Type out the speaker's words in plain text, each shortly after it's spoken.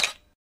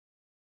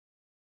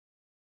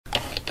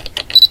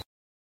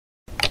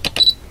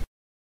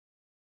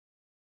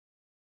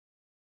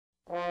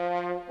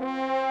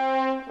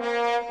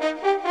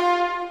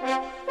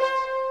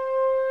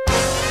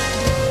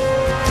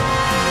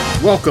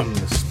Welcome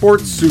to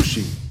Sports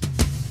Sushi.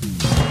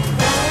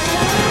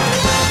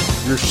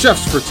 Your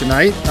chefs for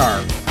tonight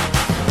are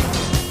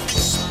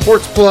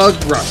Sports Plug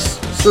Russ,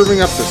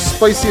 serving up the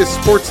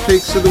spiciest sports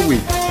takes of the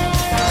week.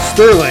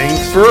 Sterling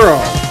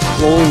Furrow,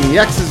 rolling the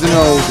X's and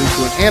O's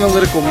into an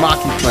analytical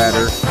maki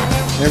platter.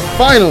 And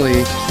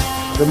finally,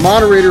 the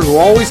moderator who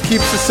always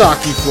keeps the sake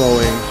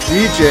flowing,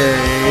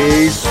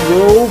 DJ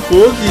Slow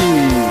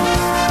Boogie.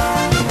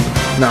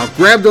 Now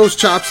grab those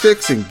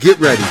chopsticks and get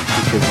ready,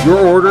 because your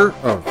order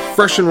of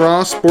fresh and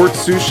raw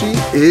sports sushi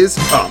is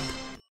up.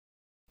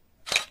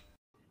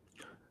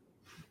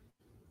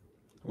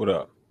 What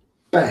up?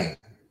 Bang.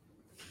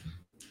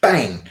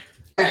 Bang.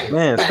 Bang.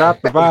 Man, bang,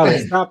 stop the bang, violence.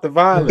 bang. Stop the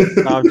violence.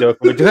 No, I'm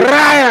joking with you.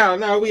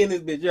 No, we in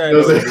this bitch. You already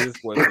know what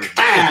this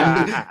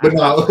was. But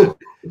no,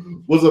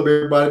 what's up,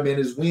 everybody? Man,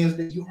 it's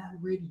Wednesday. You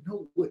already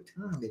know what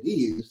time it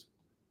is.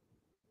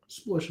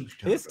 Sports sushi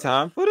time. It's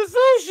time for the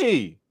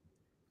sushi.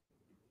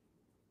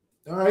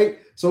 All right.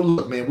 So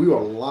look, man, we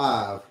are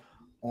live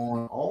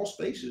on all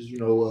spaces,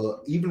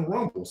 even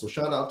Rumble. So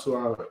shout out to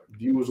our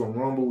viewers on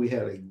Rumble. We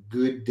had a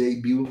good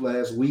debut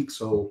last week,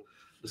 so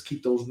let's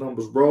keep those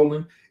numbers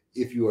rolling.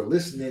 If you are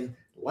listening,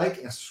 like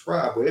and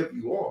subscribe wherever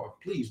you are.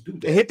 Please do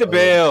that. Hit the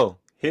bell.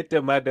 Hit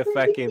the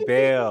motherfucking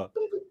bell.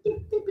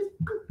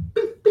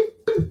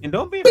 And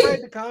don't be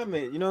afraid to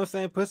comment. You know what I'm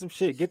saying? Put some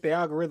shit. Get the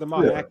algorithm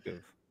all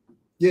active.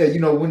 Yeah,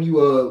 when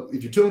you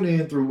if you tune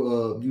in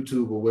through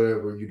YouTube or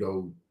wherever, you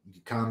can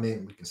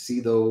comment, we can see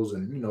those,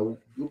 and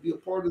you'll be a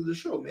part of the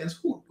show, man.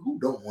 Who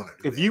don't want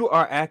to do If that? you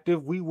are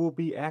active, we will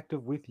be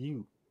active with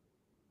you.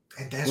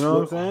 And that's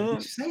what we're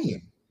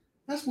saying.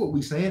 That's what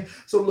we're saying.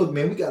 So look,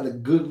 man, we got a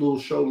good little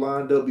show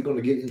lined up. We're going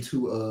to get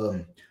into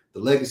the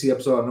legacy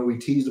episode. I know we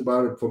teased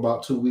about it for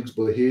about 2 weeks,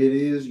 but here it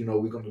is.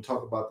 We're going to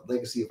talk about the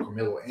legacy of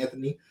Carmelo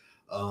Anthony.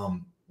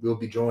 We'll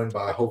be joined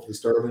by hopefully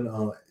Sterling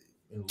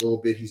in a little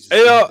bit. He's just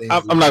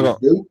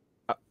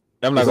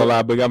I'm not gonna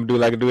lie, but I'm gonna do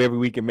like I do every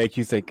week and make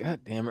you say, "God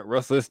damn it,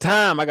 Russell, it's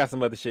time." I got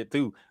some other shit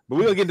too, but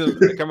we're gonna get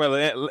into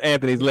Carmelo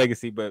Anthony's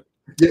legacy. But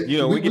we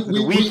get to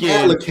the weekend. We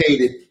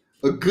allocated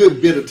a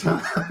good bit of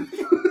time.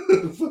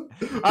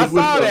 I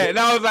saw that, and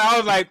I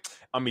was like,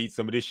 I'm gonna eat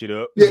some of this shit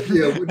up.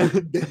 Yeah.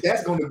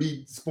 That's gonna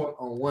be spent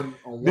on one.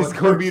 This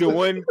gonna be the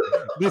one.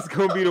 This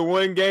gonna be the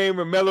one game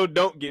where Melo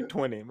don't get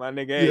 20, my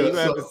nigga. Hey, you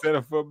gonna have to set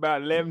up for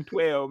about 11,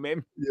 12,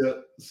 man. Yeah.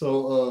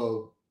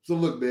 So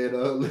look,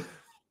 man.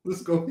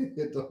 Let's go ahead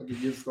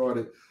and get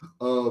started.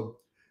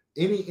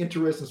 Any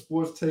interesting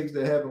sports takes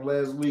that happened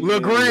last week?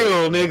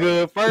 LaGreal,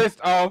 nigga.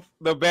 First off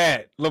the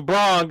bat,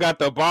 LeBron got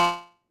the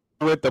ball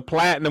with the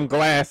platinum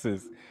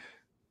glasses.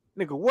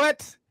 Nigga,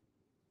 what?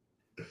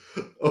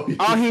 Oh, yeah.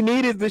 All he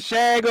needs is the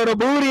shag or the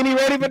booty, and he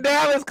ready for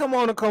Dallas. Come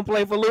on and come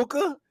play for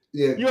Luka.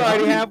 Yeah, you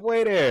already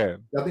halfway there.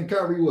 I think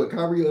Kyrie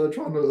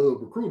trying to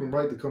recruit him,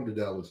 right, to come to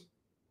Dallas.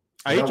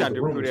 He trying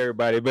to recruit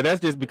everybody, but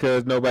that's just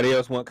because nobody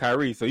else want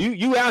Kyrie. So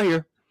you out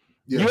here.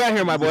 Yeah. You out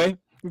here, my boy,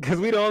 because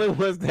we the only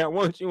ones that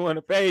want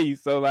to pay you.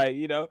 So, we're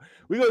going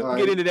to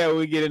get into that when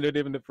we get into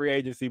the free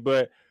agency.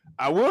 But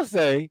I will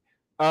say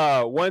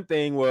one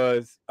thing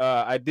was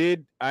I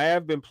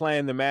have been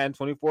playing the Madden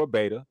 24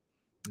 beta.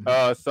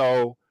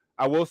 So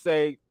I will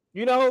say,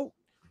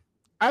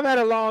 I've had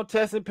a long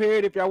testing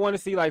period. If y'all want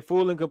to see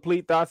full and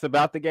complete thoughts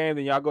about the game,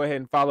 then y'all go ahead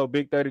and follow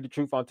Big 30 The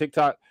Truth on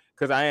TikTok,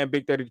 because I am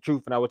Big 30 The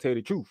Truth, and I will tell you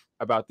the truth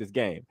about this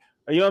game.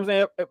 You know what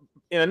I'm saying?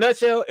 In a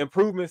nutshell,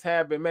 improvements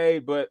have been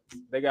made, but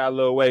they got a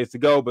little ways to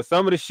go. But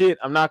some of the shit,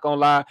 I'm not going to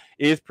lie,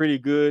 is pretty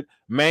good.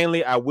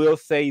 Mainly, I will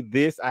say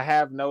this. I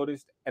have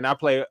noticed, and I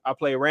play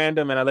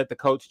random, and I let the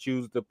coach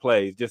choose the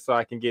plays just so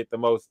I can get the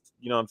most,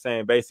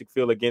 basic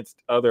feel against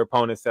other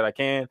opponents that I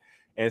can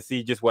and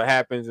see just what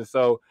happens. And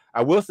so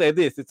I will say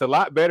this. It's a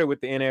lot better with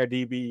the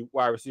NRDB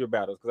wide receiver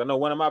battles, because I know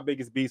one of my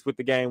biggest beasts with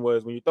the game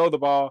was when you throw the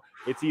ball,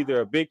 it's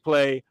either a big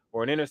play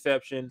or an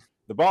interception.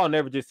 The ball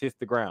never just hits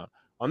the ground.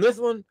 On this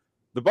one,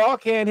 the ball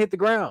can hit the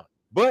ground,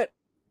 but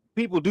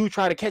people do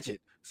try to catch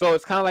it. So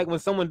it's kind of like when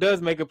someone does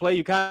make a play,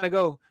 you kind of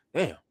go,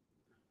 damn,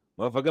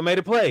 motherfucker made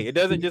a play. It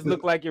doesn't just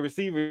look like your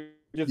receiver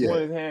just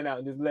put his hand out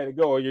and just let it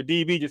go, or your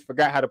DB just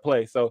forgot how to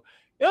play. So,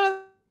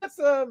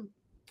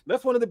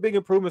 that's one of the big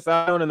improvements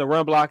I own in the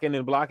run blocking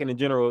and blocking in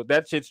general.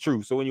 That shit's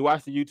true. So when you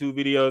watch the YouTube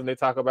videos and they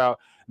talk about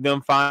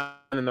them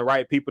finding the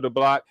right people to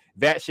block,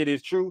 that shit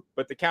is true.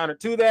 But the counter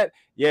to that,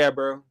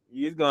 bro,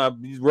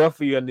 he's rough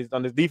for you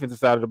on this defensive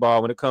side of the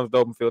ball when it comes to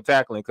open field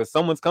tackling, because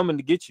someone's coming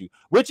to get you,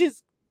 which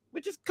is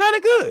kind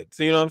of good.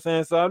 So you know what I'm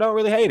saying? So I don't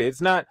really hate it.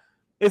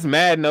 It's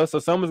mad though. So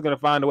someone's gonna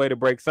find a way to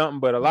break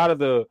something. But a lot of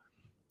the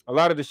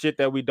shit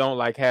that we don't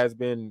like has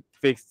been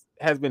fixed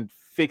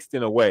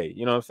in a way.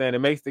 You know what I'm saying? It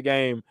makes the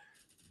game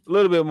a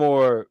little bit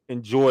more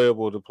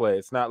enjoyable to play.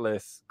 It's not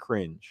less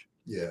cringe.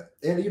 Yeah,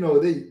 and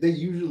they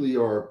usually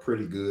are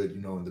pretty good,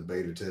 in the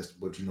beta test,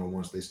 but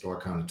once they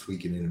start kind of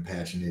tweaking it and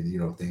patching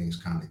it, things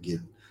kind of get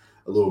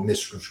a little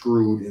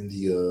misconstrued in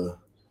the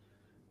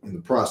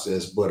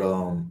process. But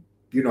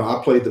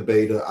I played the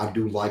beta. I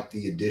do like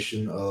the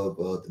addition of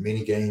the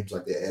mini games,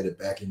 like they added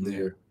back in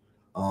there.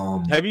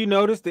 Have you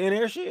noticed the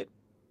in-air shit?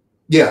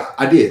 Yeah,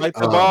 I did. Like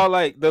the ball,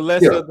 like the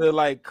less of the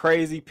like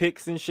crazy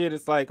picks and shit.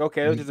 It's like,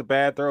 okay, it was just a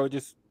bad throw, it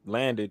just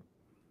landed.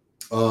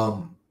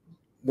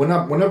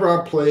 Whenever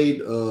I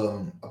played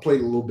a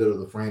little bit of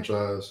the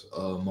franchise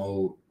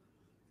mode,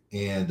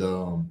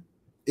 and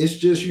it's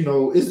just, you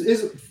know, it's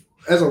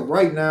as of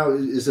right now,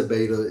 it's a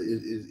beta.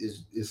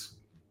 It's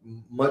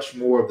much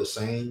more of the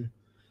same.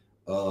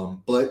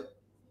 But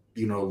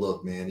you know,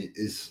 look, man,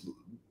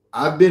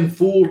 I've been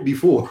fooled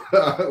before.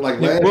 Like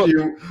last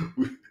year,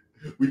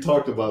 we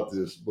talked about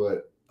this,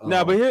 but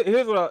no. But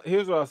here's what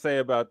I'll say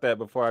about that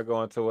before I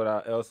go into what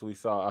else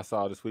I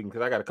saw this weekend,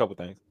 because I got a couple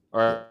things.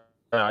 Or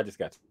no, I just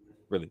got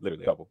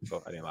literally a couple,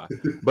 so I didn't lie.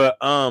 But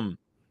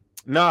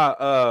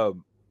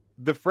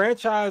the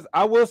franchise,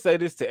 I will say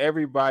this to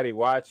everybody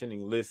watching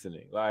and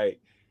listening,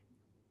 like,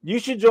 you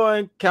should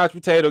join Couch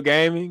Potato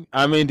Gaming.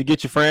 I mean, to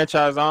get your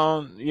franchise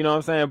on, you know what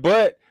I'm saying?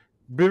 But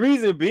the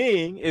reason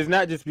being is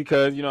not just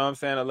because, you know what I'm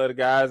saying, I love the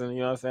guys and, you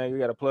know what I'm saying, we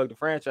got to plug the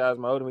franchise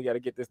mode and we got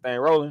to get this thing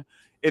rolling.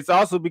 It's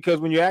also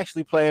because when you're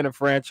actually playing a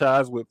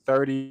franchise with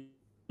 30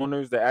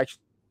 owners that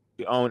actually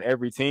own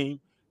every team,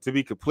 to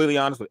be completely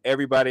honest with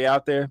everybody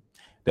out there,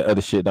 the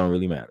other shit don't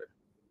really matter.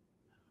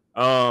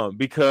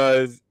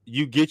 Because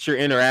you get your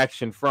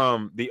interaction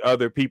from the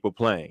other people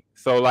playing.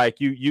 So like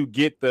you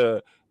get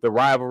the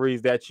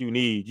rivalries that you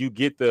need, you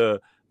get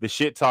the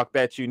shit talk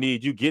that you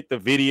need, you get the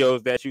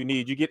videos that you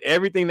need, you get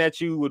everything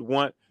that you would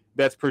want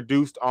that's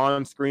produced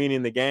on screen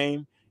in the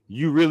game.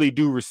 You really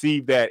do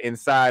receive that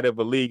inside of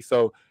a league.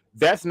 So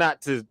that's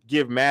not to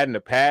give Madden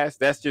a pass.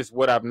 That's just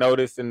what I've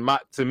noticed. And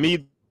to me,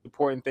 the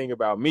important thing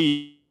about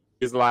me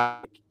is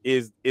the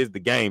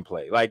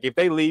gameplay. Like if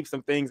they leave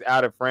some things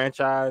out of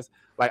franchise,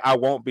 like I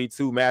won't be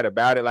too mad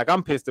about it. Like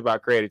I'm pissed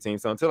about Creative Team.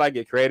 So until I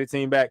get Creative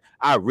Team back,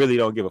 I really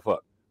don't give a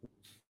fuck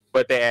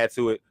what they add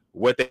to it,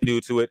 what they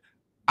do to it.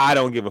 I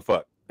don't give a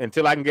fuck.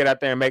 Until I can get out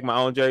there and make my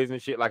own jerseys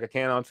and shit like I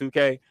can on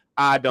 2K,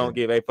 I don't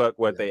give a fuck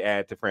what they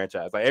add to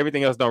franchise. Like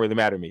everything else don't really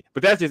matter to me.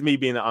 But that's just me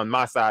being on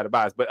my side of the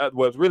bias. But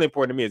what's really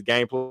important to me is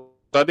gameplay.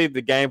 So I think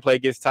the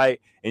gameplay gets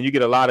tight and you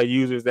get a lot of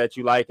users that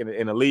you like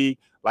in a league.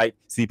 Like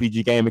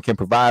CPG Gaming can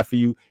provide for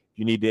you. If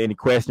you need any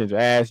questions or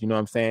ask, you know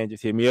what I'm saying,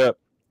 just hit me up.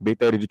 Big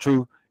 30 the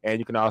truth. And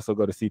you can also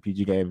go to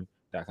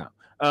cpggaming.com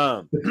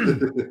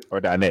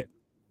or .net.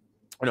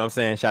 You know what I'm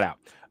saying? Shout out.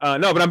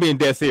 No, but I'm being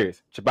dead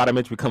serious. Chibata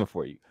Mitch, we coming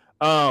for you.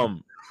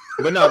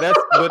 But no, that's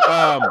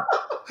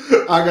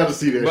I got to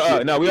see that.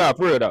 But no, we are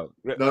for real though.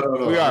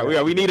 No. We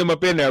are. We need them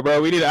up in there,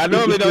 bro. We need. I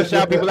normally don't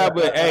shout people out,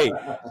 but hey,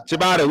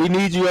 Chibata, we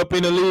need you up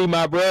in the league,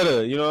 my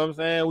brother. You know what I'm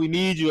saying? We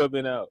need you up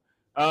in there.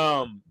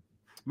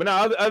 But no,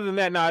 other than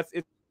that, no,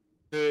 it's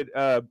good,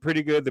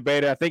 pretty good. The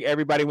beta. I think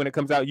everybody, when it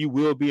comes out, you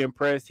will be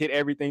impressed. Hit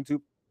everything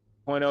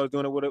 2.0 is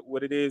doing it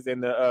what it is,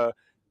 and the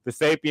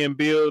Sapien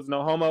builds,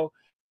 no homo.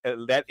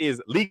 That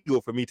is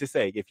legal for me to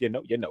say. If you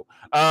know, you know.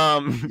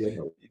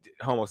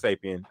 Homo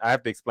sapien. I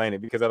have to explain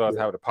it because otherwise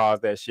I have to pause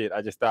that shit.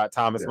 I just thought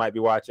Thomas might be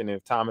watching. And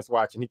if Thomas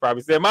watching, he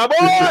probably said, "My boy."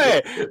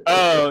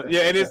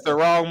 Yeah, and it's the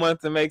wrong month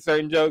to make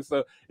certain jokes.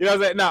 So you know what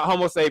I'm saying? No,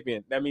 Homo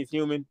sapien. That means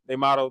human. They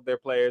model their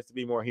players to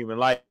be more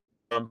human-like.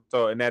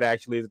 So, and that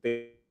actually is a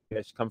thing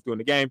that comes through in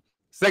the game.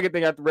 Second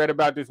thing I read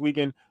about this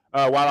weekend,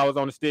 while I was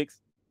on the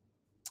sticks,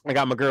 I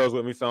got my girls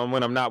with me. So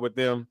when I'm not with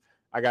them,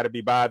 I got to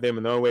be by them,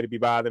 and the only way to be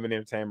by them and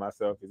entertain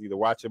myself is either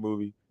watch a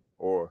movie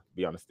or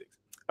be on the sticks,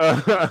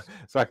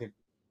 so I can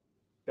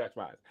catch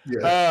my eyes. You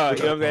know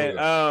what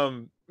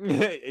I'm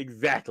saying?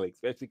 Exactly,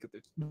 especially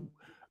because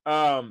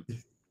but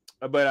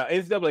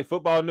NCAA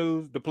football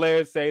news: the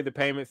players say the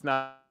payment's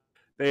not.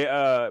 They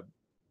as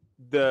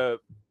a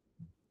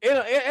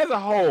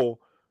whole.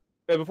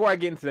 Before I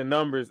get into the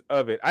numbers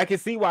of it, I can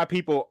see why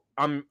people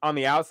on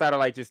the outside are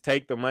like, just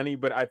take the money.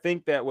 But I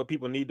think that what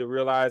people need to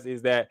realize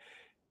is that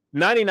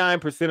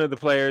 99% of the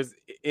players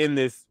in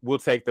this will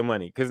take the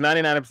money, because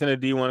 99% of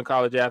D1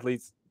 college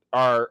athletes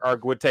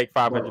would take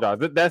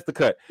 $500. That's the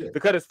cut. The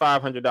cut is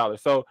 $500.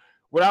 So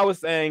what I was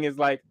saying is,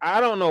 like,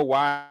 I don't know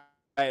why,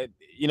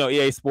 you know,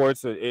 EA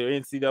Sports or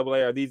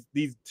NCAA or these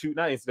two,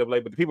 not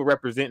NCAA, but the people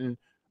representing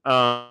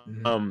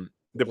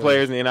the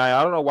players in the NIL,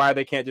 I don't know why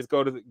they can't just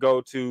go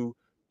to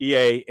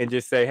EA and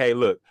just say, hey,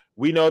 look,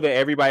 we know that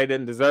everybody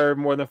doesn't deserve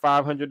more than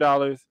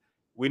 $500.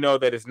 We know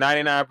that it's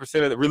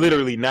 99% of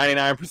literally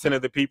 99%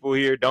 of the people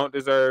here don't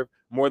deserve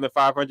more than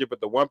 500, but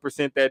the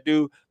 1% that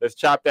do, let's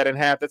chop that in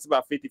half. That's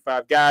about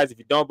 55 guys. If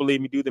you don't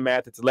believe me, do the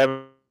math. It's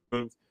 11.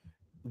 Do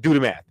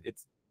the math.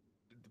 It's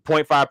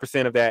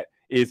 0.5% of that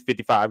is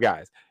 55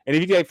 guys. And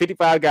if you take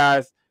 55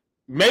 guys,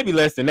 maybe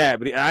less than that,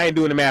 but I ain't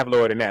doing the math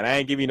lower than that. I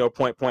ain't giving you no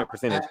point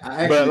percentage.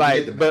 I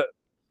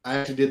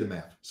actually did the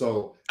math.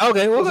 So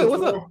okay, well,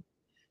 what's up?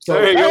 So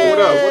hey, what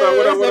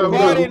up?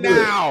 Party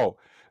now.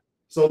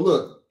 So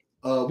look.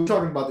 We're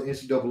talking about the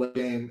NCAA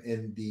game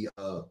and the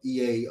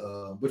EA.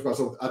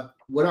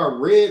 What I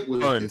read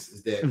was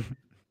is that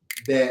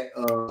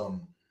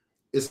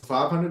it's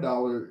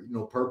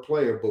 $500, per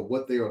player, but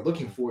what they are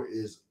looking for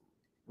is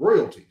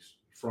royalties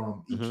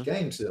from each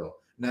game sale.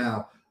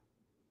 Now,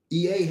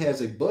 EA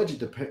has a budget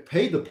to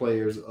pay the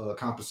players.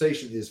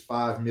 Compensation is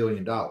 $5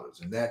 million,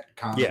 and that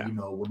kind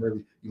of whenever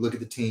you look at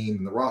the team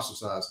and the roster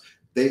size,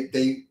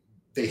 they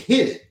hit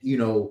it,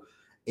 and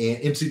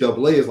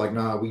NCAA is like,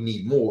 nah, we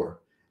need more.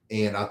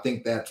 And I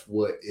think that's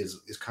what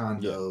is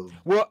kind of.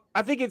 Well,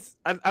 I think it's.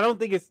 I don't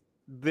think it's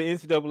the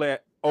NCAA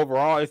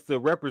overall. It's the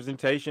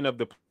representation of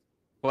the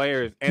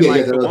players and the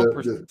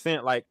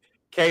 1%, like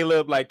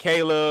Caleb,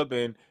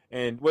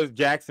 and what's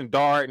Jackson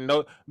Dart and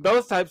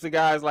those types of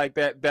guys like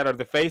that are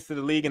the face of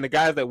the league, and the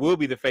guys that will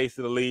be the face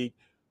of the league.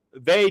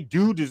 They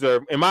do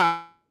deserve, in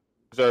my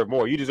deserve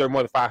more. You deserve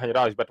more than $500.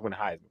 You're about to win the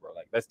Heisman, bro.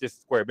 Like that's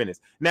just square business.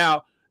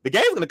 Now the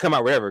game's going to come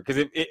out wherever,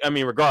 because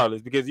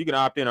regardless, because you can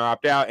opt in or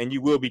opt out, and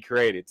you will be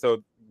created.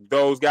 So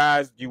those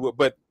guys, you will,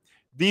 but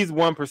these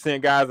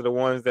 1% guys are the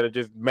ones that are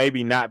just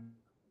maybe not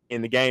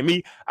in the game.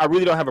 I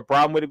really don't have a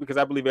problem with it, because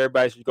I believe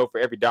everybody should go for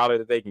every dollar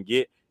that they can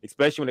get,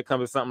 especially when it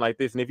comes to something like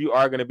this. And if you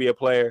are going to be a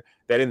player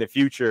that in the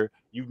future,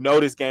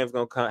 this game's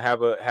going to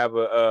have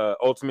a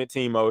ultimate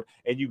team mode,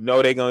 and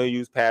they're going to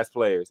use past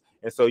players.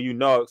 And so you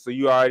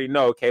already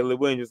know Caleb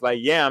Williams is like,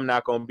 yeah, I'm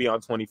not going to be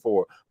on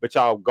 24, but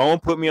y'all going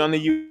to put me on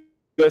the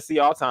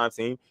USC all-time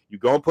team. You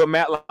going to put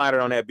Matt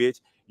Leinart on that bitch.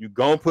 You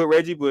going to put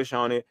Reggie Bush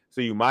on it.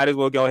 So you might as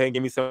well go ahead and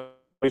give me some.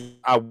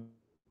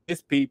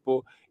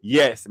 People,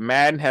 yes,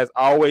 Madden has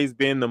always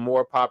been the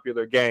more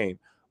popular game,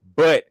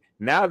 but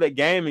now that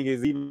gaming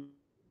is even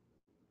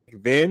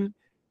then,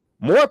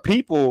 more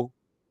people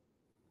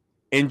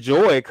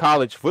enjoy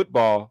college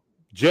football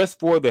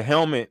just for the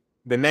helmet,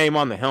 the name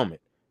on the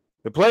helmet.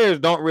 The players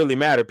don't really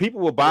matter.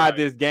 People will buy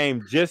this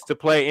game just to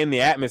play in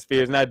the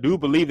atmospheres, and I do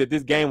believe that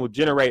this game will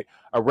generate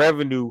a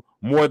revenue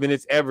more than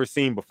it's ever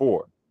seen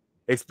before,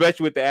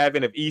 especially with the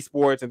advent of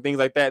esports and things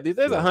like that.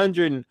 There's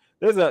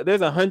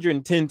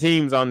 110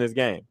 teams on this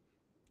game,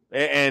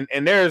 and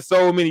there are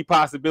so many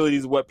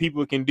possibilities of what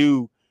people can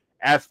do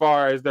as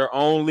far as their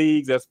own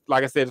leagues, as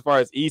like I said, as far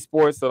as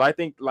esports. So I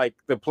think like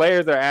the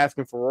players that are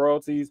asking for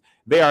royalties,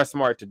 they are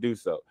smart to do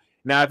so.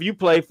 Now, if you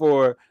play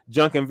for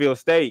Junkinville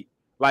State,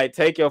 like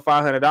take your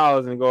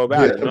 $500 and go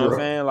about it. You know what I'm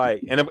saying?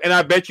 Like, and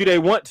I bet you they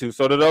want to.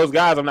 So to those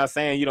guys, I'm not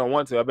saying you don't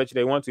want to. I bet you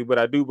they want to, but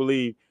I do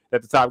believe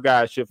that the top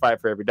guys should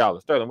fight for every dollar.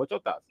 Sterling, what's your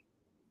thoughts?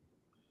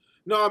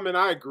 No, I mean,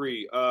 I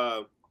agree.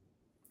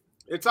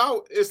 It's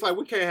like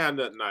we can't have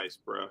nothing nice,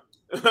 bro.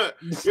 You know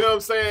what I'm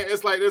saying?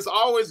 It's like there's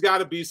always got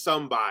to be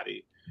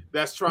somebody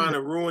that's trying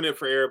to ruin it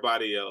for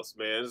everybody else,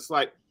 man. It's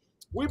like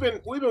we've been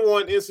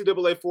wanting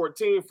NCAA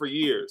 14 for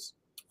years,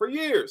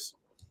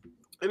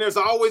 and there's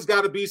always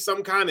got to be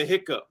some kind of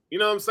hiccup. You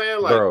know what I'm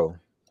saying? Like, bro,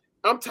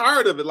 I'm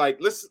tired of it. Like,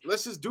 let's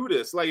just do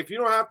this. Like, if you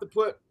don't have to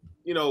put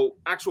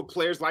actual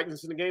players'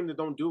 likeness in the game, then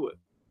don't do it.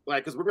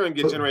 Like, because we're gonna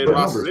get generated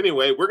rosters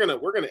anyway. We're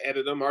gonna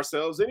edit them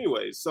ourselves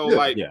anyway. So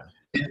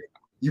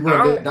you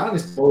run that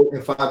dynasty mode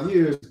in 5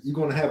 years, you're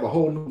gonna have a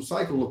whole new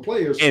cycle of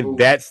players. And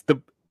that's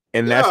the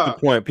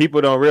point.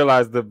 People don't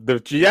realize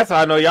that's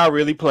how I know y'all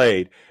really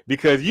played,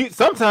 because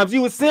sometimes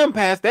you would sim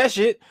past that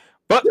shit.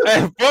 Fuck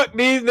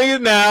these niggas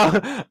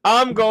now.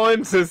 I'm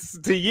going to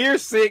year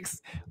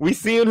 6. We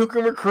seeing who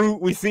can recruit.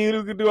 We seeing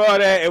who can do all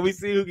that, and we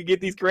see who can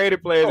get these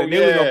creative players, and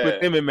then we're gonna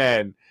put them in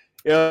Madden.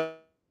 You know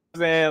what I'm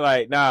saying?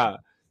 Like, nah.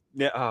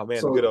 Yeah, oh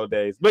man, the good old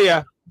days. But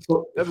yeah,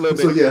 that's a little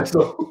bit.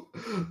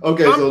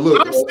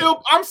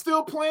 Look, I'm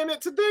still playing it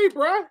today,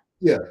 bro.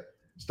 Yeah,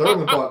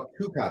 Sterling bought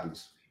 2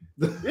 copies.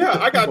 Yeah,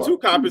 I got 2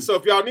 copies. So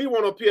if y'all need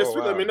one on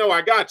PS3, let me know.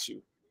 I got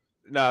you.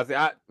 I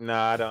don't.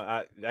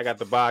 I got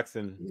the box,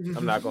 and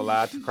I'm not gonna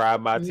lie, to cry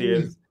my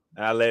tears,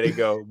 and I let it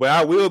go. But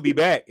I will be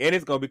back, and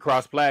it's gonna be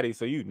cross-platty,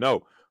 so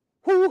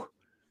whoo.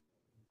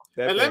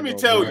 And let me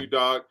tell you,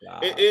 dog,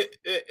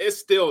 it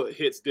still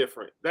hits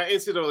different. That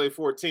NCAA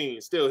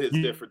 14 still hits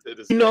different.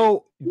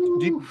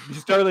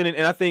 Sterling,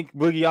 and I think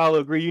Boogie, y'all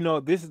agree.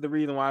 This is the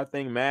reason why I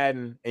think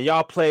Madden, and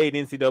y'all played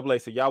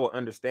NCAA, so y'all will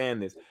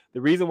understand this. The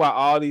reason why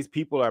all these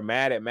people are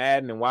mad at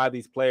Madden and why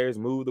these players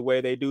move the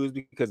way they do is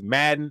because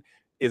Madden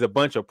is a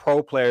bunch of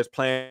pro players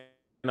playing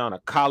on a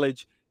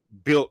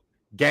college-built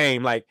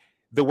game. Like,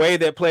 the way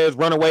that players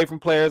run away from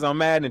players on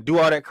Madden and do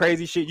all that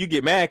crazy shit, you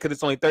get mad because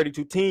it's only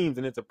 32 teams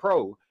and it's a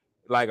pro.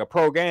 Like a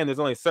pro game, there's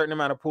only a certain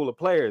amount of pool of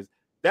players.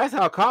 That's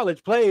how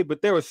college played,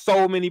 but there were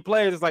so many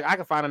players. It's like I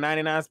can find a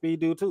 99 speed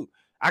dude too.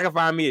 I can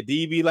find me a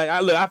DB. Like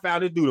I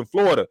found this dude in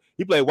Florida.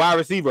 He played wide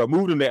receiver. I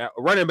moved him there,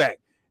 running back.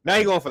 Now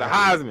he's going for the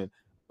Heisman.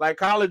 Like,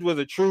 college was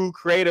a true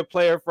creative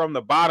player from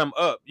the bottom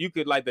up. You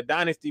could, like, the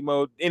dynasty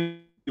mode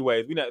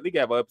anyways. We can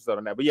have an episode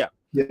on that. But yeah.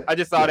 I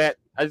just saw that.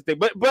 I just think,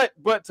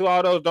 but to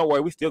all those, don't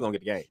worry, we still gonna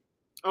get the game.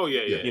 Oh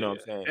yeah. You know what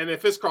I'm saying? And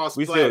if it's cross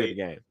play, we still get the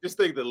game. Just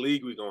think the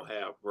league we gonna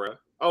have, bro.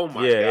 Oh my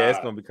god. Yeah, it's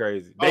gonna be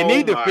crazy. They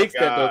need to fix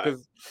that though,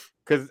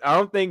 because I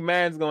don't think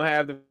Madden's gonna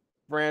have the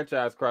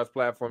franchise cross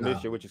platform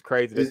this year, which is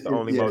crazy. That's the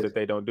only mode that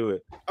they don't do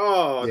it.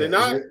 Oh, they're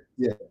not.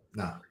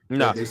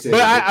 No.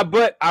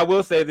 But I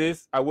will say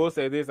this.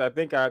 I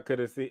think I could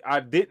have seen.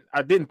 I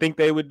didn't think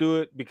they would do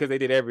it because they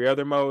did every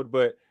other mode,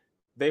 but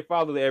they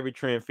follow every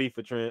trend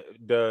FIFA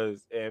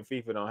does, and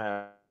FIFA don't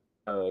have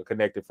a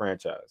connected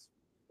franchise.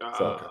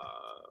 So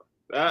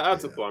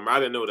That's a bummer. I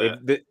didn't know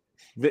that.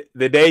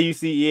 The day you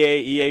see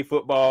EA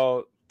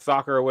football,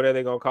 soccer, or whatever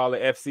they're gonna call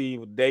it, FC,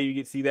 the day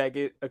you see that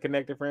get a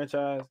connected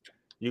franchise,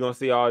 you're gonna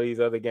see all these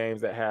other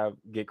games that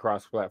get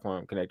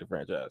cross-platform connected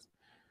franchise.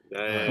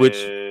 Dang, which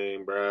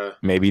bruh.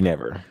 maybe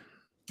never.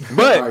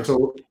 But right,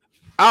 so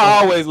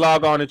I always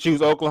log on and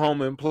choose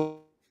Oklahoma and play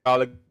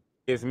all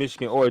against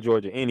Michigan or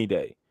Georgia any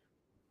day.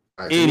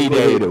 Right, any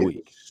day of the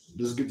week.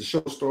 Let's get the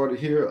show started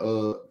here.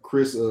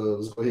 Chris,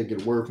 let's go ahead and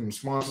get a word from the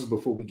sponsors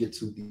before we get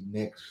to the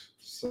next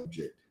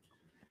subject.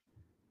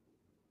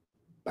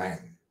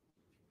 Bang.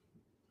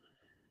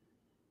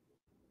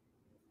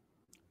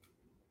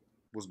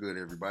 What's good,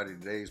 everybody?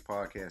 Today's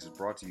podcast is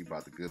brought to you by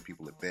the good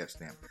people at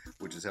BetStamp,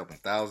 which is helping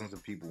thousands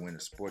of people win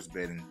sports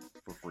betting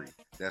for free.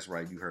 That's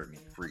right, you heard me.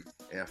 Free.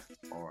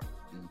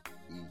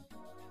 F-R-E-E.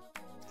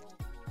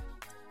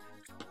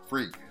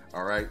 Free.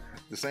 All right?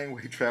 The same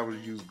way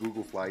travelers use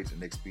Google Flights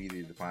and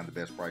Expedia to find the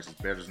best prices,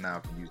 bettors now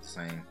can use the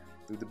same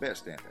through the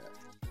BetStamp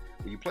app.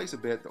 When you place a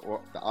bet, the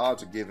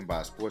odds are given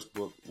by a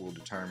sportsbook will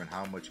determine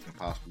how much you can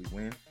possibly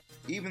win.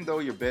 Even though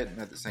you're betting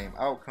at the same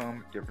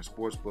outcome, different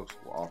sportsbooks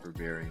will offer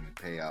varying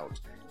payouts,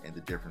 and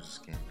the differences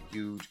can be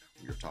huge.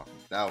 We are talking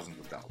thousands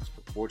of dollars.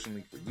 But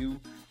fortunately for you,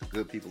 the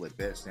good people at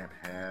BetStamp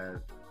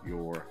have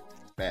your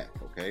back,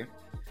 okay?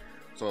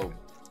 So,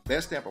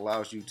 BetStamp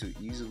allows you to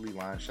easily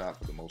line shop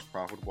for the most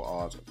profitable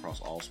odds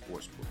across all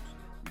sportsbooks.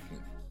 You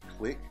can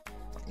click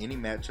on any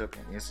matchup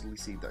and instantly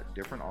see the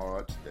different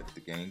odds that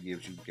the game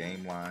gives you,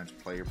 game lines,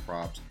 player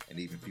props, and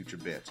even future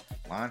bets.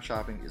 Line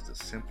shopping is the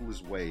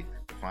simplest way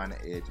to find an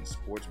edge in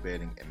sports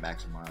betting and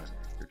maximize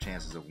your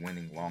chances of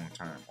winning long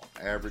term. On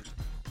average,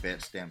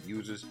 BetStamp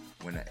users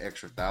win an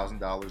extra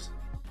 $1,000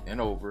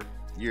 and over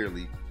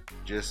yearly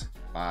just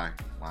by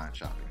line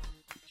shopping.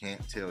 You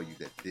can't tell you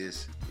that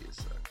this is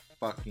a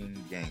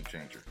fucking game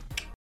changer.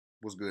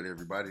 What's good,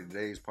 everybody?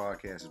 Today's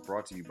podcast is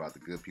brought to you by the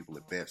good people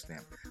at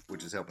BetStamp,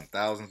 which is helping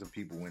thousands of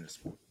people win the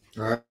sport.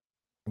 All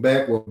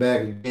right, we're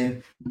back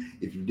again.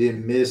 If you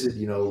didn't miss it,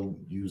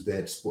 use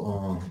that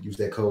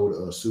code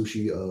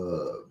Sushi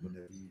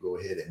whenever you go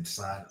ahead and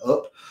sign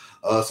up.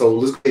 So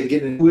let's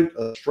get into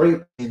it.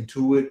 Straight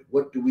into it.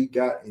 What do we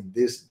got in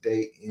this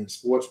day in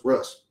sports,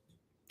 Russ?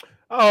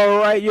 All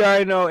right, you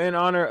already know, in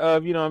honor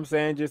of,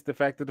 just the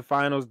fact that the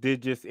finals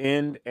did just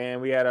end and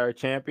we had our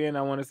champion,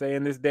 I want to say,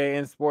 in this day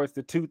in sports,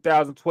 the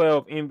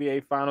 2012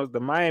 NBA Finals, the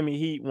Miami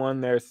Heat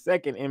won their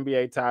second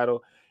NBA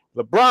title.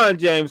 LeBron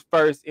James'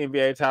 first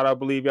NBA title. I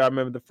believe y'all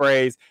remember the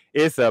phrase,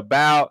 "It's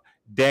about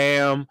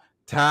damn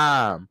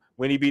time,"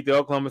 when he beat the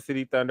Oklahoma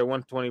City Thunder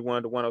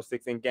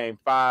 121-106 in Game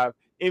 5.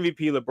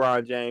 MVP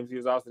LeBron James. He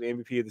was also the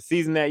MVP of the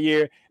season that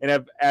year.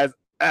 And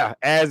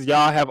as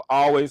y'all have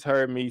always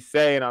heard me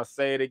say, and I'll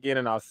say it again,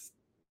 and I'll say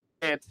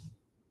it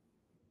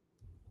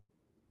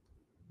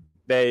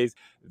days,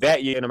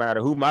 that year, no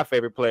matter who my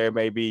favorite player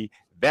may be,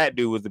 that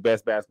dude was the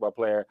best basketball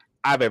player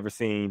I've ever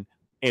seen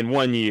in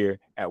 1 year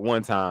at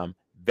one time.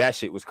 That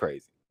shit was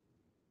crazy.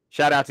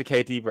 Shout out to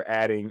KT for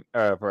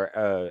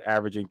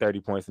averaging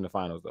 30 points in the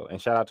finals, though.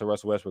 And shout out to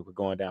Russell Westbrook for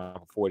going down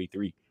for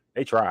 43.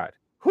 They tried.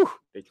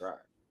 They tried.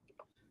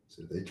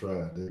 So they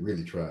tried. They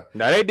really tried.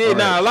 No, they did.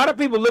 Now, a lot of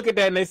people look at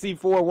that and they see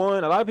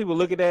 4-1. A lot of people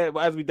look at that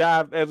as we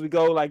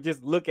go, like,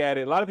 just look at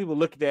it. A lot of people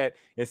look at that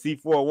and see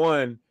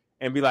 4-1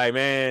 and be like,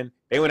 man,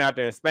 they went out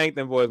there and spanked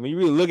them boys. When you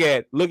really look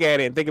at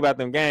it and think about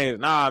them games,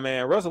 nah,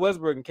 man, Russell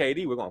Westbrook and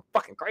KD were going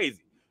fucking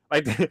crazy.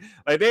 Like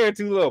they were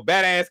two little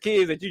badass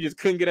kids that you just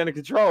couldn't get under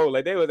control.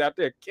 Like, they was out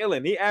there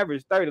killing. He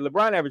averaged 30.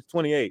 LeBron averaged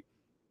 28.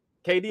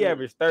 KD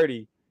averaged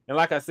 30. And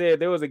like I said,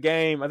 there was a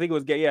game, I think it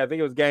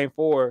was game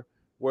 4,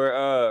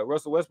 where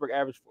Russell Westbrook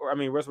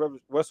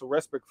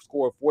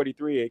scored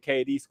 43 and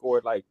KD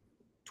scored like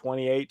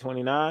 28,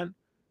 29.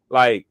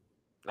 Like,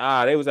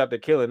 they was out there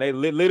killing. They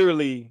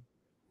literally,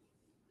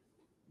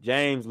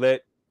 James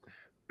let.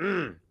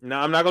 No,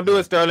 I'm not gonna do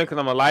it, Sterling, because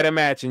I'm gonna light a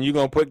match and you're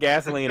gonna put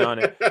gasoline on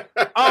it.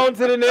 On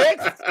to the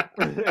next.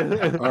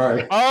 All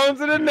right. On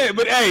to the next.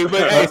 But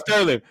hey,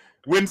 Sterling,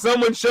 when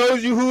someone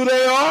shows you who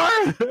they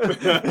are,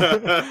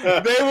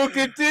 they will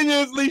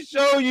continuously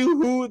show you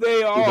who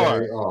they are.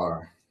 They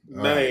are.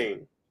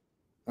 Man.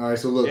 All right,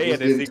 so look. They had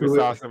that secret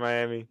sauce in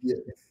Miami. Yeah.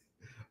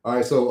 All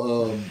right,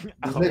 so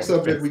this next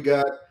subject we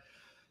got.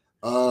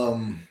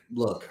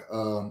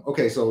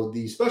 Okay, so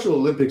the Special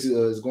Olympics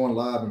is going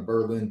live in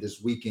Berlin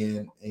this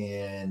weekend,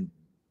 and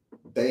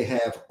they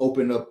have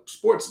opened up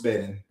sports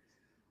betting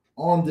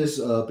on this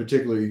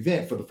particular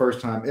event for the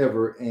first time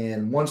ever.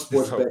 And one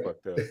sports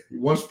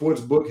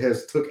book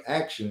has took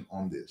action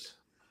on this,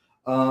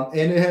 and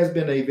it has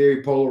been a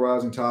very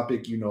polarizing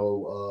topic.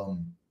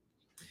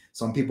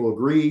 Some people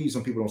agree,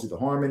 some people don't see the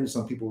harm in it,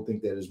 some people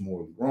think that is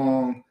morally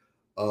wrong.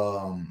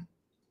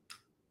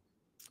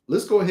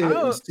 Let's go ahead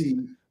and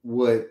see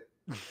what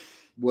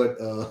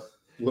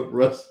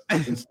Russ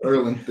and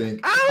Sterling think.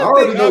 I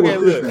already know what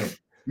Chris thinks.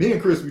 Me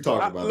and Chris, we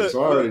talked about it,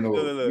 so I already know.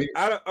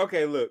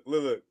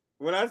 Look.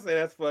 When I say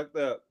that's fucked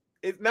up,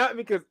 it's not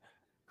because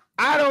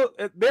I don't.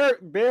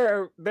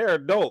 They're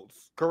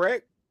adults,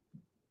 correct?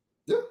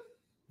 Yeah.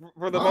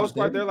 For the most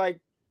part, they're like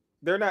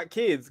They're not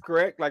kids,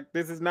 correct? Like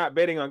this is not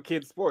betting on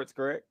kids sports,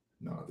 correct?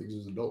 No, I think this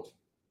is adults.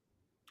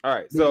 All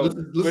right, so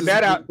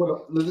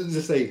let's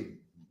just say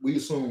we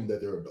assume that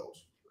they're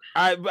adults.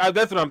 I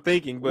that's what I'm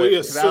thinking, but we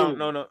assume. I don't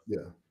know no. Yeah.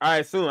 I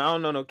assume I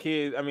don't know no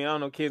kids. I mean, I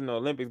don't know kids in the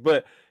Olympics,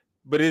 but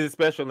it is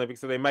Special Olympics,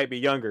 so they might be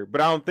younger.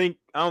 But I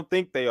don't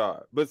think they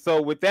are. But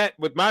so with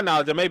my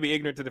knowledge, I may be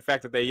ignorant to the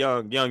fact that they're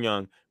young.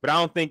 But I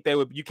don't think they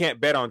would. You can't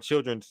bet on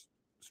children's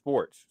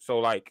sports, so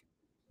like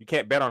you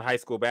can't bet on high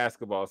school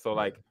basketball. So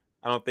like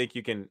I don't think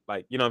you can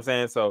like you know what I'm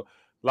saying. So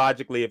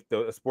logically, if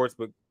the sports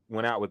book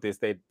went out with this,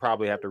 they'd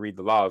probably have to read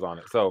the laws on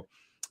it. So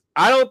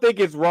I don't think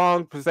it's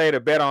wrong to say to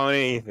bet on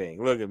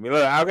anything. Look at me,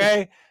 look,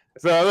 okay.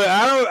 So look,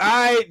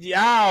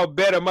 I'll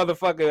bet a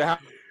motherfucker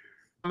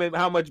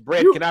how much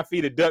bread can I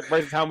feed a duck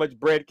versus how much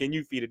bread can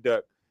you feed a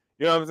duck.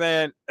 You know what I'm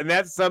saying? And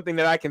that's something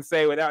that I can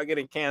say without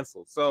getting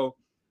canceled. So,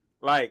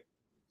 like,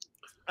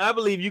 I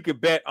believe you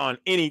could bet on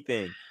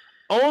anything.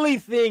 Only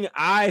thing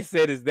I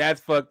said is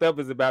that's fucked up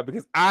is about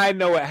because I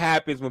know what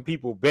happens when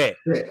people bet.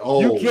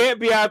 You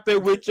can't be out there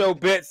with your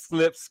bet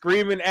slip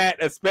screaming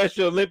at a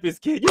Special Olympics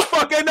kid. You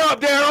fucking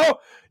up, Daryl.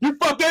 You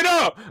fucking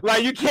up.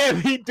 Like you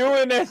can't be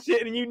doing that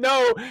shit, and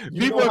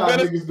people are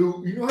gonna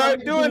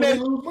start doing that.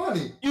 Lose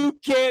money. You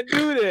can't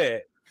do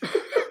that.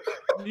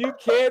 You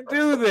can't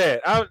do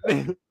that.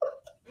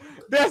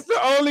 That's the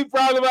only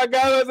problem I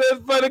got.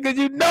 It's funny because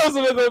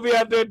someone's gonna be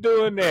out there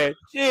doing that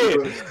shit.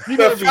 You're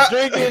gonna be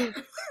drinking.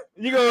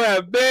 You're going to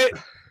have bet,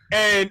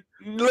 and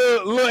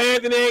little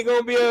Anthony ain't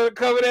going to be able to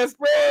cover that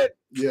spread.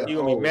 Yeah.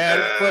 You're going to be mad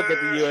as fuck at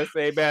the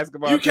USA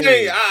basketball team.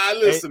 You can't.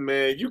 Listen,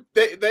 man.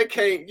 They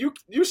can't. You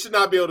should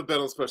not be able to bet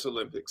on Special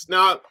Olympics.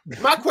 Now,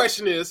 my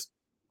question is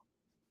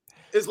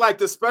like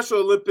the Special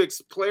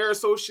Olympics Player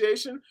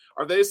Association,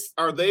 are they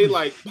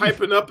like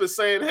piping up and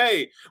saying,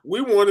 hey,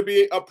 we want to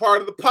be a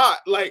part of the pot?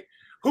 Like,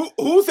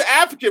 who's the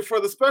advocate for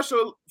the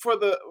special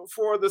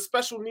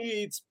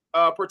needs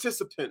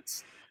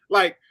participants?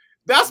 Like,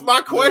 that's my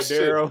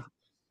question.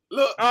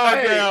 Look,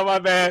 damn, my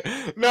bad.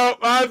 No,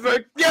 I was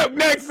like, yep,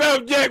 next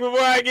subject before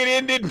I get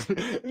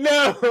ended.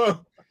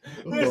 No,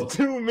 there's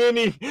too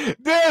many.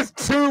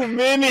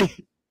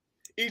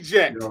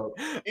 Eject.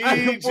 I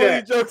can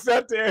pull jokes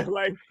out there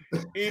like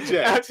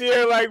eject. Out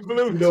here like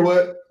blue. You know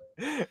what?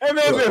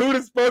 Imagine who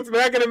the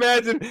spokesman. I can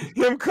imagine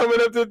him coming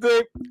up to the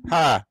thing.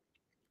 Hi,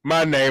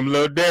 my name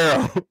Lil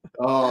Daryl.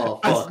 Oh,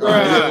 fuck.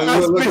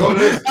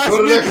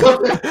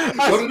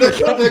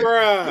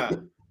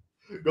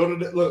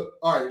 Look,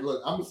 all right,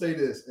 look, I'm gonna say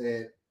this,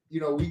 and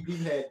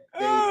we've had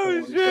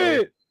Dave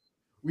shit.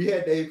 We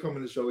had Dave come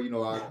on the show,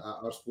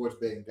 our sports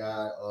betting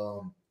guy,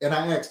 and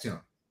I asked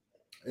him,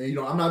 and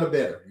I'm not a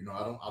bettor,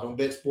 I don't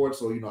bet sports,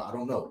 so I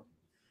don't know.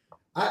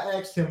 I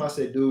asked him, I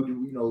said, dude,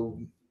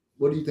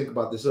 what do you think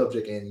about this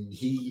subject? And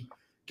he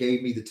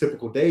gave me the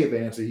typical Dave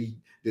answer. He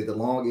did the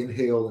long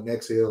inhale and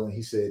exhale, and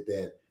he said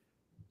that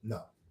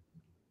no.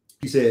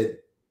 He said,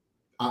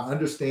 I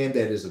understand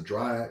that it's a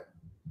dry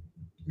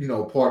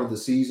part of the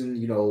season,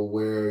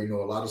 where,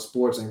 a lot of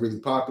sports ain't really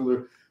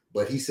popular.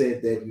 But he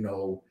said that,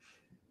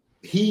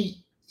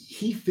 he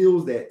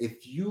feels that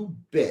if you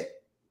bet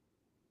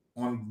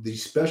on the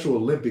Special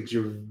Olympics,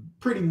 you're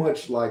pretty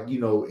much like,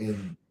 you're a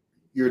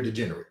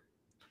degenerate.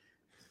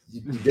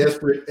 You're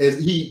desperate.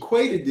 As he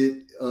equated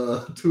it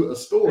to a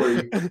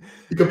story. I'm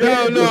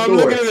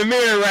looking in the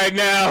mirror right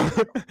now.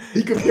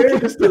 He compared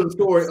this to the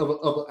story of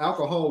an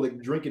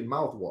alcoholic drinking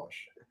mouthwash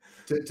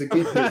to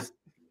get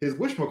his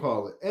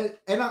whatchamacallit.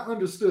 And I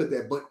understood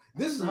that, but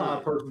this is how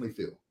I personally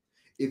feel.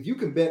 If you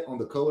can bet on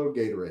the color of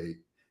Gatorade,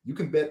 you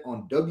can bet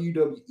on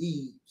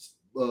WWE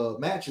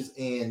matches,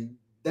 and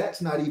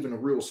that's not even a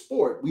real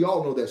sport. We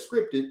all know that's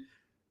scripted.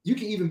 You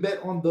can even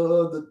bet on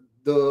the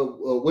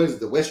what is it,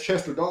 the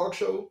Westchester Dog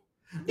Show?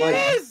 Like,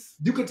 yes!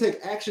 You can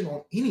take action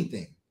on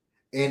anything.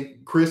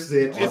 And Chris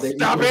said,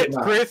 stop it,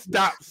 Chris.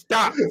 Stop.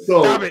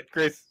 So, stop it,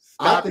 Chris.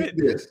 Stop I think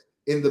this.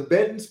 In the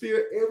betting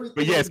sphere, everything.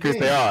 But yes, Chris,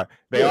 they are.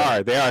 They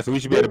are. So we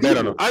should be able to bet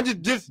on them. I'm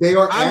just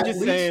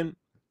saying,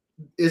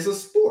 it's a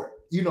sport.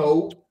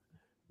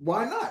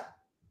 Why not?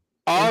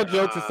 All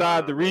jokes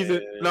aside, the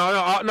reason.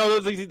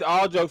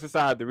 All jokes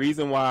aside, the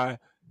reason why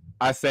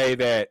I say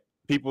that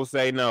people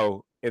say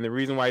no, and the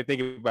reason why you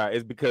think about it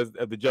is because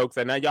of the jokes.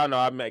 And now y'all know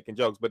I'm making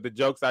jokes, but the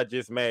jokes I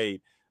just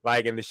made,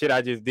 like, and the shit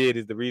I just did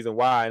is the reason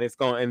why. And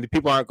and the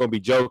people aren't gonna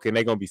be joking;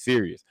 they're gonna be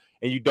serious.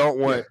 And you don't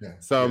want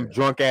some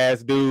drunk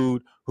ass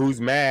dude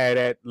who's mad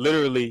at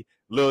literally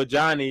Lil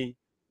Johnny.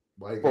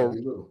 Why you gotta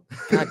be little?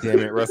 God damn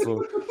it,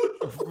 Russell.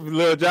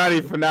 Lil Johnny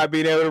for not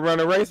being able to run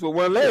a race with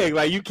one leg.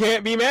 Like, you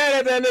can't be mad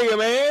at that nigga,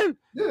 man.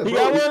 Yeah, he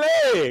got one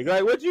leg.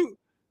 Like, what you?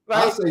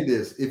 Like, I'll say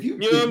this: if you're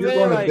going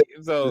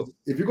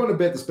to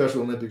bet the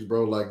Special Olympics,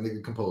 bro, like,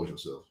 nigga, compose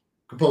yourself.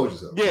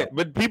 Yeah,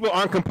 but people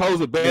aren't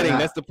composed with betting.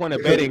 That's the point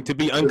of betting, to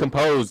be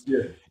uncomposed.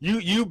 Yeah.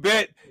 You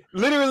bet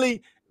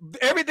literally.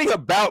 Everything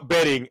about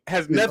betting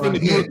has nothing to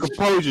do with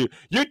composure.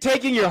 You're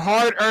taking your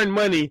hard-earned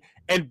money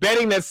and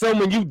betting that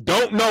someone you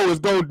don't know is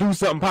going to do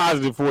something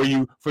positive for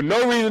you for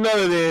no reason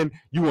other than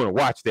you want to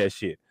watch that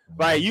shit.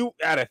 Like, you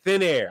out of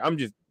thin air. I'm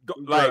just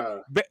like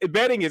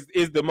betting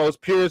is the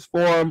most purest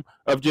form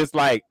of just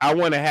like I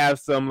want to have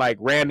some like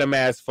random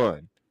ass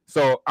fun.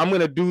 So I'm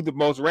gonna do the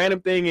most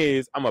random thing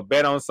is I'm gonna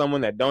bet on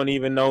someone that don't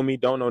even know me,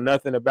 don't know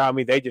nothing about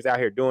me. They just out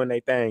here doing their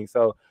thing.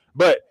 So,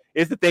 but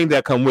it's the things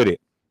that come with it,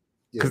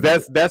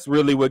 because that's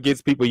really what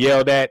gets people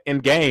yelled at in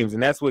games,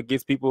 and that's what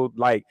gets people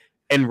like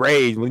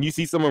enraged. When you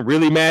see someone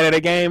really mad at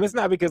a game, it's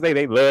not because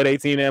they love their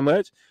team that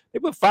much. They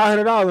put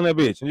 $500 on that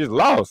bitch and just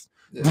lost.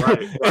 Yeah,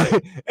 right.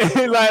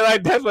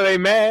 like that's why they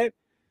mad.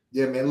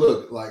 Yeah, man.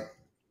 Look, like,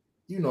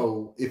 you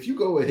know, if you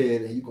go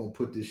ahead and you gonna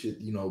put this shit,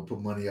 you know,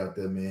 put money out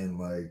there, man.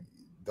 Like,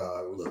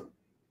 dog, look,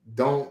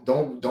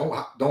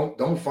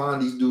 don't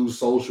find these dudes'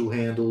 social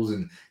handles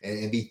and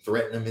be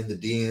threatening them in the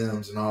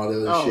DMs and all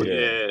that other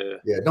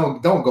shit. Yeah.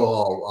 Don't go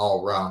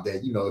all around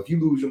that. You know, if you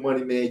lose your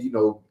money, man, you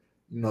know,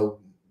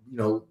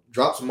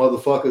 drop some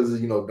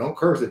motherfuckers. You know, don't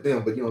curse at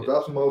them, but you know,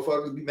 drop some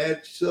motherfuckers. Be mad at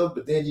yourself,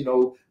 but then you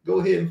know, go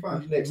ahead and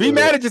find your next. Be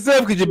mad at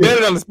yourself because you bet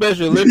it on the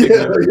Special Olympics.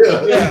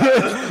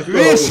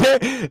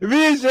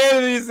 Be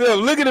ashamed of yourself.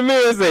 Look in the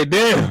mirror and say,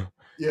 "Damn,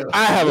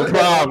 I have a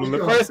problem." The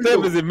first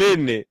step is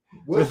admitting it.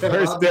 The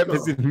first step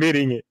is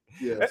admitting it.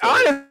 Yeah,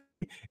 honestly,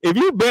 if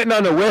you betting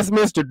on the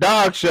Westminster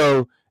Dog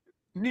Show,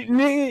 you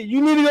need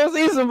to go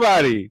see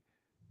somebody.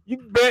 You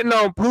betting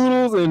on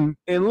poodles and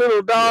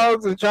little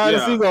dogs and trying to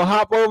see who's gonna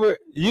hop over.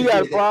 You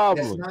got a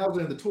problem. That's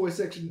in the toy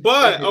section.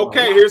 But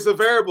okay, here's a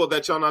variable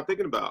that y'all not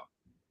thinking about.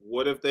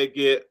 What if they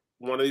get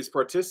one of these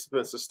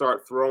participants to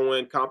start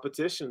throwing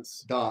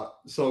competitions?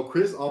 So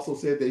Chris also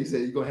said that he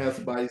said you're gonna have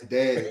somebody's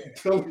dad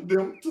telling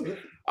them to.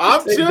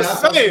 I'm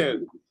just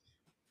saying.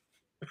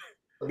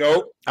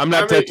 Nope, I'm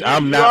not touching.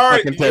 I'm not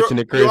fucking touching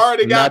it, Chris. You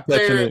already got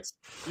parents.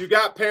 You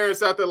got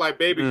parents out there like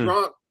Baby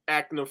Gronk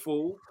acting a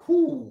fool.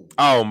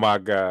 Oh my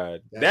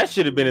God, that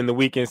should have been in the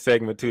weekend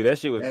segment too. That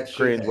shit was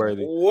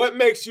cringeworthy. What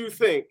makes you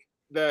think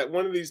that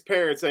one of these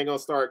parents ain't gonna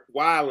start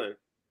wilding?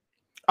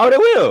 Oh, they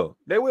will.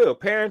 They will.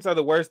 Parents are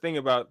the worst thing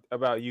about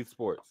youth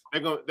sports.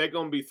 They're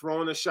gonna be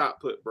throwing a shot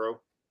put, bro.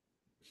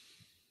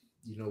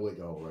 You know what,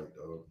 y'all right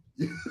though.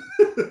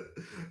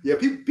 Yeah,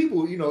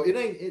 people, you know,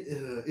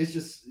 it's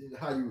just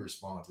how you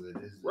respond to it.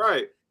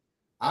 Right.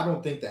 I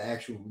don't think the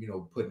actual, you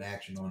know, putting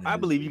action on it. I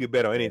believe you could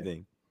bet on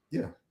anything.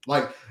 Yeah.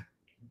 Like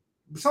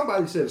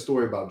somebody said a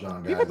story about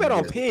John Gotti. People bet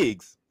on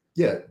pigs.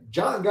 Yeah.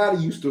 John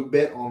Gotti used to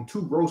bet on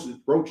two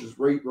roaches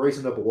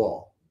racing up a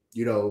wall.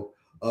 You know,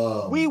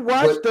 we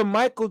watched the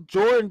Michael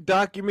Jordan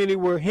documentary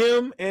where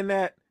him and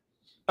that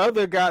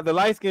other guy, the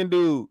light-skinned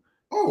dude,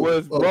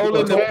 was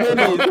rolling the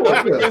pennies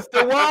up against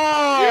the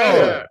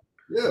wall.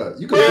 Yeah,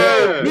 you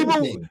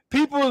can.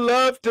 People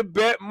love to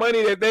bet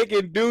money that they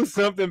can do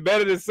something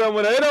better than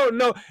someone. They don't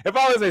know. If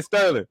I was say,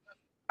 Sterling,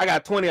 I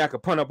got 20, I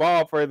could punt a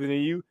ball further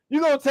than you.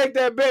 You gonna take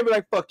that bet? Be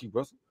like, fuck you,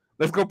 Russell.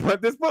 Let's go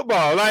punt this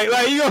football. Like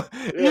you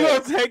gonna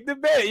take the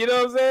bet. You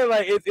know what I'm saying?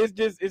 Like it's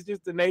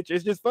just the nature.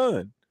 It's just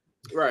fun.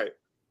 Right.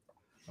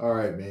 All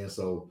right, man.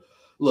 So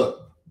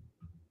look,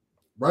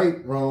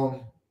 right,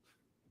 wrong.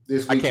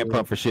 I can't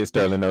pump for shit,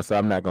 Sterling, though, so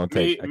I'm not gonna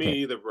take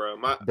me either, bro.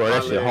 Bro,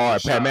 that shit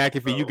hard. Pat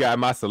McAfee, you got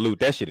my salute.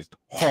 That shit is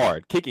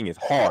hard. Kicking is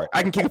hard.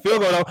 I can kick a field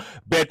goal though.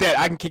 Bet that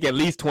I can kick at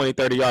least 20,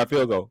 30-yard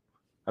field goal.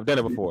 I've done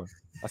it before.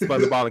 I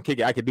spun the ball and kick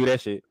it. I could do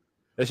that shit.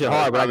 That shit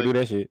hard, but I can do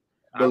that shit.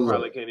 I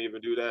probably can't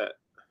even do that.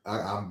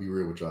 I'm gonna be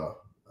real with y'all.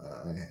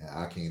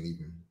 I can't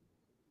even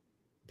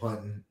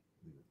punting.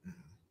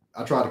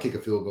 I tried to kick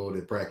a field goal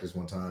at practice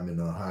one time in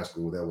high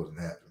school. That wasn't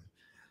happening.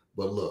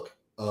 But look,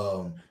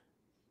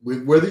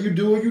 whether you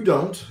do or you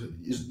don't,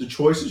 the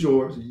choice is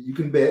yours. You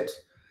can bet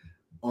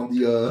on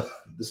the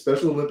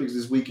Special Olympics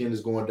this weekend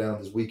is going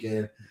down this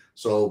weekend.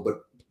 So,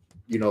 but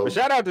you know, but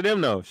shout out to them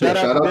though. Shout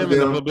out to them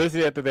and the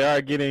publicity that they are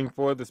getting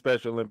for the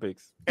Special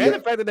Olympics, and the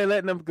fact that they're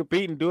letting them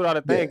compete and do all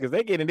the things because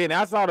they getting in.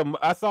 I saw the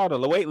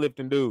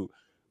weightlifting dude.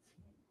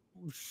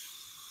 It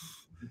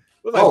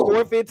was like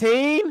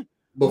 415.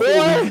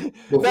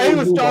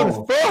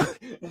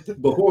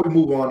 Before we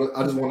move on,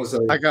 I just want to say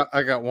I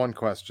got one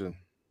question.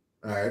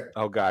 All right.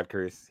 Oh God,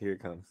 Chris, here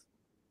it comes.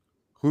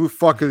 Who the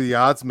fuck are the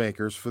odds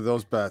makers for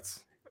those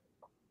bets?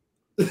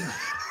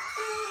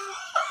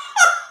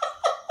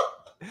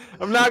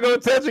 I'm not gonna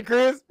touch it,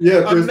 Chris.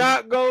 Yeah, Chris. I'm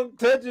not gonna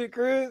touch it,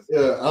 Chris.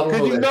 Yeah, I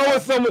don't know.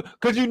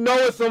 Because you know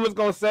what someone's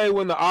gonna say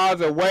when the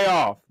odds are way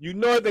off. You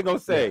know what they're gonna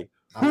say.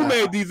 Who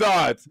made these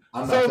odds?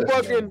 So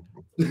fucking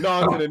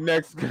on to the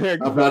next.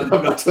 I'm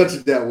not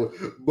touching that one.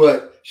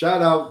 But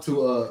shout out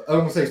to I'm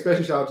gonna say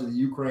special shout out to the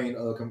Ukraine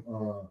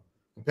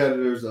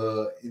competitors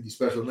in the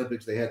Special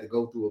Olympics. They had to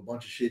go through a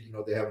bunch of shit. You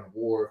know, they're having a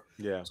war.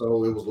 Yeah.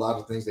 So it was a lot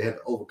of things they had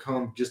to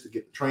overcome just to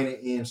get the training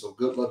in. So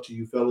good luck to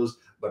you fellas.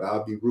 But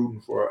I'll be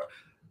rooting for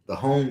the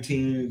home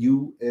team,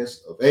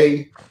 US of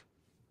A.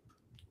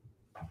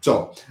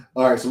 So,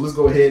 all right. So let's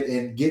go ahead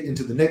and get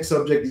into the next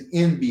subject, the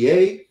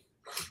NBA.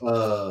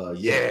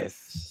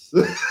 Yes.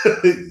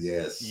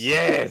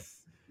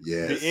 Yes.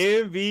 Yes. The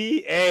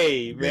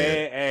NBA,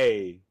 man.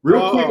 Hey.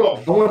 Real quick,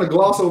 I want to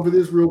gloss over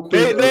this real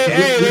quick.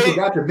 They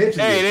forgot to mention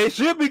this. They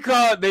should be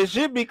called the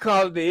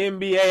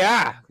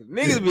NBA.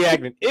 Niggas be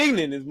acting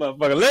ignorant, this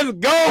motherfucker. Let's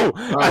go.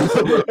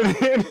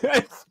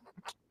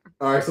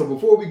 All right, so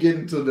before we get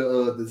into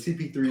the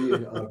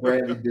CP3 and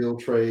Bradley Beal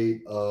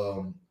trade,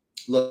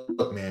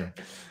 look, man.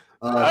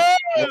 Ja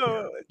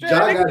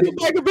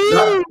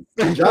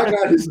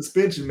got his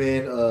suspension,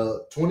 man.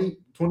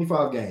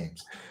 25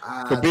 games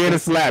for being a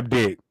slap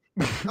dick.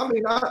 I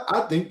mean,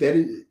 I think that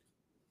it.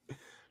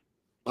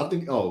 I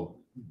think. Oh,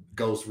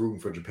 Ghost rooting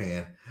for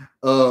Japan.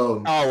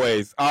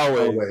 Always.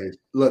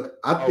 Look,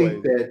 I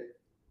think that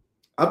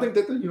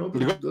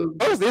the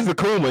Ghost is a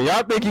Kuma.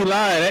 Y'all think he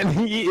lying?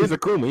 He is a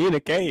Kuma. He in a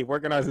cave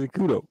working on his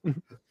kudo.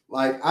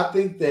 Like, I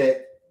think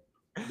that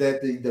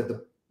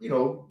the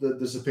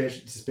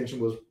suspension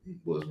was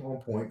on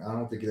point. I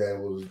don't think that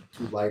was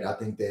too light. I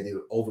think that it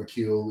would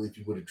overkill if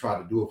you would have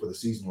tried to do it for the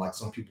season, like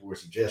some people were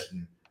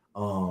suggesting.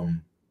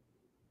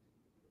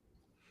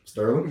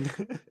 Sterling,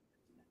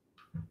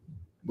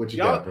 what you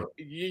got, bro?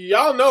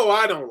 Y'all know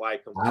I don't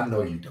like him. I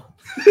know you don't.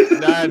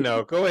 I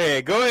know. Go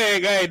ahead.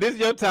 Hey, this is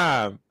your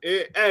time.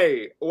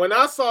 Hey, when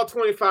I saw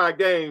 25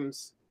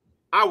 games,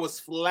 I was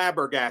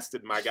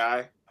flabbergasted, my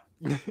guy.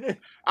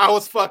 I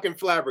was fucking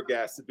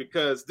flabbergasted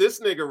because this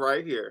nigga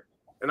right here,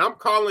 and I'm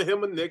calling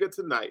him a nigga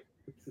tonight.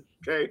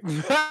 Okay.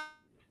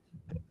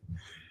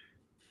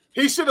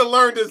 He should have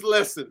learned his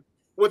lesson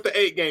with the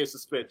 8-game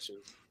suspension.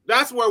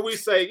 That's where we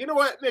say, you know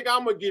what, nigga,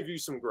 I'm gonna give you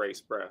some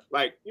grace, bro.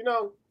 Like,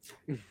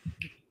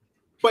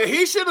 but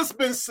he should have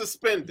been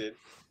suspended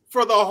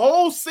for the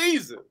whole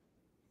season.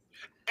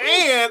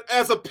 And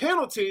as a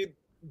penalty,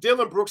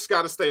 Dillon Brooks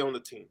got to stay on the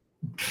team.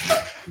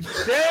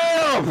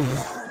 Damn.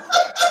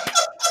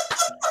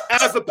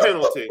 As a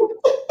penalty,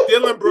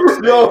 Dillon Brooks.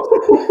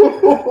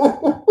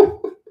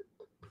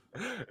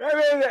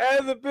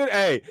 As a penalty,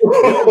 hey,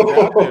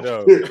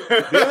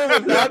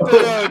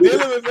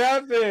 Dillon was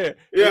out there.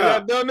 Yeah, I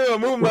don't know.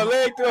 Move my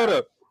leg to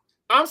it.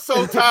 I'm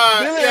so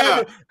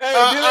tired.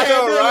 I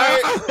know,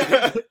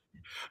 right?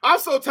 I'm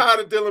so tired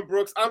of Dillon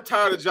Brooks. I'm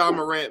tired of John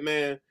Morant,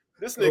 man.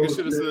 This nigga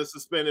should have been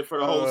suspended for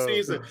the whole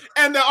season.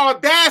 And the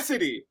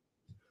audacity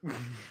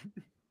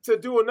to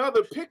do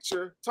another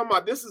picture talking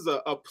about this is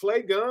a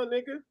play gun,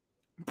 nigga.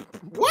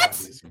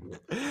 What?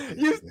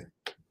 You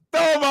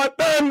stole my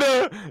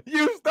thunder.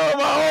 You stole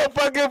my whole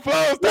fucking flow.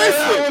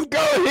 I was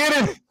going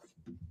hit it.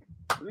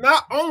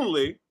 Not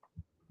only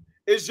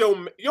is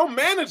your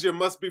manager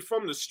must be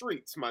from the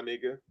streets, my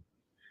nigga,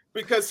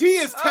 because he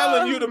is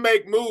telling you to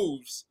make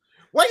moves.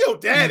 Where your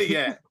daddy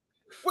at?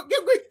 Go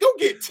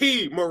get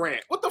T.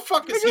 Morant. What the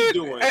fuck is he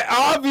doing? And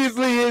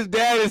obviously, his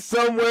dad is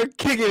somewhere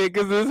kicking it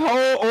because this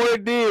whole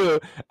ordeal.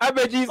 I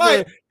bet you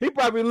said he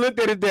probably looked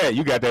at his dad.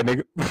 You got that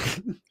nigga.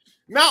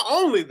 Not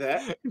only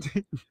that,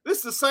 this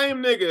is the same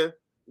nigga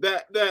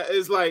that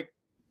is like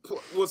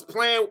was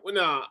playing.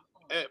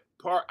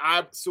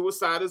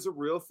 Suicide is a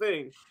real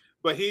thing,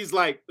 but he's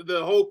like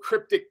the whole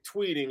cryptic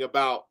tweeting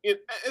about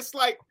it. It's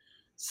like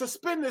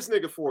suspend this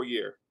nigga for a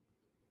year.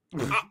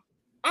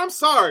 I'm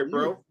sorry,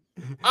 bro.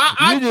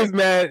 You're just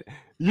mad.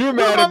 You're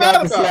mad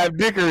about the slap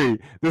dickery.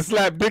 The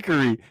slap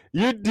dickery.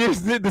 You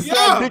just did the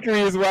slap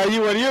dickery is why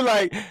you want. You're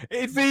like,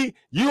 hey, see,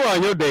 you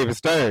on your David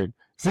Stern.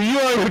 See, you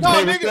on your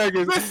David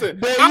Stern. Listen,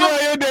 you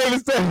on your David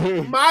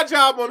Stern. My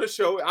job on the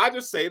show, I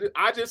just say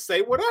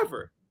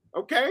whatever.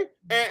 Okay,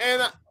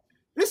 and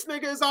this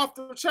nigga is off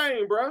the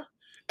chain, bro.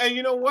 And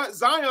you know what?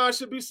 Zion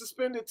should be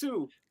suspended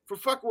too for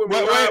fucking with me.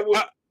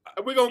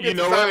 We're gonna get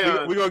to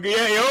Zion. We're gonna get.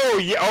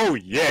 Oh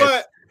yes.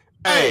 But,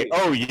 hey,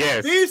 oh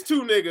yes. These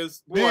two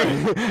niggas, boy.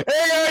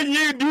 Hey,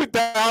 you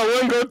thought I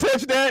wasn't gonna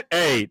touch that?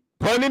 Hey,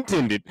 pun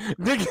intended.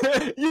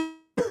 Nigga,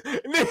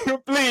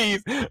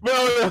 please,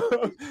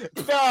 bro.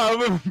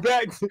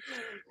 Back.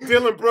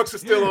 Dillon Brooks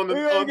is still on the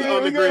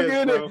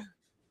grid, bro.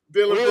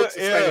 Dillon Brooks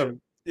is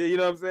staying. Yeah, you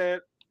know what I'm saying?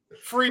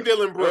 Free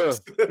Dillon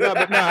Brooks.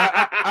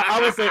 I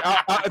would say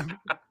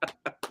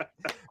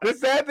the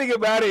sad thing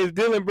about it is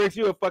Dillon Brooks,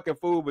 you're a fucking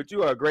fool, but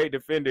you are a great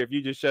defender if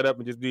you just shut up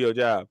and just do your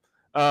job.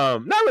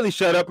 Not really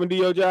shut up and do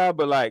your job,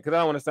 but like, because I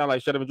don't want to sound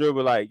like shut up and drill,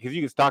 but like, because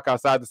you can talk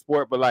outside the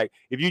sport, but like,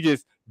 if you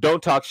just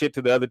don't talk shit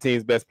to the other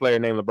team's best player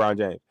named LeBron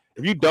James,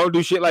 if you don't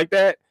do shit like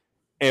that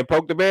and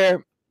poke the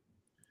bear,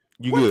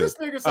 you good. This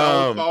nigga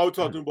said,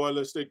 talking about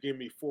let's say give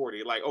me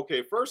 40. Like,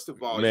 okay, first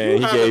of all, man,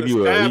 you haven't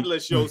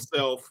established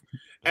yourself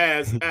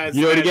as you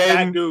know what he gave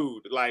that him?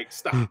 Dude. Like,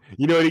 stop.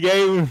 You know what he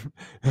gave him?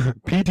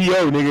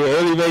 PTO, nigga,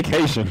 early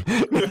vacation.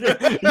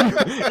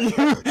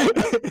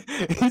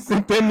 He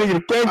sent that nigga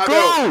to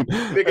Cancun.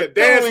 Nigga,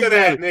 dance to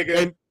that, nigga.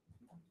 And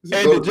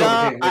the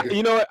job,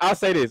 you know what? I'll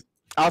say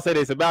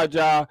this about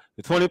Ja,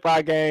 the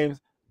 25 games.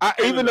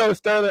 Even though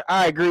Sterling,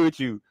 I agree with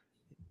you.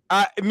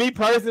 Me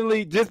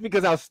personally, just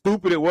because how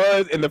stupid it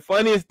was, and the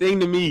funniest thing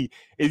to me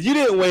is you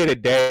didn't wait a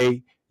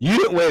day, you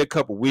didn't wait a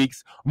couple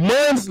weeks.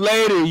 Months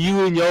later,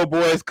 you and your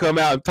boys come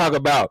out and talk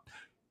about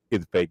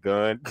it's a fake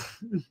gun.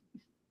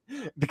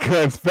 The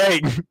gun's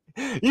fake.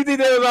 You think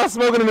they was all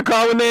smoking in the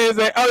car one day and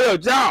say, "Oh yo,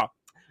 Ja,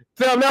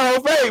 Tell them that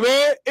whole fake,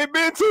 man. It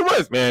been 2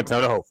 months, man. Tell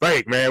them the whole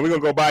fake, man. We're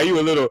gonna go buy you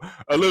a little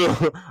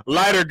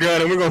lighter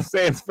gun, and we're gonna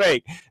say it's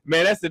fake,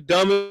 man. That's the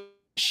dumbest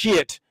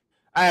shit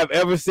I have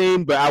ever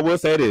seen. But I will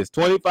say this: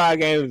 25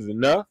 games is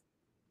enough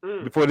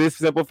for this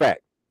simple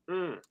fact.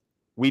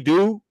 We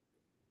do.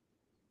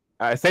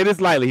 I say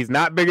this lightly. He's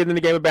not bigger than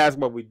the game of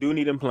basketball. We do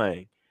need him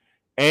playing.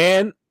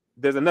 And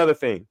there's another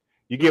thing.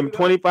 You give him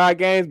 25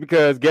 games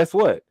because guess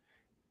what?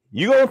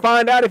 You're going to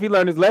find out if he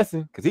learned his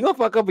lesson because he's going to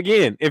fuck up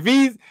again. If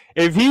he's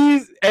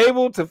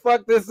able to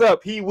fuck this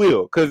up, he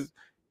will. Because,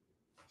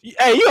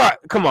 hey,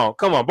 come on.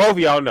 Both of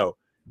y'all know.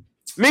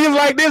 Niggas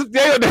like this,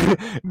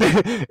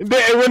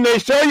 they, when they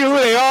show you who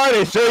they are,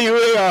 they show you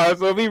who they are.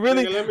 So if he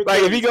really,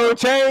 like, if he going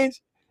to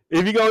change,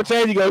 he going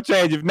to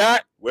change. If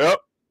not, well.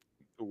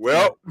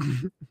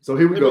 So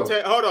here we go.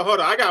 Hold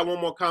on. I got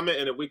one more comment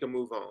and then we can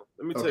move on.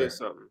 Let me tell you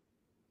something.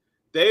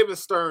 David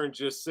Stern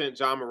just sent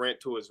John Morant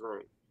to his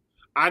room.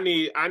 I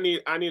need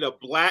a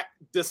black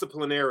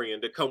disciplinarian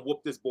to come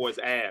whoop this boy's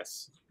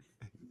ass.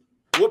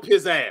 Whoop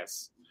his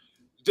ass.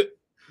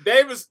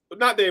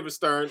 Not David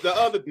Stern, the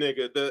other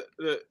nigga,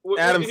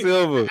 Adam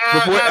Silver.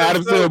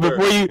 Adam Silver.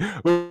 Before you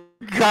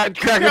crack a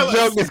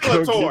joke,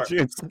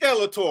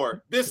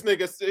 Skeletor. This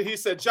nigga, he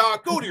said, "Ja,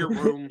 go to your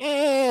room.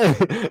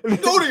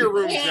 Go to your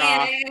room,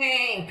 Ja.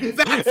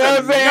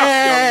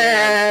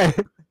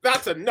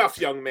 That's enough,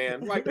 young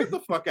man. Like, get the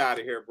fuck out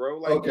of here, bro."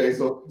 Like, okay,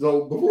 so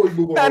before we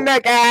move on,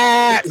 here's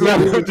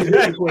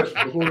the question.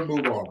 Before we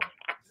move on,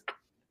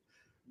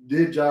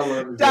 did Ja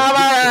learn his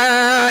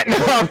lesson?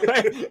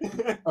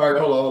 All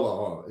right, hold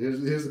on.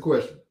 Here's the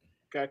question.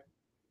 Okay.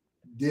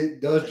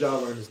 Does Ja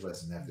learn his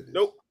lesson after this?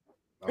 Nope.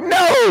 Right.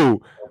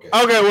 No.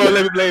 Okay, well,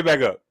 let me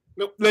back up.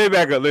 Nope. Let me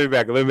back up.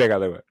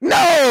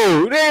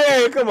 No.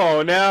 Man, come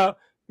on now.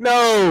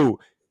 No.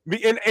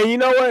 And you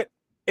know what?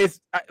 It's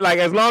like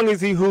as long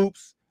as he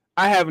hoops,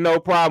 I have no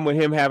problem with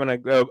him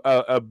having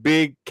a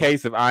big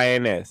case of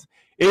INS.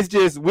 It's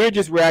just we're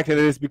just reacting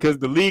to this because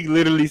the league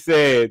literally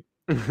said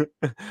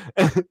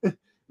the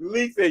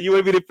league said, "You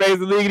want me to face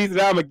the league?" And he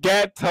said, "I'm a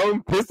gat, tell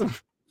him, piss him."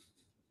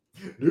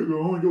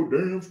 Nigga on your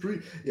damn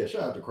street. Yeah,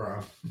 shout out to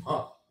crime.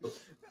 Oh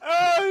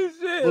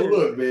shit! But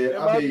look, man,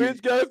 my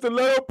bitch got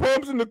stiletto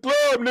pumps in the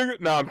club, nigga.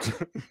 Nah,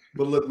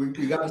 but look, we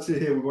got to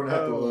sit here. We're gonna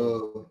have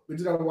to. We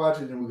just gotta watch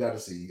it, and we got to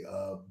see.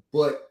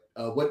 But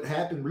what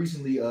happened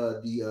recently?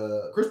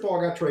 The Chris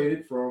Paul got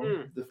traded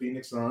from the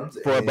Phoenix Suns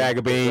for a bag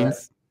of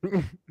beans.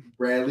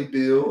 Bradley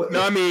Beal.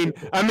 No, I mean,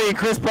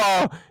 Chris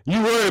Paul,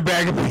 you were a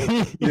bag of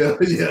beans.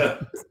 Yeah.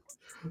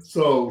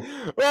 So,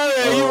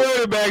 you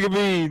were a bag of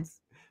beans.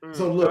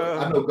 So look,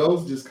 I know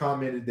Ghost just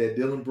commented that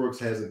Dylan Brooks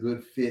has a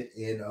good fit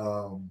in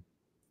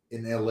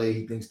LA.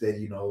 He thinks that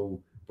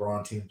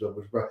Bron teams up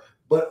with Bron,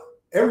 but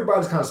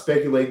everybody's kind of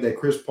speculating that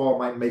Chris Paul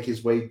might make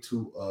his way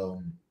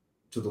to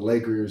the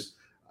Lakers.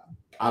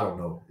 I don't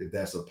know if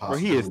that's a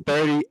possibility. He is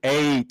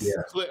 38.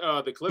 Yeah.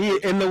 The Clippers.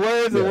 In the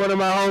words of one of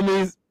my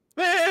homies,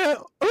 man,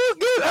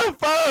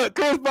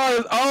 Chris Paul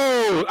is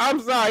old. I'm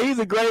sorry, he's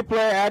a great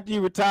player. After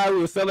you retire, we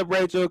will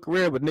celebrate your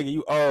career, but nigga,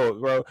 you old,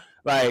 bro.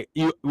 Like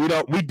we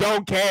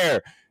don't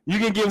care. You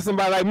can give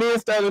somebody like me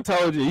and Sterling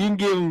told you. You can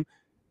give him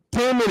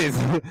 10 minutes.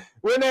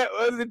 When that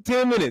was it,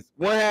 10 minutes,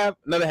 one half,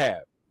 another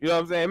half. You know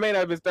what I'm saying? It may not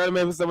have been 30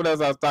 minutes for someone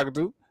else I was talking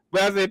to,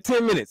 but I said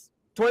 10 minutes,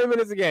 20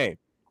 minutes a game,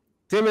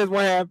 10 minutes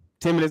one half,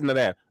 10 minutes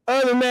another half.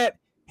 Other than that,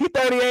 he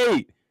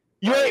 38.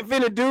 You ain't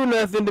finna do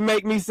nothing to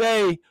make me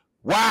say,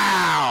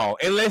 wow,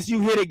 unless you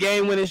hit a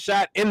game-winning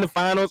shot in the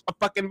finals or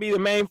fucking be the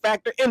main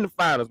factor in the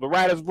finals. But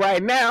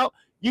right now,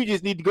 you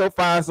just need to go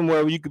find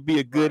somewhere where you could be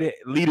a good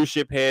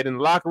leadership head in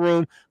the locker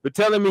room. But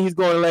telling me he's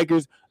going to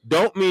Lakers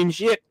don't mean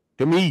shit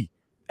to me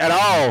at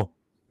all.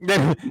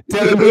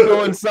 Telling me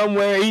going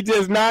somewhere, he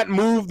does not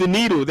move the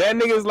needle. That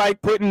nigga's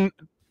like putting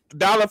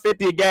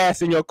 $1.50 of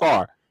gas in your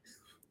car.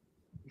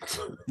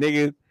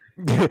 Nigga,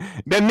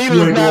 that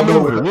needle is not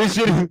moving. This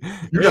shit is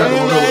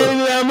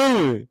not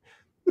moving.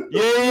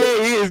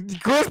 Yeah.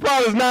 Chris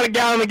Paul is not a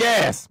gallon of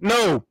gas.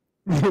 No.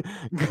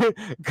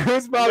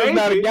 Chris Paul is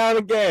not a gallon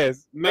of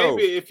gas. No.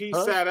 Maybe if he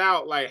sat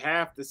out like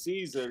half the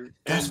season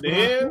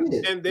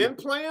and then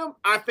play him,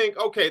 I think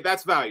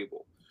that's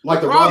valuable.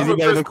 Like the is he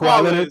better than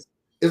Kawhi Leonard?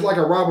 It's like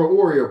a Robert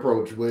Horry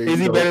approach. Is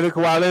he better than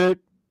Kawhi Leonard?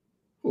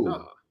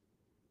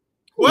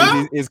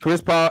 Well, is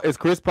Chris Paul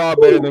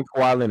better than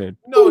Kawhi Leonard?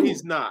 No,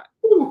 he's not.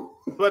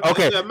 But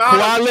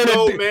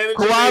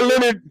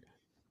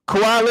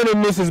Kawhi Leonard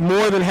misses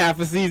more than half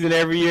a season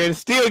every year and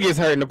still gets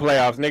hurt in the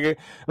playoffs, nigga.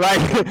 Like,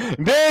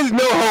 there's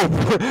no hope.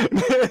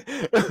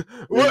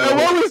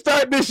 What we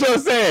start this show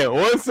saying?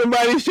 Once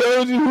somebody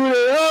shows you who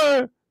they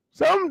are,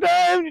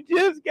 sometimes you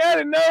just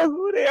gotta know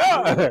who they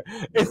are.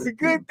 It's a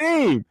good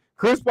thing.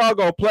 Chris Paul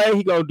gonna play.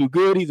 He gonna do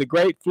good. He's a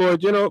great floor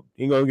general.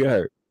 He gonna get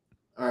hurt.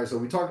 All right, so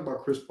we talked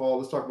about Chris Paul.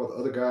 Let's talk about the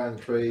other guy in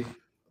the trade.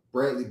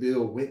 Bradley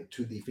Beal went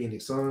to the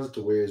Phoenix Suns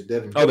to where is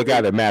Devin Booker. The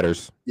guy that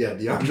matters. Yeah,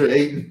 DeAndre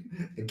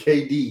Ayton and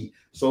KD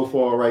so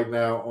far right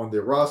now on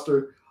their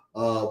roster.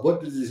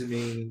 What does this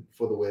mean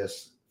for the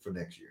West for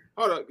next year?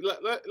 Hold on.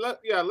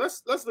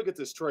 Let's look at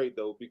this trade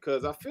though,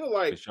 because I feel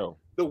like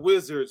the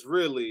Wizards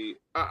really,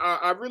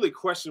 I really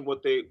question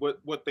what they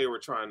were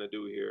trying to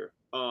do here.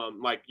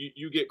 Like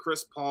you get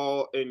Chris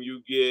Paul and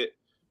you get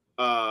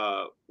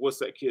what's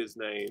that kid's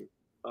name?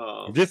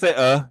 Just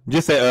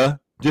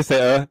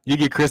say you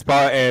get Chris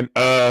Paul and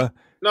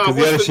No,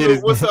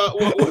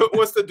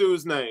 what's the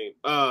dude's name?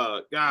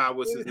 God,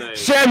 what's his name?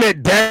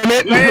 Shamet, damn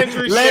it.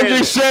 Landry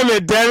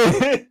Shamet,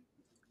 damn it.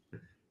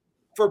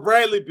 For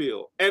Bradley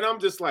Beal. And I'm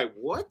just like,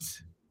 what?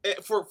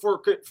 For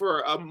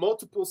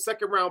multiple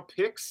second round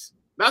picks?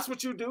 That's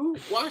what you do,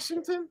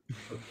 Washington?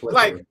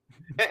 Like,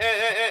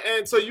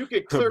 and so you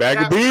could clear a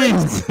bag of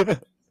beans.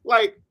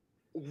 Like,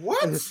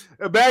 what?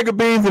 A bag of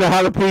beans and a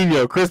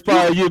jalapeno. Chris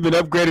Paul, you've been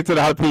upgraded to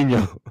the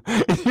jalapeno.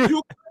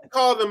 You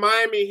call the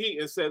Miami Heat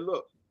and said,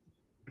 look,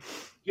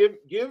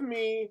 give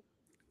me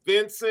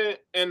Vincent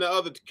and the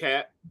other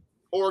cat,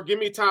 or give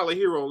me Tyler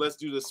Hero and let's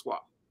do this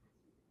swap.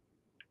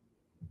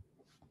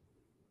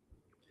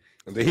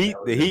 The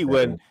Heat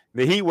wasn't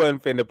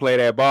finna play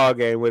that ball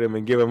game with him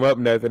and give him up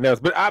nothing else.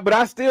 But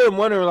I still am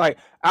wondering, like,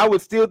 I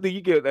would still think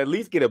you could at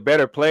least get a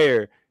better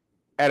player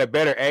at a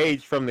better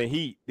age from the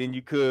Heat than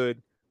you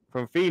could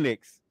from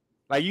Phoenix.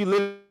 Like, you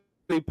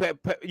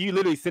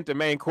literally sent the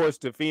main course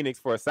to Phoenix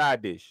for a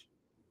side dish.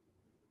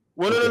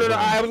 Well, no.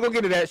 I was gonna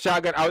get to that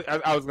shotgun.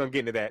 I was gonna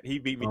get into that. He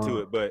beat me to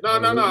it, but no.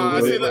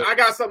 I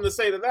got something to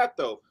say to that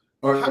though.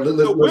 All right,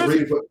 let's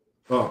read it.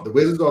 The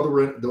Wizards are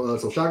the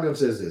so Shotgun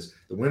says this: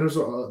 the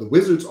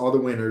Wizards are the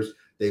winners.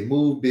 They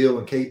move Bill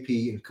and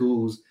KP and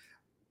Kuz.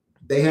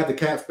 They have the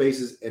cap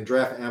spaces and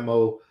draft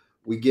ammo.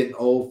 We getting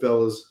old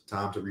fellas.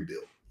 Time to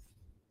rebuild.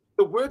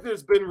 The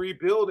Wizards been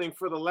rebuilding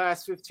for the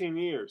last 15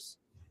 years.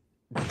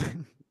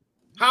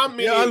 How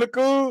many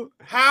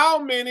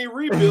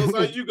rebuilds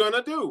are you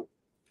gonna do?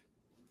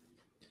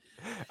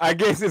 I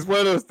guess it's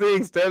one of those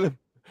things, Sterling.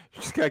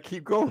 You just gotta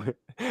keep going.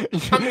 I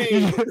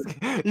mean,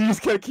 you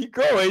just gotta keep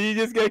going. You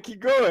just gotta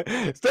keep going.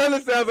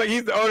 Sterling sounds like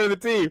he's the owner of the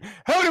team.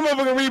 How many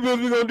motherfucking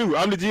rebuilds we gonna do?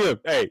 I'm the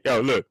GM. Hey,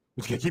 yo, look,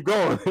 we just gotta keep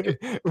going.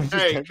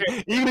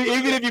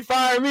 Even if you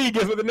fire me,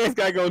 guess what the next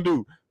guy gonna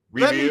do?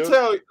 Rebuild.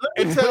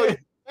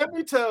 Let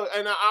me tell you,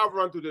 and I'll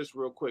run through this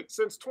real quick.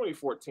 Since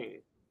 2014,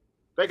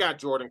 they got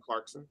Jordan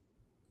Clarkson.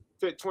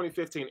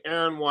 2015,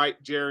 Aaron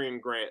White, Jerry, and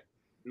Grant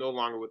no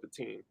longer with the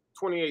team.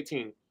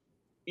 2018,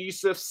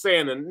 Isif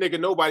Sanon, nigga,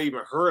 nobody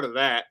even heard of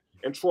that.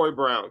 And Troy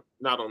Brown,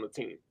 not on the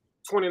team.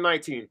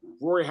 2019,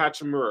 Rory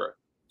Hachimura.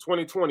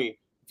 2020,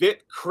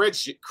 Vit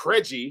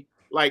Krejci,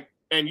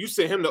 and you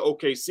sent him to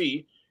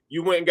OKC.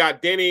 You went and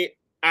got Denny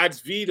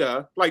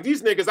Adzvita. Like,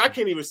 these niggas, I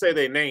can't even say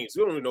their names.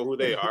 We don't even know who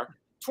they are.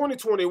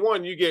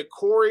 2021, you get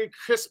Corey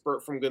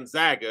Kispert from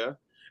Gonzaga.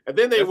 And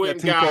then they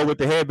went and got... with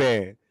the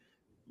headband.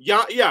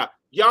 Yeah.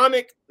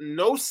 Yannick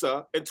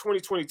Nosa in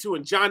 2022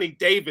 and Johnny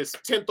Davis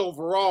 10th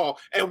overall.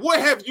 And what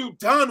have you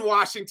done,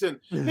 Washington?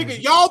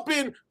 Nigga, y'all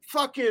been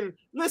fucking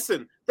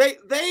listen.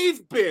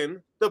 They've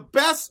been the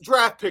best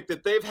draft pick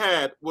that they've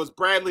had was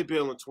Bradley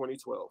Beal in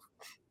 2012.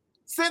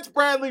 Since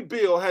Bradley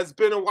Beal has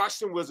been a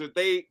Washington Wizard,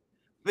 they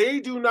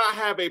do not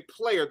have a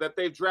player that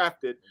they've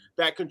drafted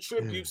that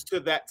contributes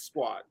to that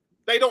squad.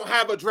 They don't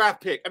have a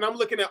draft pick, and I'm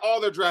looking at all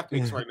their draft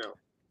picks right now.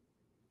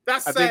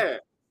 That's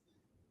sad.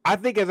 I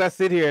think as I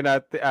sit here and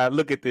I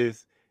look at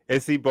this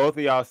and see both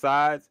of y'all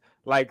sides,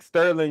 like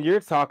Sterling, you're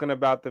talking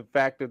about the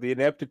fact of the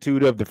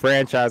ineptitude of the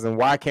franchise and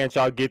why can't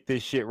y'all get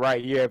this shit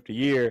right year after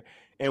year?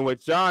 And what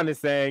John is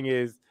saying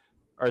is,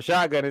 or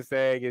Shotgun is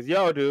saying is,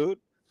 yo, dude,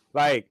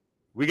 like,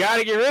 we got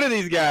to get rid of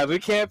these guys. We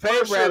can't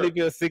pay Bradley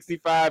Beal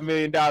 $65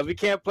 million. We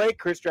can't play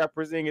Kristaps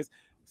Porzingis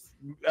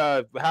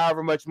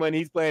however much money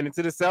he's playing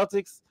into the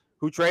Celtics,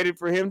 who traded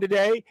for him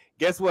today.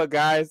 Guess what,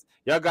 guys?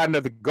 Y'all got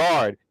another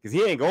guard because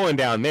he ain't going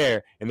down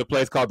there in the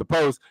place called the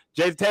post.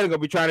 Jason Tatum going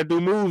to be trying to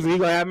do moves, and he's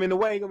going to have him in the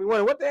way. He's going to be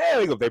wondering, what the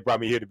hell? They brought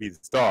me here to be the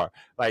star.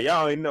 Like,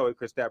 y'all ain't know what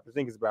Kristaps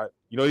Porzingis is about.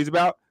 You know what he's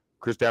about?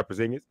 Kristaps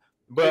Porzingis.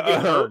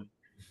 But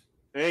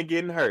ain't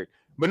getting hurt.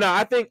 But no,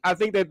 I think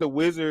that the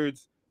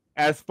Wizards,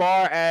 as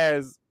far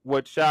as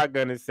what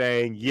Shotgun is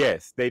saying,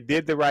 yes, they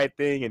did the right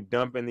thing in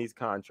dumping these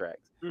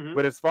contracts. Mm-hmm.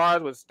 But as far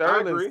as what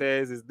Sterling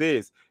says is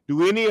this: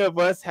 do any of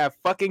us have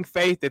fucking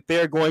faith that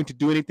they're going to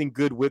do anything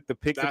good with the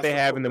picks that they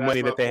have and the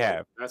money that they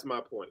have? That's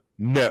my point.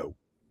 No,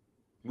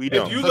 we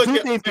don't. Two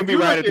things can be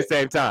right at the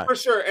same time. For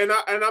sure. And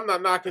I'm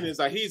not knocking his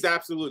like he's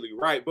absolutely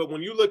right. But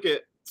when you look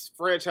at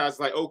franchises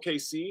like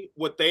OKC,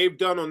 what they've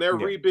done on their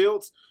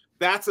rebuilds,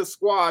 that's a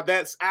squad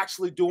that's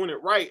actually doing it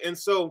right. And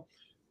so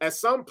at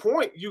some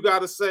point, you got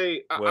to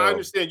say, I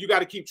understand you got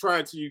to keep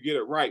trying till you get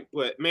it right.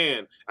 But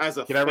man, as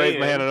a fan, I raise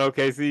my hand on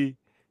OKC?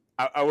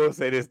 I will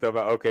say this, though,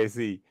 about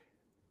OKC.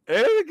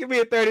 It could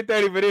be a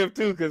 30-30 for them,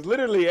 too, because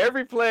literally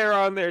every player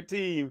on their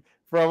team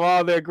from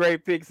all their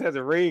great picks has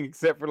a ring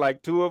except for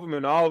like two of them,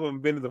 and all of them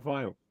have been to the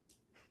final.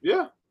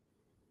 Yeah.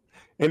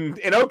 And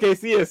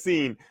OKC has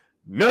seen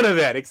none of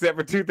that except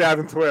for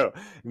 2012.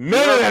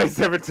 None of that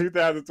except for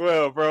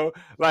 2012, bro.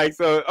 Like,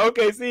 so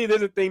OKC,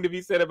 there's a thing to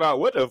be said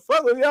about what the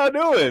fuck was y'all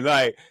doing?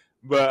 Like,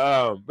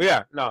 but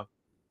yeah, no.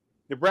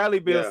 The Bradley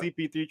Beal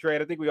CP3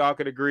 trade, I think we all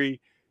could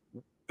agree.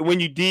 When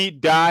you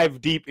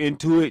dive deep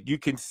into it, you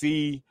can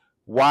see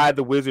why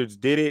the Wizards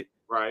did it.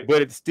 Right.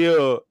 But it's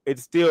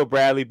still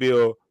Bradley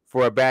Beal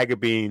for a bag of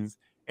beans.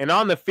 And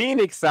on the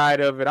Phoenix side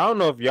of it, I don't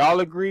know if y'all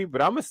agree,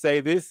 but I'm gonna say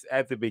this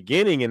at the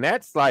beginning, and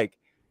that's like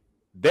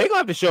they're gonna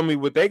have to show me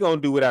what they're gonna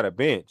do without a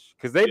bench,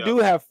 because they do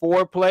have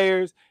 4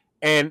 players.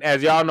 And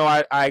as y'all know,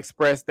 I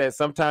expressed that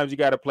sometimes you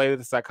got to play with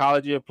the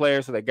psychology of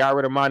players. So they got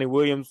rid of Monty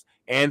Williams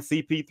and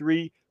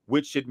CP3,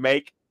 which should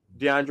make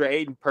DeAndre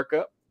Ayton perk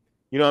up,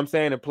 you know what I'm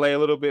saying, and play a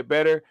little bit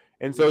better.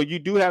 And so you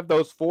do have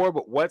those 4,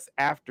 but what's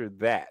after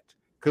that?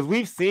 Because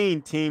we've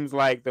seen teams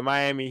like the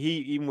Miami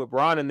Heat, even with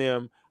Bron and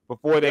them,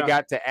 before they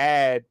got to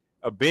add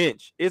a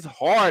bench. It's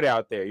hard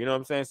out there, you know what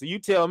I'm saying? So you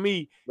tell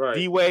me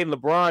D-Wade and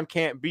LeBron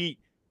can't beat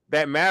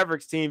that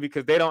Mavericks team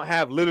because they don't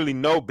have literally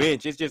no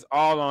bench. It's just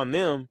all on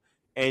them.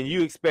 And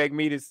you expect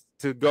me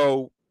to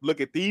go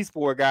look at these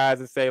 4 guys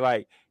and say,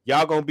 like,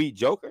 y'all gonna beat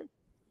Joker?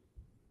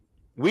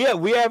 We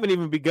haven't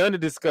even begun to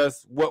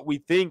discuss what we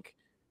think,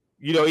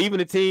 you know, even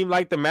a team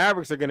like the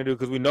Mavericks are gonna do,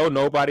 because we know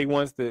nobody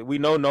wants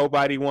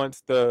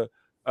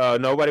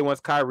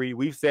Kyrie.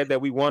 We've said that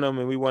we want him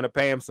and we want to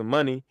pay him some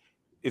money.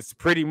 It's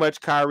pretty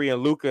much Kyrie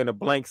and Luka and a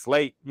blank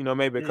slate, you know,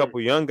 maybe a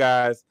couple young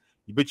guys,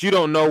 but you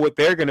don't know what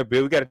they're gonna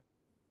build. We got a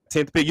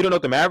 10th pick. You don't know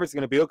what the Mavericks are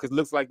gonna build, because it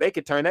looks like they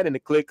could turn that into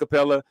Clint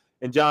Capella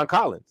and John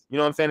Collins. You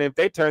know what I'm saying? And if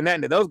they turn that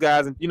into those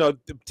guys, and you know,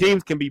 the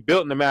teams can be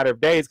built in a matter of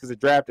days because the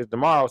draft is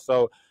tomorrow.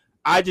 So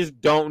I just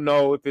don't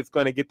know if it's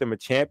going to get them a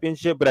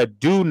championship, but I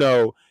do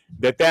know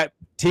that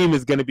team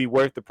is going to be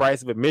worth the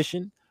price of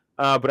admission.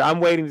 But I'm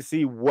waiting to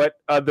see what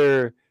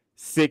other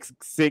 6,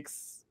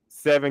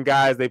 7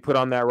 guys they put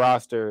on that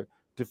roster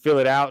to fill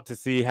it out, to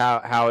see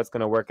how it's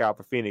going to work out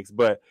for Phoenix.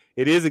 But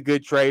it is a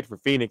good trade for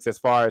Phoenix as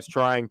far as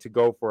trying to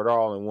go for it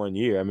all in 1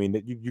 year. I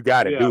mean, you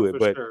got to do it,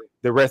 but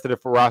the rest of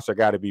the roster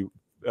got to be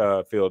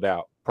filled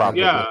out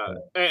properly. Yeah,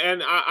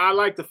 and I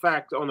like the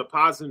fact, on the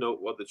positive note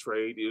of the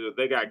trade,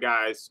 they got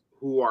guys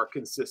who are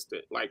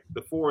consistent. Like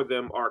the 4 of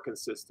them are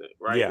consistent,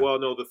 right? Yeah. Well,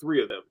 no, the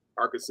 3 of them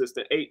are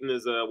consistent. Ayton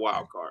is a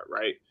wild card,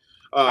 right?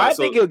 I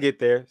think he'll get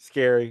there.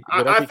 Scary.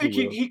 I think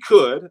he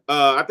could.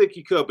 I think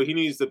he could, but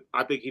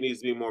I think he needs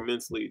to be more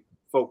mentally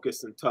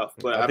focused and tough.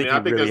 But I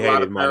think there's a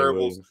lot of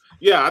variables.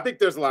 Yeah, I think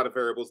there's a lot of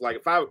variables. Like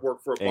if I would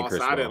work for a boss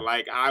I didn't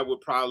like, I would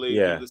probably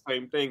do the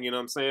same thing. You know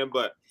what I'm saying?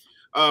 But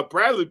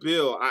Bradley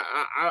Beal,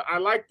 I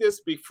like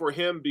this for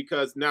him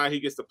because now he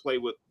gets to play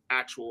with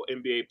actual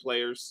NBA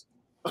players.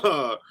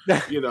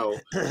 You know,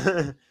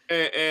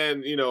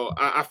 and you know,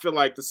 I feel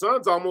like the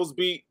Suns almost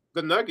beat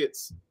the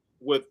Nuggets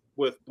with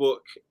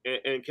Book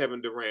and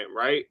Kevin Durant,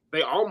 right?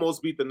 They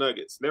almost beat the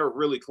Nuggets. They were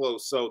really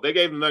close. So they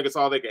gave the Nuggets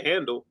all they could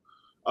handle.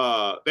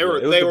 They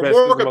were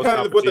more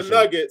competitive with the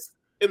Nuggets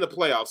in the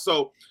playoffs.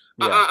 So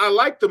I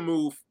like the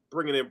move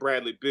bringing in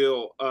Bradley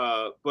Beal.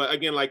 But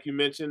again, like you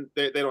mentioned,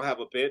 they don't have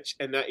a bench,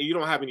 and you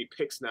don't have any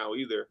picks now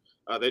either.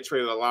 They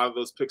traded a lot of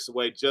those picks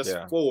away just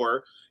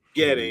for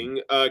getting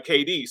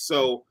KD.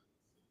 So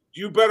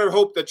you better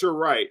hope that you're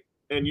right,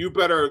 and you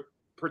better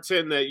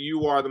pretend that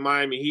you are the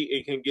Miami Heat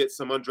and can get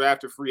some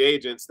undrafted free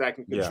agents that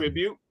can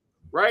contribute,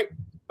 right?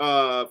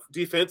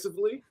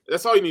 Defensively,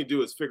 that's all you need to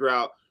do is figure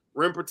out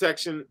rim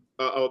protection.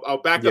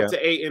 I'll back up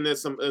to 8 and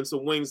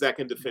some wings that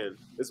can defend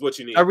is what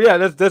you need.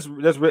 That's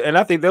and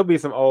I think there'll be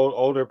some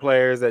older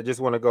players that just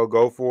want to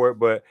go for it.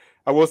 But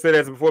I will say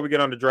this before we get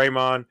on to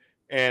Draymond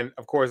and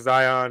of course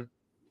Zion,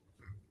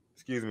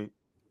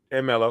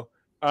 and Melo.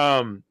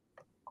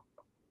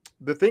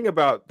 The thing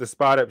about the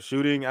spot up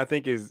shooting, I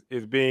think, is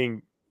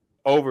being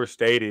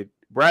overstated.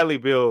 Bradley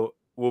Beal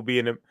will be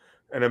an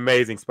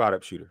amazing spot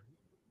up shooter.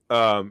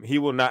 He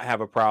will not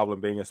have a problem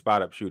being a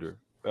spot up shooter.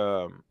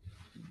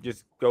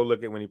 Just go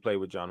look at when he played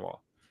with John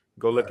Wall.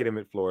 Go look at him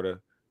at Florida.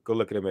 Go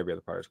look at him every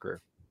other part of his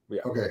career.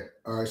 Yeah. Okay.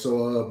 All right.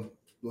 So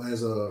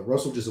as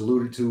Russell just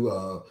alluded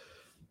to,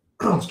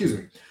 excuse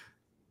me,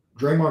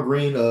 Draymond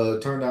Green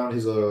turned down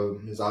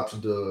his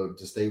option to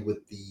stay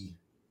with the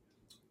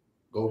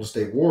Golden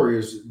State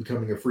Warriors,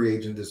 becoming a free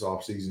agent this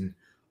offseason.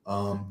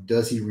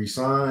 Does he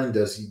resign?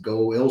 Does he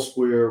go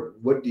elsewhere?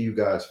 What do you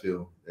guys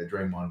feel that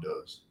Draymond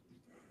does?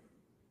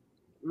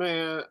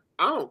 Man,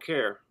 I don't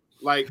care.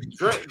 Like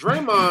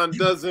Draymond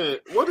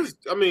doesn't.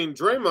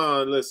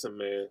 Draymond. Listen,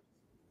 man.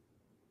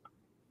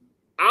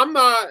 I'm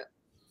not.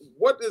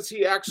 What does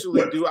he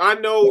actually do? I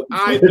know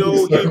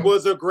he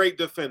was a great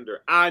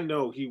defender. I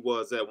know he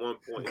was at one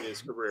point in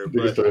his career.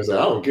 But I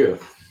don't care.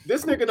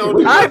 This nigga don't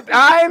do.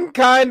 I'm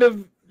kind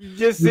of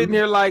just sitting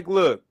here like,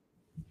 look,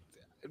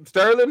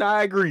 Sterling,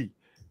 I agree.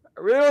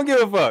 I really don't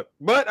give a fuck.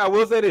 But I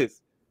will say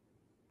this: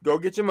 go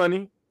get your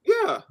money.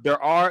 Yeah,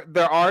 there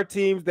are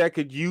teams that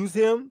could use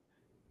him,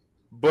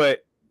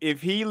 but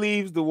if he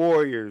leaves the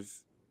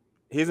Warriors,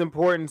 his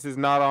importance is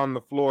not on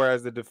the floor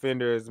as a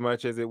defender as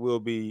much as it will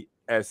be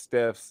as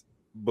Steph's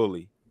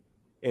bully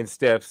and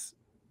Steph's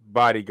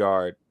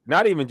bodyguard.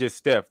 Not even just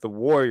Steph, the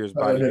Warriors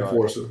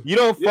bodyguard. You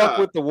don't fuck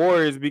with the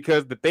Warriors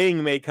because the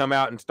thing may come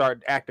out and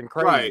start acting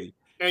crazy. Right.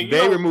 And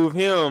they remove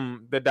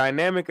him, the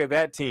dynamic of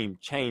that team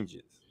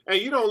changes.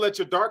 Hey, you don't let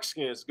your dark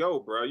skins go,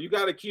 bro. You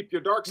got to keep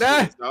your dark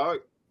skins, dog.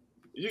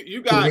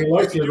 You got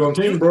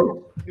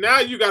bro. Now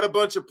you got a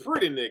bunch of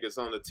pretty niggas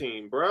on the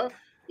team, bro.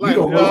 Like,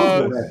 we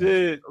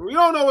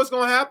don't know what's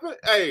gonna happen.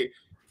 Hey,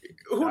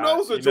 who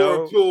knows what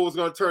Jordan Poole is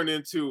gonna turn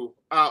into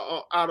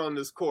out on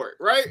this court,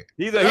 right?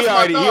 He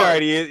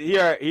already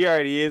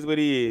is what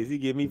he is. He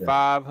give me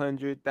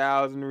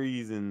 500,000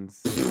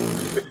 reasons.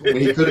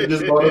 He could have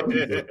just bought a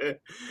pizza.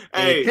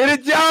 Hey, could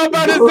have John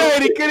about to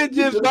say he could have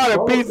just bought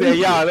a pizza. Hey,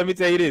 y'all, let me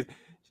tell you this.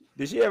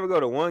 Did she ever go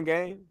to one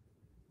game?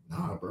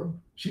 Nah, bro.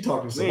 She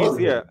talking to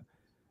somebody. Yeah.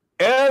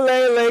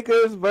 LA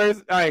Lakers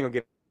versus. I ain't gonna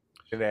get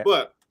to that.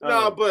 But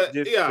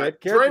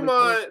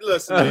Draymond.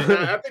 Listen, man,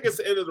 I think it's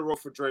the end of the road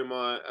for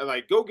Draymond.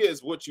 Like, go get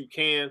what you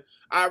can.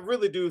 I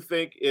really do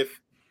think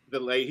if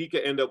he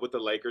could end up with the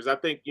Lakers. I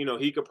think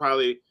he could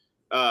probably.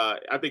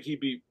 I think he'd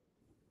be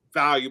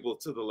valuable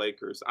to the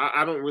Lakers.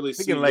 I don't really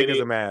see Lakers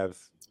or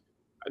Mavs.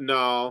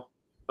 No.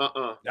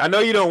 I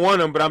know you don't want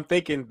them, but I'm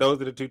thinking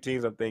those are the two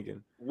teams I'm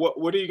thinking.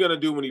 What are you gonna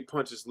do when he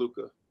punches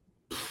Luka?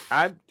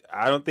 I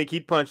don't think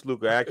he'd punch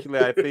Luka. Actually,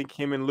 I think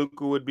him and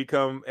Luka would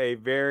become a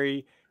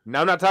very.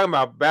 Now I'm not talking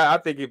about bad. I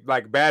think if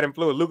like bad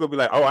influence, Luka would be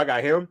like, "Oh, I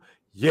got him.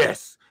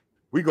 Yes,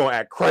 we gonna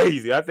act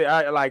crazy." I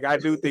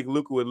do think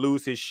Luka would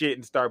lose his shit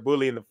and start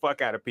bullying the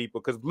fuck out of people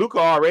because Luka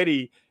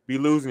already be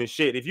losing his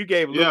shit. If you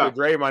gave Luka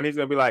Draymond, he's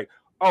gonna be like,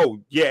 "Oh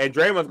yeah," and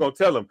Draymond's gonna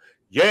tell him,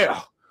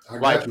 "Yeah,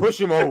 like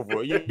push him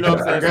over." You know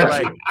what I'm saying? So,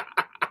 like.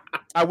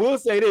 I will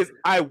say this.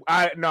 I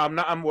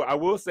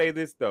will say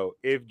this though.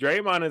 If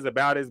Draymond is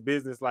about his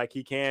business like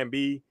he can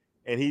be,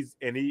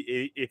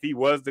 if he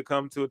was to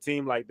come to a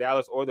team like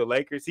Dallas or the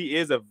Lakers, he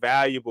is a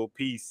valuable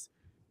piece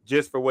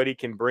just for what he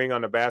can bring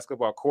on the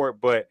basketball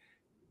court. But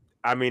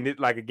I mean,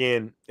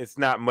 it's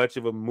not much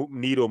of a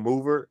needle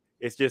mover.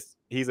 It's just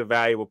he's a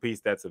valuable piece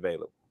that's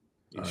available.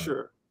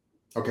 Sure.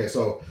 Okay,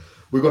 so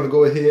we're going to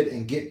go ahead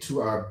and get to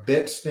our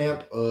bet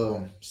stamp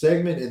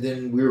segment, and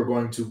then we're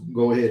going to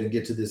go ahead and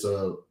get to this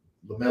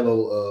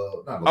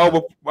LaMelo.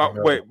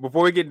 Wait!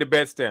 Before we get to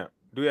bet stamp,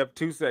 do we have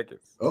 2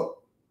 seconds? Oh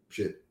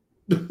shit!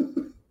 I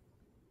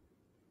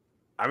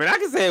mean, I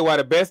can say why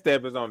the bet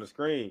stamp is on the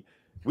screen.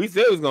 We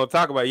said we was gonna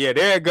talk about. Yeah,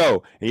 there it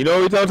go. And you know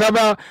what we're gonna talk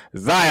about?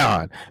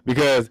 Zion,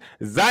 because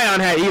Zion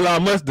had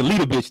Elon Musk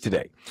delete a bitch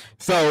today.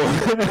 So,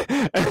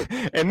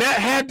 and that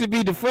had to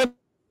be the front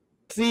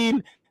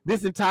scene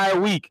this entire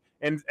week.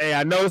 And hey,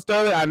 I know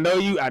Sterling. I know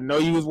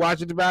you was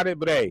watching about it,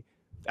 but hey.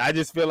 I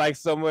just feel like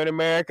somewhere in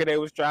America they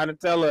was trying to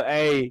tell her,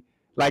 hey,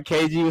 like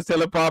KG was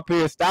telling Paul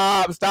Pierce,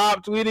 stop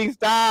tweeting,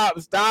 stop.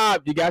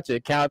 You got your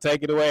account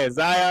taken away at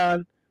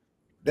Zion.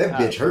 That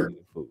bitch hurt.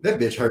 That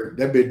bitch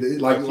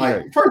like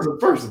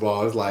first of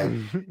all, it's like,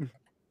 and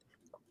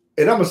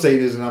I'm gonna say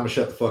this and I'm gonna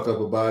shut the fuck up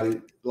about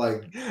it.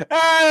 Like,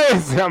 hey, I'm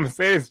gonna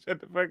say this,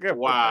 shut the fuck up.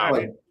 Wow.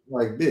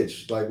 Like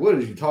bitch, like what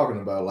are you talking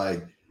about?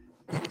 Like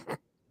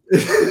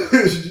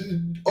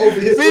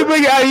over here. See,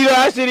 Boogie,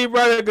 I shouldn't even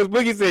brother because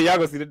Boogie said y'all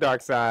gonna see the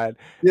dark side.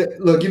 Yeah,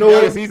 look, you know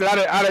what? He said I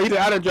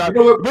done dropped.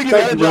 Boogie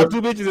said I done dropped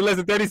 2 bitches in less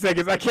than 30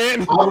 seconds. I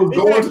can't. I was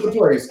going to the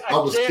place. I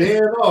was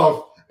staying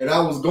off, and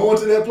I was going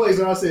to that place,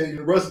 and I said,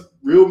 "Russ,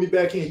 reel me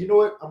back in." You know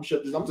what? I'm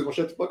just gonna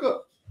shut the fuck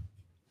up.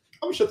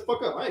 I ain't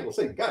gonna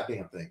say a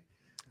goddamn thing.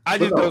 I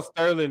just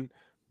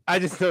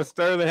know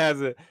Sterling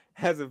has a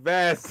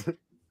vast.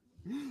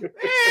 Man,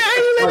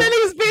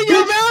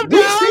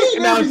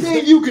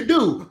 everything you can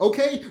do,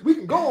 okay? We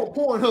can go on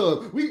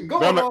Pornhub. We can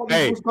go on all these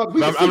I ain't gonna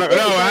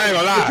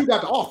lie. You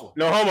got to offer.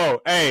 No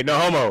homo. Hey, no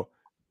homo.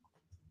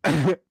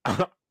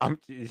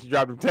 She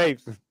dropped them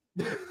tapes.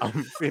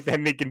 I'm see if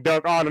that nigga can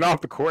dunk on and off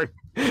the court.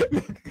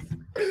 Nigga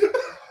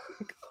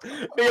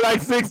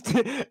like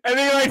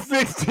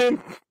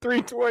 6'10",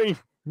 320.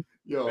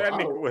 Yo, that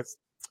nigga was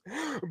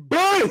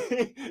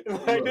buddy.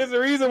 Like, there's a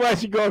reason why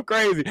she going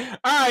crazy. All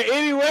right,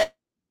 anyway.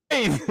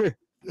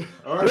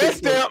 All right,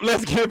 let's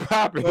get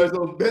popping. Let's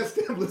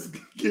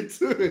get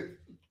to it.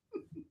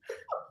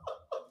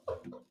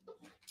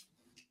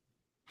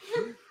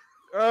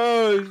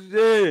 Oh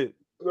shit!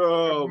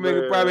 Oh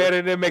nigga probably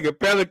had to make a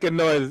pelican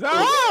noise.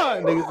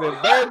 Nigga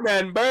said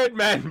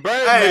Birdman.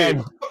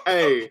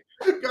 Hey.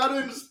 Got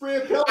in the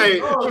spread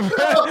pelican.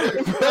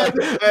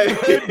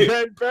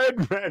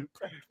 Birdman.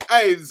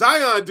 Hey,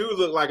 Zion do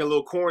look like a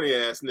little corny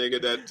ass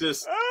nigga that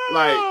just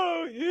yeah.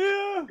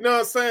 You know what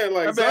I'm saying?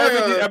 Like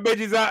I bet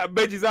you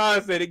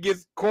Zion said it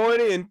gets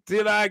corny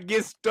until I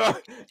get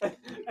started.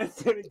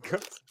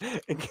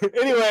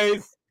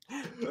 Anyways,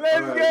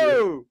 let's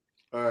go.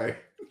 All right.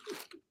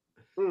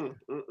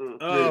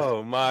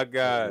 Oh my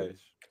gosh.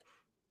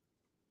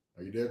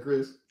 Are you there,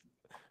 Chris?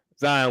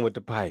 Zion with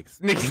the pipes.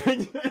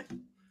 The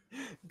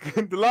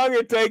longer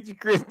it takes you,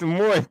 Chris, the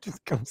more it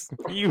just comes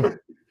from you.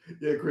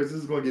 Yeah, Chris,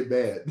 this is gonna get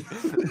bad.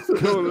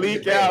 It's gonna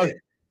leak out.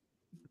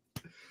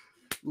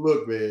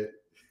 Look, man.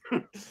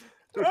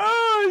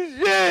 Oh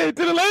shit!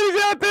 To the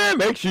ladies out there,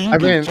 make sure you.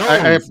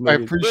 I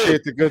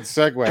appreciate the good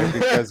segue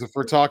because if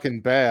we're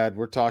talking bad,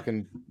 we're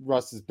talking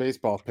Russ's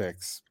baseball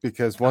picks.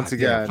 Because once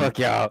again, fuck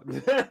y'all.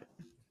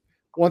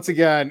 Once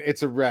again,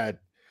 it's a red.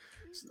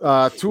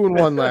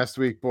 2-1 last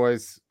week,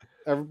 boys.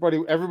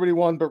 Everybody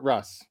won but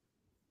Russ.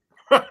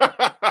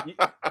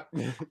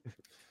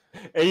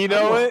 And you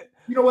know what?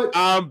 You know what?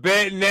 I'm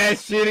betting that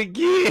shit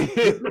again.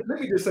 Let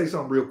me just say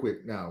something real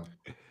quick now.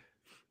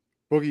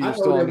 Boogie, you're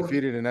still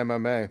undefeated in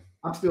MMA.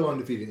 I'm still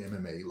undefeated in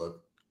MMA.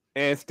 Look,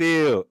 and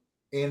still.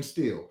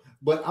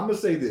 But I'm gonna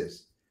say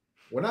this: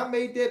 when I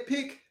made that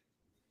pick,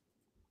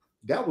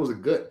 that was a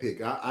gut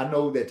pick. I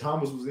know that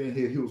Thomas was in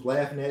here; he was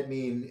laughing at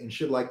me and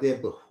shit like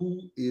that. But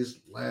who is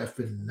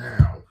laughing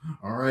now?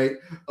 All right.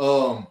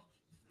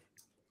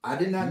 I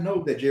did not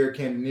know that Jared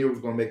Cannonier was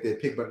going to make that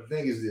pick, but the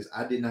thing is this: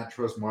 I did not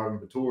trust Marvin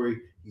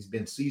Vettori. He's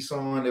been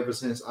seesawing ever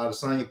since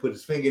Adesanya put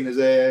his finger in his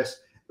ass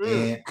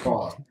and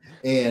paused.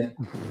 And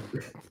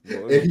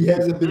he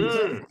hasn't been the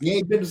same. He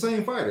ain't been the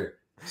same fighter.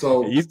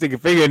 So you stick a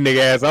finger in nigga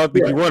ass. I don't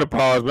think you want to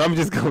pause, but I'm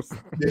just going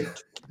to.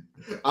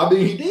 I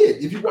mean, he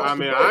did. If you watch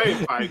I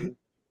ain't fighting.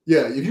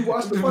 Yeah, if you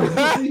watch the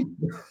fight,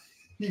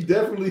 he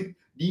definitely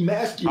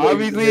demasculated.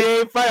 Obviously, he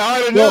ain't fight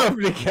hard enough.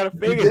 They got a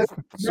finger.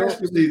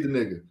 Demasculated the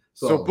nigga.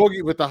 So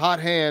Boogie, with the hot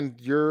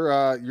hand,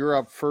 you're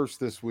up first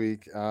this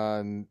week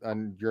on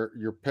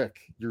your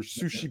pick, your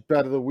sushi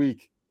bet of the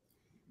week.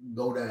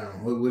 Go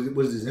down. What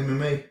was this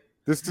MMA?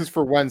 This is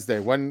for Wednesday.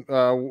 When?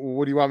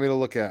 What do you want me to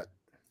look at?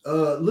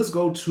 Let's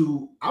go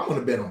to. I want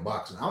to bet on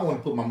boxing. I want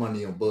to put my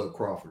money on Bud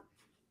Crawford.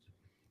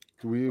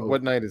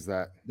 What night is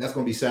that? That's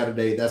going to be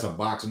Saturday. That's a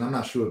boxing. I'm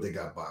not sure if they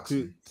got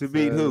boxing. To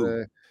beat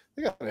who?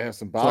 They got to have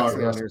some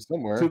boxing on here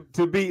somewhere.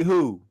 To beat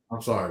who?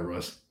 I'm sorry,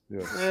 Russ. Yeah.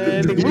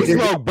 Man, we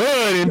smoke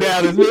Bud in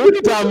Dallas. Man, what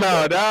you talking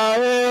about, dog?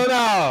 Hell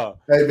no.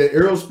 Hey, man,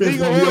 Errol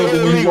Spence won me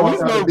over when he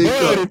walked out of Big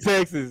Bud Cup. in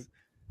Texas.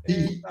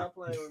 Stop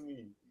playing with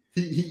me.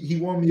 He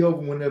won me over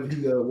whenever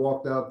he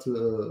walked out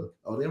to.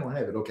 They don't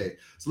have it. Okay,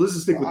 so let's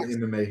just stick with the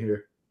MMA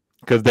here.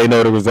 Because they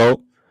know the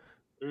result.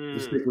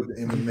 Let's stick with the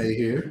MMA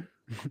here.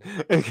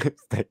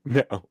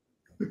 No.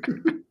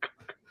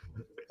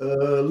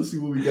 Let's see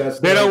what we got.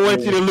 They don't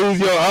want you to lose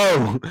your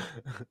O.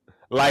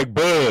 Like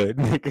Bud.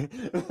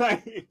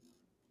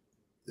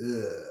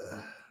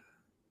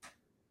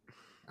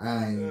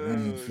 I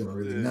ain't feeling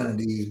really none of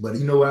these, but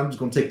you know what? I'm just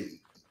gonna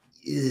take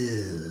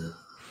the.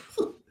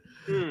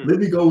 Let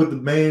me go with the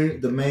main,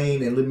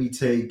 and let me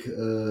take.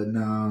 I'm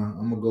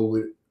gonna go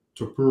with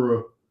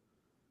Tapura.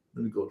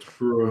 Let me go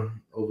Tapura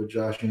over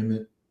Josh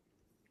Emmett.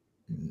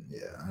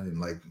 Yeah, I didn't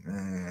like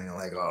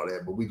all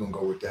that, but we're gonna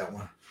go with that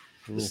one.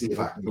 Let's see if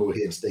I can go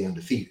ahead and stay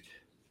undefeated.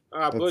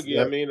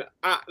 Boogie, I mean,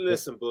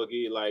 listen,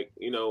 Boogie, like,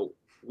 you know,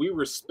 we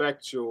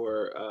respect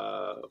your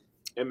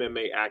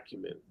MMA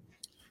acumen,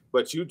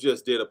 but you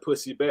just did a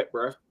pussy bet,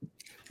 bro.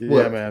 Yeah,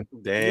 what? Man.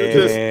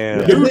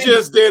 Damn. You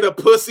just did a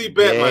pussy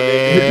bet, my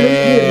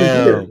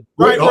nigga.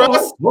 Right,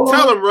 Russ?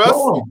 Tell him, Russ.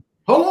 Hold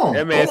on.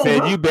 That man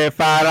said you bet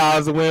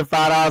 $5 to win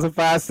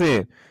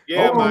 $5.05.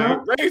 Yeah,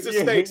 man. Raise the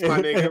stakes, my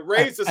nigga.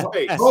 Raise the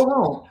stakes. Hold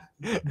on.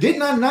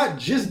 Didn't I not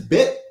just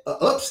bet an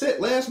upset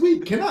last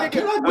week? Can I? We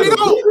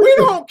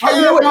don't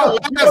care about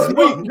last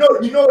week.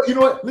 You know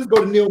what? Let's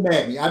go to Neil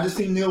Magny. I just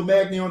seen Neil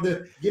Magny on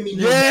there. Give me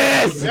Neil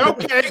Yes.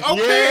 Magny.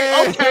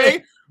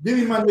 Okay. Give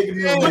me my nigga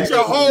Neil Magny. Put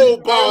your whole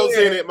balls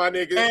in it, my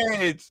nigga.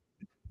 Edge.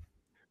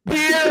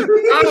 Beer.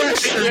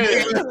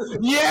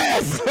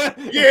 Yes.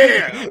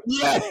 Yeah.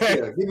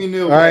 Give me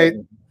Neil All right.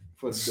 Magny.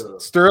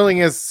 Sterling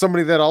is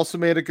somebody that also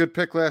made a good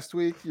pick last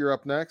week. You're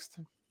up next.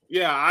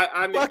 Yeah,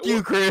 I Fuck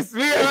you, Chris.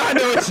 Yeah, I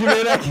know what you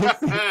mean.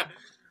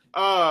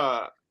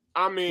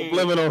 I mean,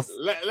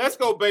 let's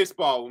go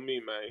baseball with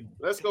me, man.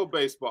 Let's go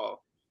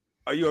baseball.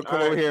 Are you gonna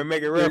come over here and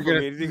make it rough for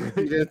me? You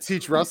gonna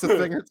teach Russ a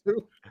thing or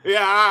two?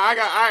 Yeah,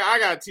 I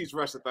gotta teach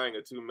Russ a thing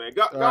or two, man.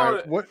 Go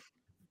right. What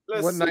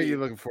night are you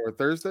looking for?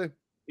 Thursday?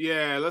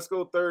 Yeah, let's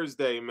go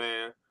Thursday,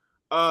 man.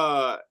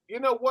 You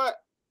know what?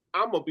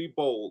 I'm gonna be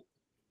bold.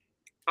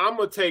 I'm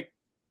gonna take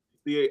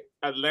the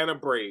Atlanta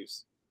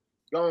Braves.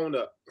 Going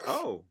up.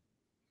 Oh.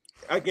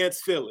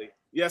 Against Philly.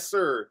 Yes,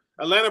 sir.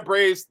 Atlanta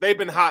Braves, they've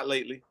been hot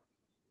lately.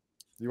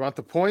 You want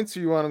the points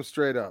or you want them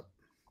straight up?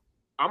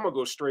 I'm going to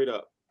go straight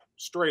up.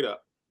 Straight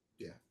up.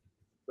 Yeah.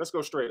 Let's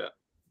go straight up.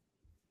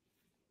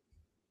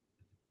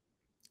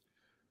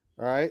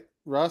 All right.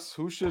 Russ,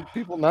 who should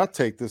people not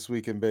take this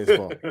week in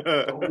baseball? All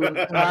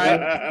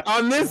right.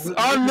 On this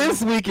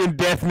week in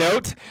Death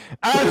Note,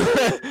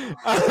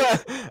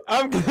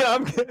 I'm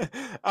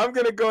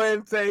gonna go ahead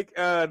and take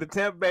the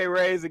Tampa Bay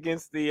Rays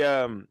against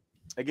the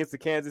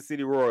Kansas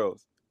City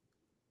Royals.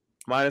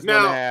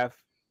 -1.5.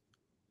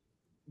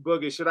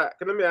 Boogie, let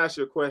me ask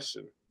you a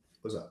question?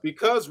 What's up?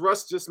 Because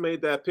Russ just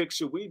made that pick,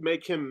 should we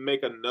make him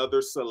make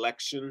another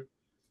selection?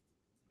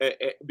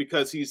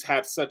 Because he's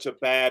had such a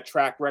bad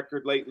track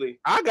record lately.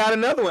 I got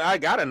another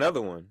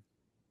one.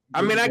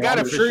 I mean, I got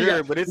it for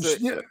sure, but it's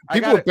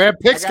people with bad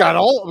picks got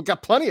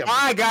plenty of them.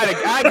 I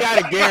got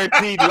a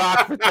guaranteed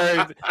lock for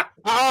Thursday.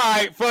 All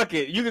right, fuck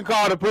it. You can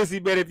call it a pussy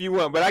bet if you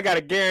want, but I got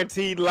a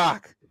guaranteed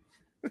lock.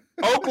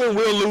 Oakland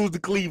will lose to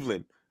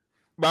Cleveland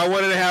by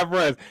 1.5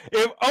 runs.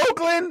 If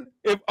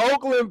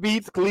Oakland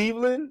beats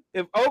Cleveland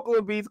in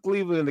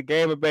the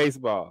game of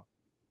baseball,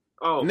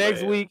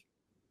 next week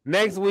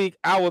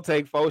I will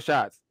take 4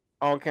 shots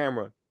on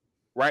camera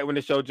right when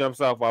the show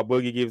jumps off while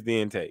Boogie gives the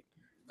intake.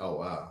 Oh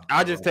wow!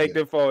 I'll just take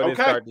them forward and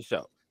start the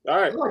show. All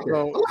right.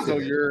 So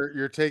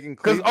you're taking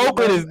because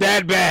Oakland is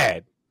that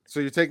bad. So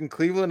you're taking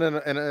Cleveland and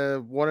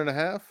a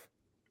 1.5.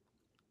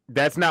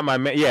 That's not my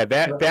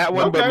that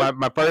one. Okay. But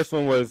my first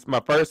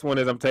one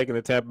is I'm taking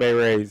the Tampa Bay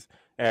Rays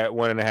at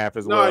 1.5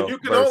 as well. No, you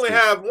can only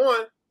have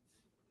one.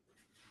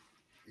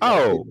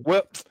 Oh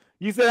well.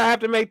 You said I have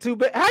to make two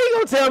bets. How you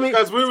gonna tell me?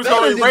 Because we was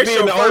going to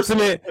ratio the first.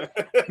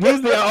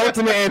 He's the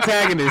ultimate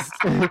antagonist.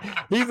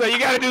 He's like, you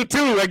got to do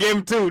two. I gave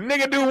him two.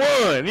 Nigga, do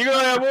one. You're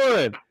gonna have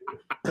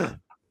one.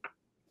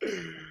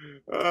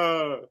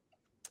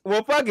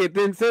 Well, fuck it.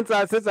 Then since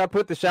I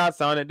put the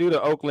shots on it, do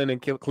the Oakland and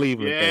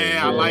Cleveland thing.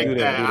 I like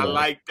that. I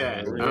like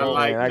that.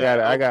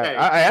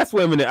 I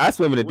swim in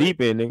the deep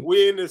end. Nigga.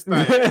 We in this thing.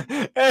 You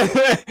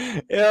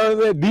know what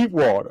I'm saying? Deep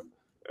water.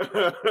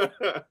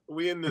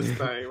 We in this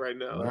thing right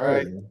now. All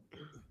right.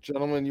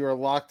 Gentlemen, you are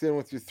locked in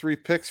with your 3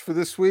 picks for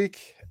this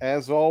week.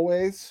 As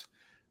always,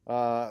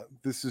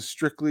 this is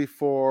strictly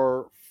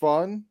for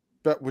fun.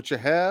 Bet what you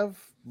have,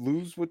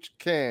 lose what you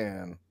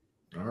can.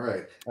 All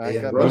right.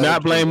 Do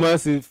not blame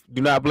us for any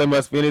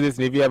of this.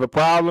 And if you have a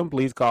problem,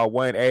 please call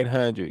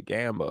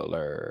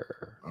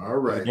 1-800-GAMBLER. All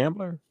right.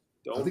 Gambler?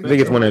 I think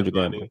it's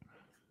 1-800-GAMBLER.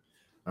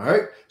 All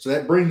right. So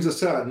that brings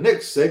us to our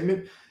next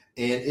segment,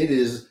 and it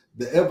is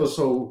the ever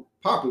so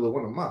popular,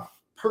 one of my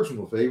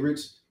personal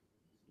favorites,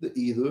 the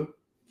either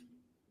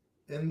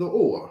and the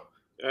or.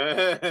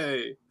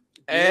 Hey.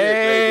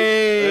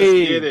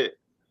 Let's get it.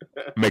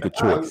 Make a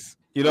choice.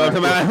 You know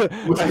what I'm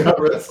talking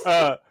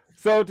about?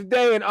 So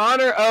today, in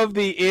honor of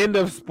the end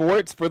of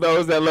sports, for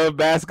those that love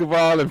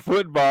basketball and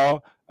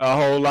football a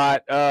whole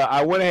lot,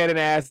 I went ahead and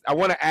I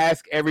want to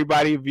ask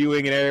everybody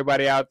viewing and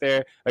everybody out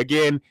there,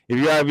 again, if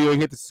you are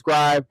viewing, hit the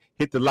subscribe,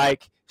 hit the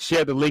like,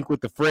 share the link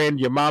with a friend,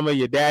 your mama,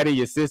 your daddy,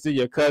 your sister,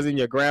 your cousin,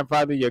 your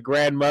grandfather, your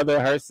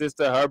grandmother, her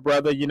sister, her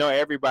brother,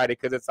 everybody,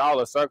 because it's all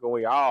a circle.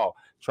 We all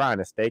trying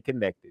to stay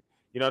connected.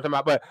 You know what I'm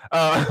talking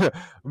about?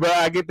 But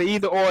I get the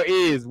either or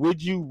is,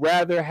 would you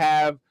rather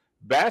have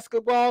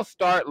basketball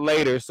start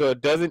later so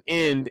it doesn't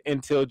end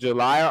until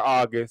July or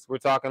August? We're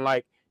talking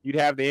like you'd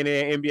have the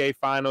NBA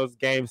Finals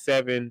Game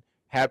 7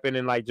 happen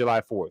in like July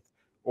 4th.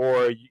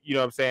 Or, you know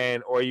what I'm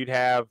saying? Or you'd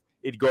have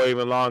it go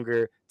even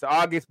longer to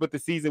August, but the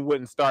season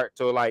wouldn't start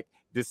till like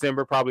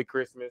December, probably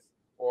Christmas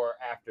or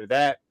after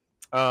that.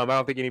 I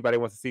don't think anybody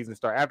wants the season to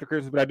start after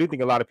Christmas, but I do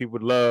think a lot of people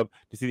would love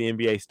to see the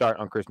NBA start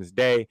on Christmas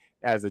Day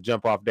as a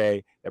jump-off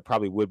day. That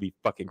probably would be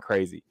fucking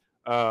crazy.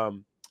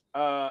 And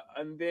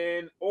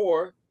then,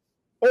 or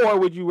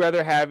would you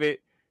rather have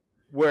it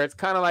where it's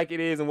kind of like it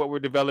is in what we're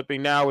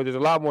developing now, where there's a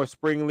lot more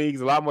spring leagues,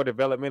 a lot more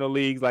developmental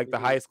leagues, like the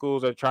high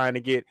schools are trying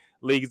to get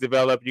leagues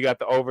developed. You got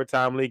the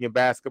overtime league in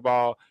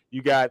basketball.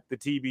 You got the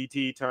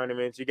TBT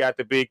tournaments. You got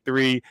the Big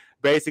Three,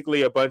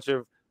 basically a bunch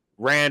of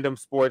random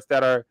sports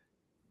that are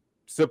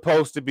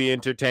supposed to be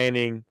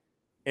entertaining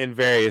in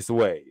various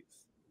ways.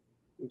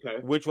 Okay.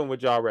 Which one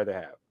would y'all rather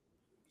have?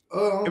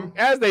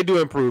 As they do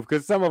improve,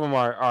 because some of them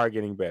are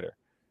getting better.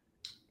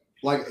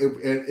 Like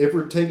if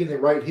we're taking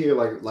it right here,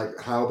 like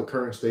how the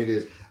current state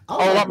is.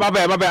 My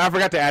bad. I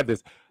forgot to add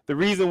this. The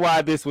reason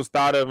why this was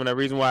thought of, and the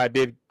reason why I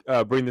did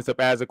bring this up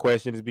as a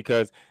question, is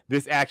because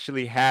this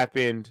actually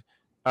happened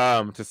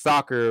to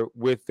soccer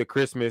with the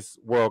Christmas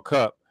World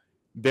Cup.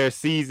 Their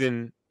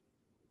season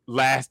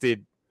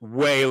lasted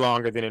way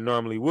longer than it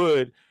normally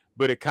would,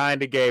 but it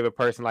kind of gave a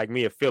person like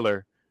me a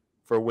filler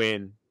for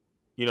when,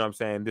 you know what I'm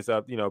saying, this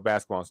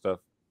basketball and stuff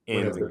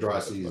ends. The dry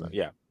season.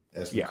 Yeah.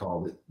 As we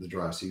call it, the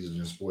dry season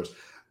in sports.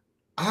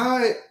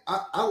 I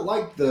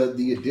like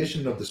the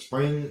addition of the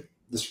spring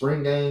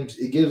games.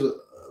 It gives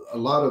a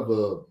lot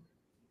of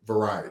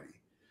variety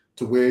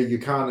to where you're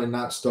kind of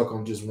not stuck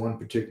on just one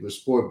particular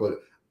sport. But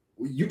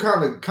you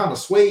kind of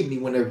swayed me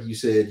whenever you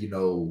said,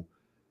 the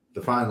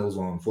finals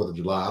on 4th of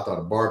July. I thought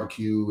of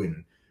barbecue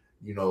and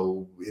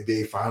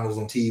NBA finals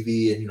on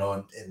TV, and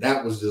and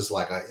that was just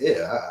like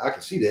I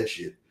can see that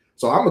shit.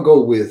 So I'm gonna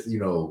go with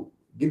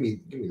give me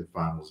the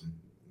finals in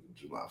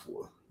July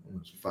 4th.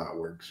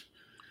 Fireworks.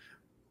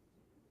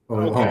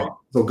 Okay.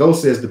 So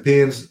Ghost says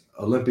depends.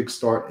 Olympics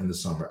start in the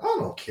summer. I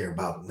don't care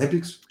about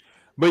Olympics.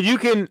 But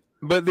here's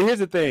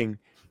the thing.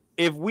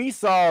 If we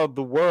saw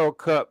the World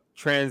Cup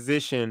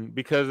transition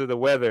because of the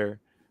weather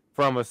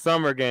from a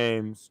summer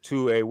games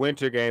to a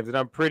winter games, and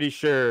I'm pretty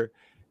sure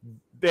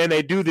then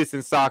they do this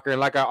in soccer. And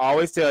like I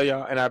always tell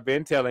y'all, and I've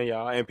been telling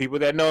y'all, and people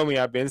that know me,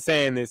 I've been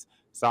saying this,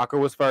 soccer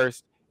was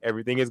first.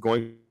 Everything is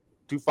going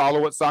to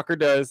follow what soccer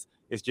does.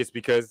 It's just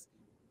because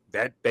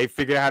that they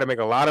figured out how to make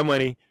a lot of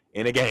money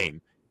in a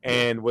game.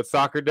 And what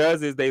soccer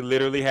does is they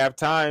literally have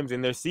times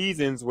in their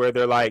seasons where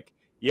they're like,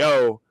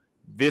 yo,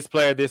 this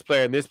player,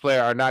 and this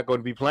player are not going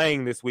to be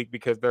playing this week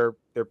because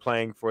they're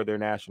playing for their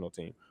national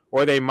team.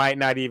 Or they might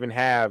not even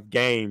have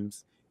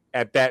games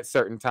at that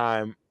certain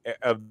time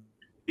of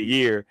the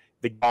year.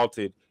 They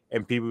halted,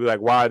 and people be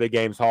like, why are the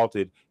games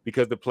halted?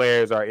 Because the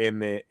players are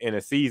in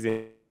a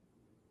season,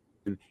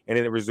 and then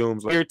it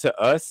resumes.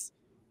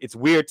 It's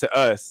weird to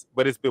us,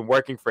 but it's been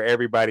working for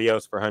everybody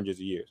else for hundreds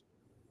of years.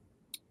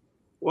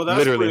 Well, that's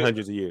literally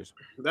hundreds of years.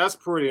 That's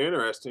pretty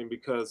interesting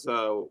because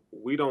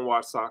we don't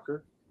watch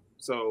soccer,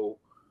 so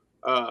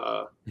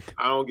I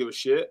don't give a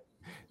shit.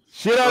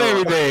 Shit on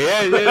everything.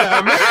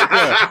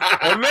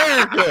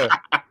 America.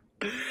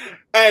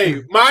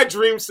 Hey, my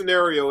dream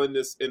scenario in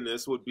this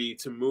would be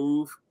to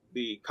move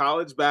the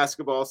college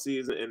basketball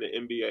season and the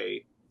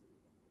NBA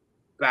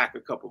back a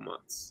couple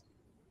months,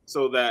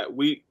 so that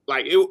we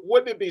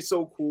wouldn't it be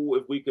so cool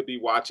if we could be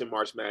watching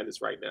March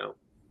Madness right now?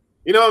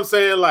 You know what I'm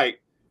saying?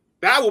 Like,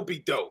 that would be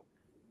dope.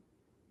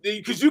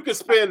 Because you could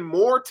spend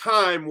more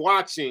time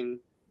watching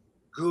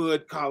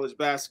good college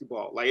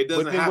basketball. Like, it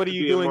doesn't have to be in March. What are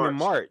you doing in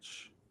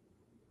March?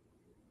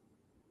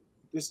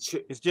 It's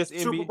just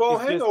Super Bowl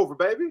hangover,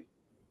 baby.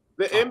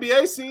 The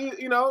NBA scene,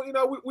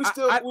 we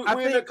still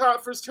we're in the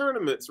conference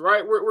tournaments,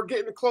 right? We're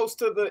getting close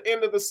to the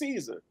end of the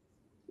season.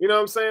 You know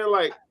what I'm saying?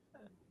 Like,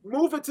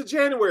 move it to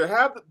January.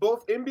 Have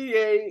both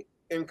NBA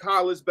and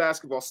college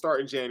basketball start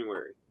in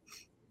January.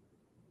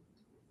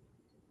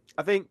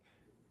 I think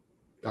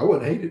I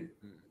wouldn't hate it.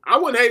 I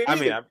wouldn't hate it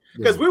either,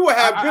 because we will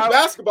have good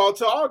basketball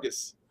till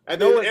August,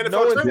 and then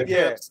NFL training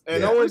camps.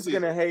 And no one's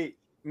gonna hate.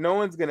 No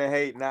one's gonna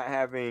hate not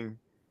having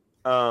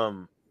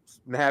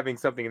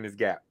something in this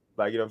gap.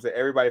 Like, you know what I'm saying?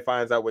 Everybody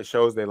finds out what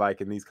shows they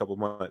like in these couple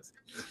months.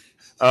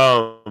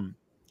 But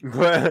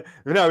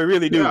no, we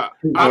really do. Yeah.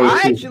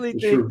 I actually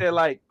think that,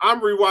 like, I'm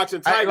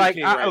rewatching Tiger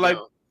King right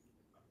now.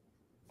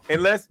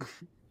 Unless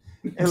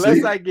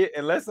I get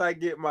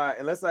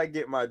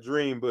my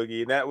dream,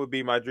 Boogie, and that would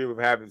be my dream of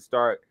having it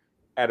start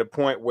at a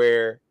point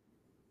where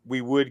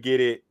we would get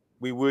it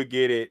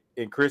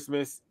in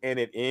Christmas and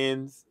it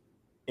ends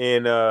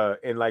in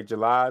like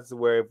July. So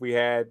where if we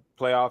had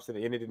playoffs and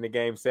it ended in the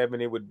game 7,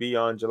 it would be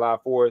on July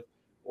 4th,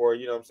 or,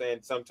 you know what I'm saying,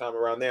 sometime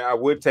around there. I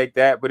would take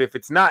that. But if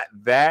it's not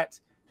that,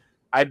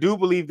 I do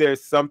believe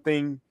there's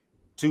something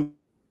to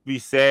be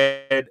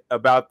said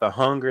about the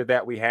hunger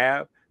that we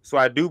have. So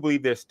I do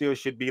believe there still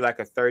should be like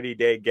a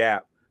 30-day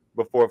gap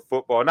before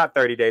football. Not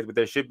 30 days, but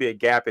there should be a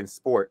gap in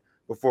sport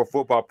before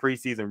football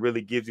preseason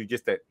really gives you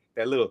just that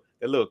little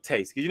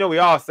taste. Because, we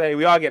all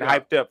get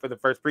hyped up for the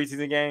first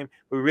preseason game,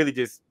 but we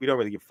don't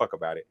really give a fuck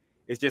about it.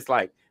 It's just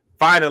like,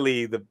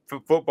 finally the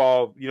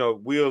football,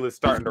 wheel is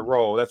starting to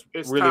roll. That's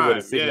really what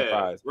it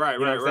signifies. Yeah.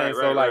 Right.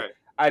 So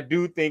I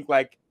do think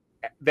like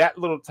that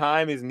little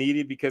time is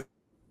needed, because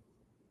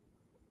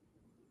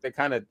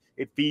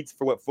it feeds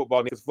for what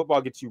football needs.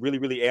 Football gets you really,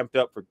 really amped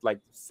up for like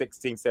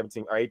 16,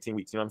 17, or 18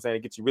 weeks. You know what I'm saying?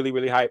 It gets you really,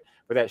 really hyped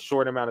for that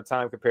short amount of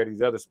time compared to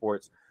these other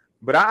sports.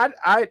 But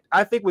I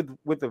think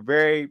with a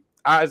very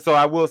so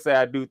I will say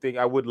I do think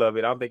I would love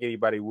it. I don't think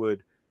anybody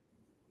would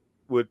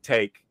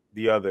take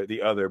the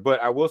other.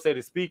 But I will say,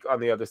 to speak on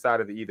the other side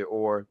of the either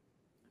or,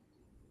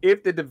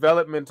 if the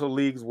developmental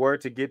leagues were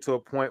to get to a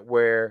point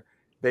where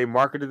they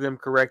marketed them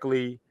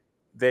correctly,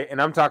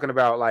 and I'm talking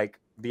about like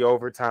the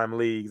overtime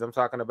leagues, I'm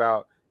talking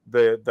about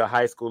the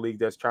high school league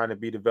that's trying to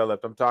be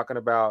developed, I'm talking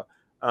about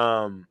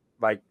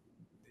like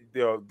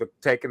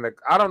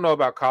I don't know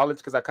about college,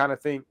 because I kind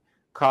of think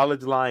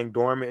college lying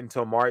dormant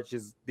until March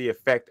is the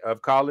effect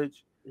of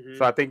college. Mm-hmm.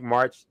 So I think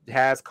March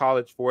has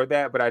college for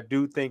that, but I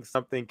do think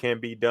something can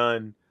be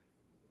done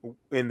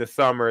in the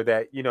summer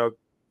that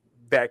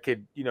that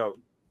could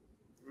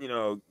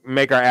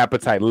make our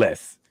appetite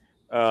less.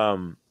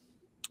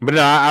 But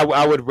no,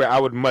 I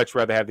would much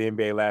rather have the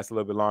NBA last a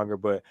little bit longer.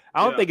 But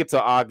I don't think until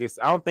August.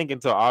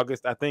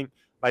 I think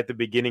like the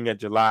beginning of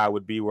July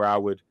would be where I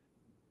would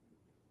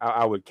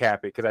cap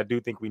it, because I do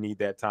think we need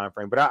that time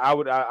frame. But I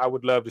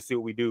would love to see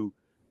what we do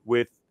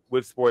with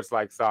sports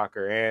like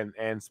soccer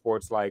and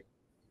sports like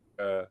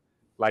the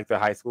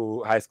high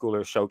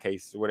schooler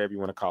showcase, or whatever you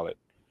want to call it,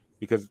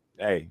 because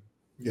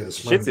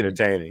shit's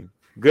entertaining.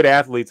 Good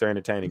athletes are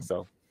entertaining.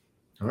 So,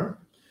 all right.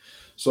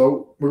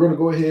 So we're going to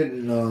go ahead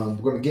and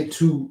we're going to get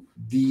to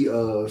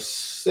the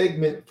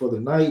segment for the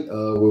night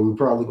where we're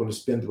probably going to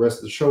spend the rest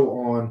of the show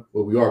on.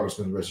 Well, we are going to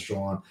spend the rest of the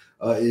show on.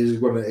 Is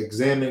going to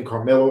examine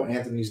Carmelo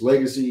Anthony's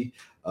legacy.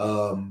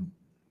 We're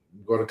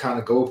going to kind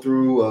of go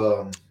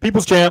through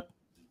People's Champ.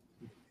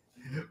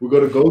 We're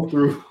going to go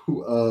through.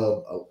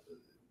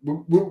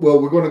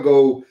 We're going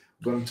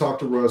to talk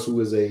to Russ, who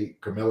is a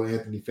Carmelo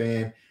Anthony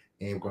fan.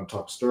 And we're going to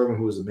talk to Sterling,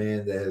 who is a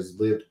man that has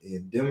lived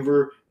in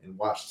Denver and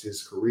watched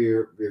his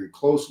career very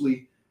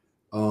closely.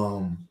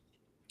 So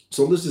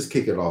let's just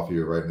kick it off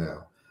here right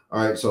now.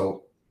 All right.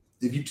 So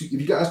if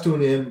you guys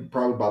tuned in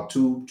probably about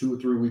two or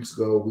 3 weeks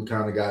ago, we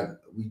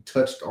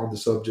touched on the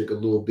subject a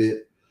little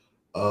bit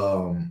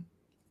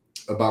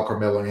about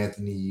Carmelo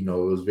Anthony. It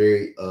was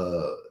very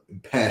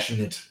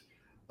passionate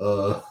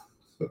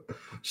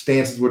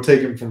stances were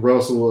taken from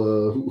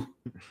Russell, who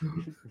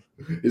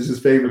is his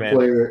favorite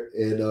player,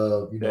 and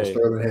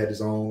Sterling had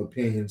his own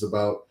opinions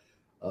about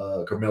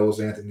Carmelo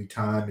Anthony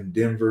time in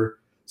Denver.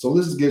 So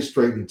let's just get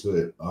straight into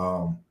it,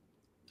 and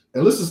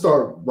let's just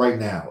start right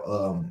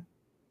now.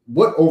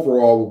 What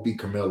overall will be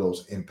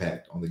Carmelo's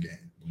impact on the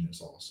game when it's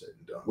all said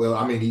and done? Well,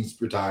 I mean,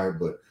 he's retired,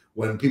 but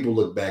when people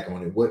look back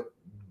on it, what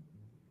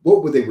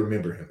would they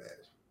remember him as?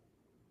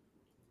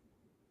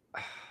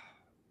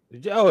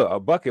 A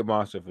bucket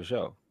monster for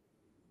sure.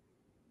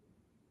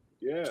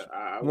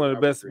 Yeah, one of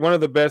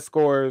the best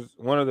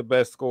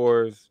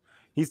scorers.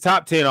 He's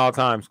top 10 all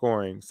time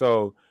scoring.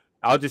 So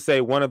I'll just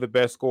say one of the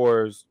best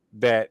scorers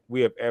that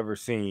we have ever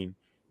seen.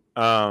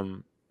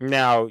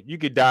 Now you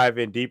could dive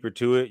in deeper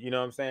to it, you know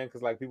what I'm saying?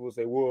 Because like people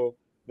say, well,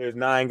 there's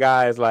 9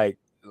 guys. Like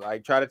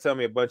try to tell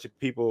me a bunch of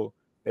people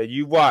that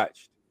you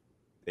watched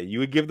that you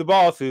would give the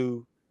ball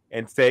to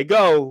and say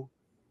go.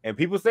 And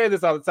people say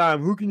this all the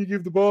time. Who can you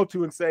give the ball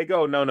to and say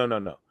go?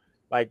 No.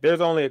 Like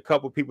there's only a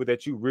couple people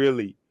that you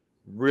really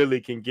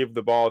can give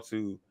the ball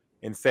to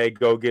and say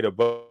go get a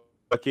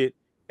bucket,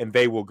 and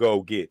they will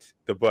go get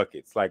the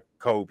buckets, like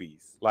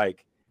Kobe's,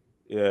 like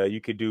you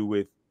could do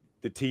with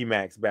the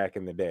T-Max back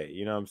in the day.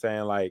 You know what I'm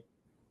saying? Like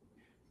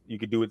you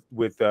could do it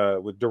with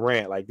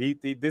Durant. Like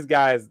this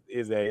guy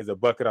is a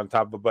bucket on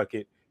top of a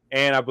bucket,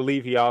 and I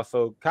believe he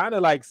also kind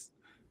of likes.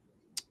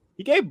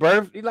 He gave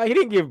birth. He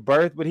didn't give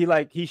birth, but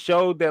he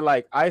showed that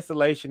like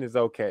isolation is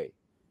okay.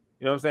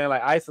 You know what I'm saying?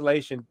 Like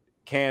isolation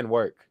can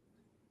work.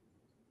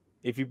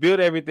 If you build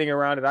everything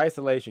around it,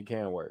 isolation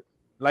can work.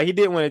 Like he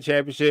didn't win a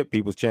championship,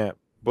 people's champ,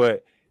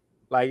 but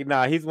like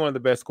he's one of the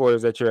best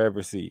scorers that you'll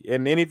ever see.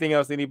 And anything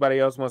else anybody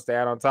else wants to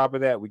add on top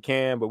of that, we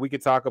can. But we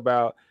could talk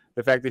about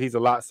the fact that he's a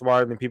lot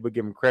smarter than people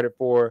give him credit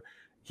for.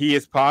 He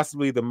is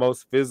possibly the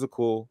most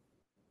physical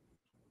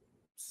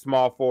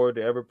small forward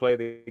to ever play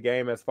the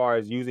game as far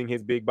as using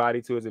his big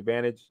body to his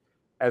advantage.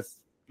 As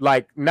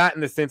like not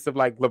in the sense of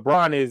like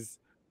LeBron is,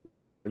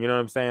 you know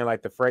what I'm saying,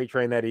 like the freight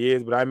train that he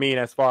is, but I mean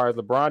as far as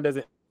LeBron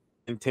doesn't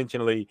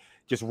intentionally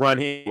just run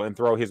him and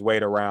throw his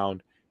weight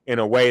around in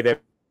a way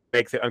that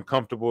makes it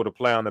uncomfortable to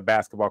play on the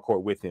basketball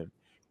court with him.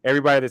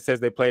 Everybody that says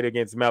they played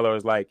against Melo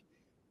is like,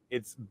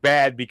 it's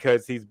bad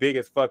because he's big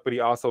as fuck, but he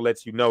also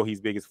lets you know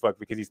he's big as fuck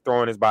because he's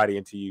throwing his body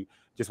into you.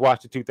 Just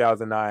watch the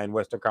 2009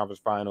 Western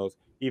Conference Finals.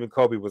 Even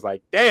Kobe was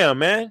like, damn,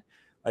 man.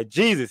 Like,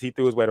 Jesus, he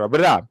threw his weight around.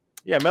 But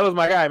yeah, Melo's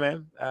my guy,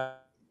 man. I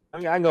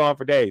can go on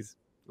for days.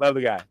 Love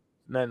the guy.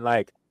 Nothing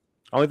like.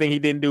 Only thing he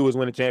didn't do was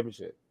win a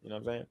championship. You know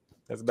what I'm saying?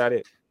 That's about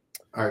it.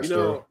 All right, you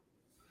know,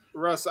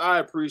 Russ, I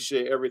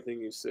appreciate everything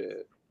you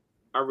said.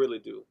 I really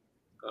do.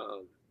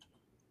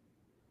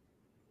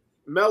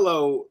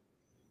 Melo,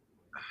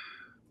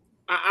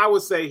 I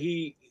would say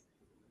he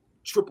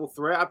triple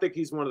threat. I think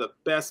he's one of the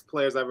best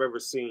players I've ever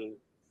seen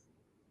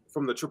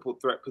from the triple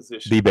threat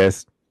position. The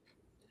best.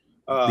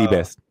 The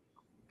best.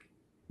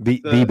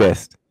 The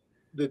best.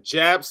 The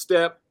jab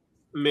step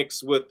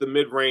mixed with the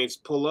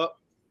mid-range pull-up.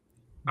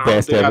 I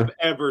Best don't think ever.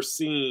 I've ever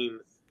seen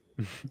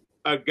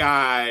a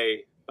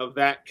guy of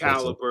that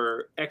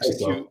caliber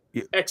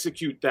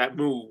execute that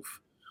move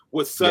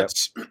with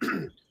such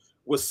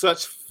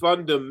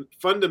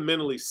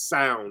fundamentally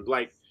sound.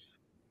 Like,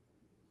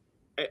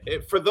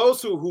 for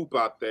those who hoop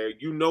out there,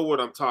 you know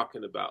what I'm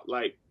talking about.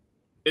 Like,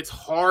 it's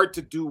hard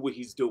to do what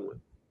he's doing.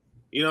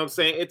 You know what I'm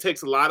saying? It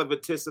takes a lot of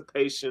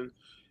anticipation.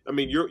 I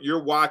mean,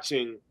 you're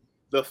watching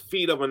the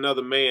feet of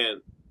another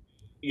man,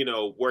 you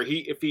know, where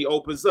if he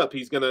opens up,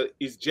 he's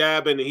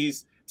jabbing and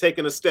he's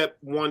taking a step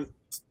one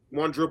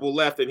dribble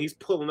left and he's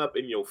pulling up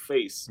in your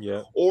face.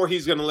 Yeah. Or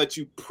he's gonna let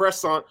you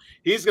press on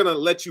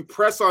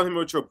him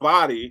with your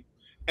body,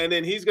 and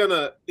then he's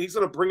gonna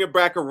bring it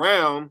back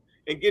around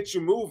and get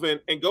you moving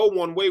and go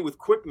one way with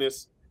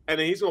quickness, and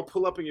then he's gonna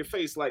pull up in your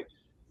face. Like,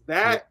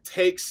 that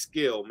takes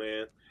skill,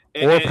 man.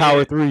 Or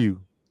power through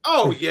you.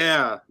 Oh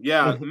yeah.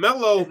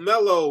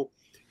 Melo,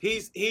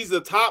 he's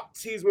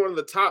one of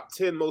the top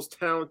 10 most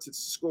talented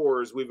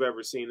scorers we've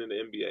ever seen in the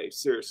NBA.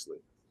 Seriously.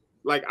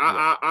 Like,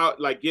 I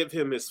like give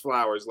him his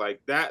flowers.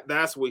 Like,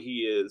 that's what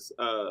he is.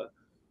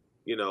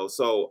 You know,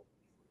 so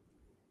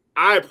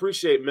I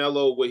appreciate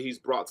Melo, what he's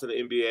brought to the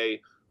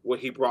NBA, what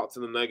he brought to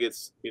the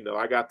Nuggets. You know,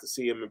 I got to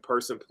see him in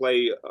person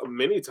play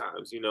many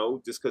times, you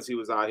know, just because he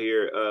was out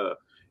here.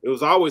 It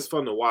was always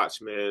fun to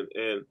watch, man.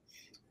 And,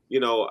 you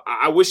know,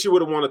 I wish he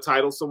would have won a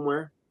title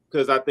somewhere,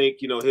 because I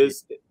think, you know,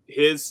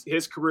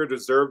 his career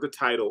deserved a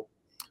title,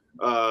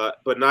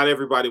 but not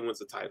everybody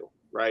wins a title,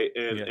 right?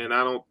 And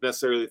I don't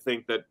necessarily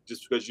think that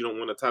just because you don't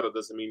win a title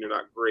doesn't mean you're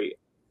not great.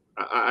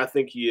 I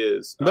think he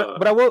is.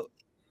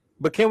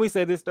 But can we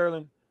say this,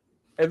 Sterling?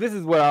 And this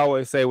is what I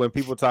always say when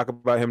people talk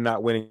about him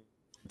not winning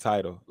a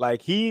title.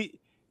 Like, he's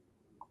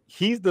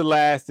the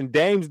last, and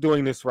Dame's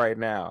doing this right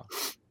now,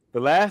 the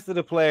last of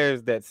the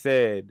players that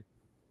said,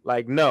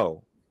 like,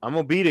 no, I'm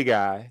going to be the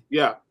guy.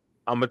 Yeah.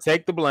 I'm going to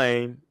take the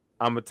blame.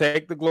 I'm going to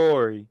take the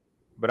glory.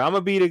 But I'm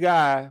going to be the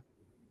guy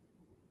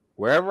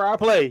wherever I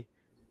play.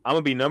 I'm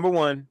going to be number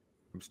one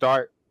from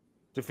start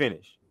to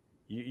finish.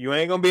 You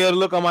ain't going to be able to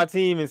look on my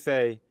team and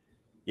say,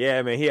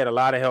 yeah, man, he had a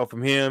lot of help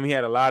from him.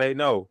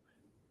 No.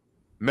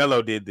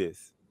 Melo did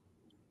this.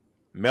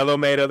 Melo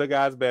made other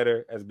guys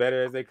better as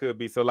they could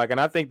be. So, like, and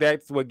I think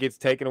that's what gets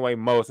taken away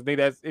most. I think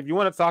that's, if you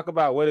want to talk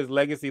about what his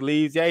legacy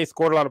leaves, yeah, he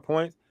scored a lot of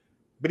points,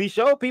 but he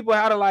showed people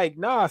how to, like,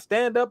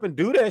 stand up and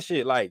do that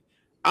shit. Like,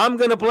 I'm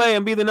going to play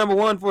and be the number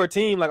one for a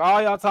team. Like,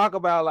 all y'all talk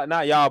about, like,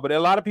 not y'all, but a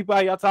lot of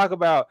people, y'all talk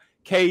about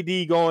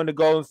KD going to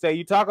Golden State.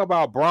 You talk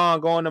about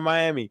Bron going to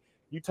Miami.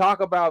 You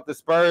talk about the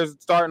Spurs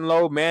starting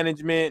low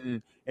management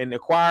and and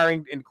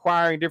acquiring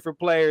different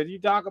players. You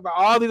talk about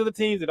all these other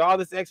teams and all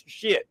this extra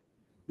shit.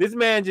 This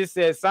man just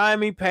said, sign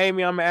me, pay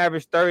me, I'm gonna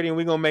average 30 and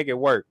we're gonna make it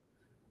work.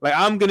 Like,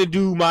 I'm gonna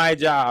do my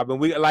job. And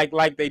we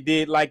like they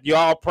did, like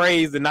y'all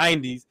praise the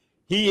 90s.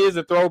 He is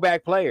a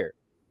throwback player.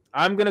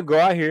 I'm gonna go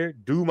out here,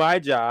 do my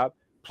job,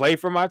 play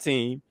for my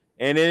team,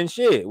 and then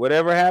shit,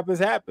 whatever happens,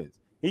 happens.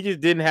 He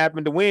just didn't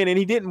happen to win, and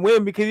he didn't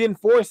win because he didn't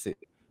force it.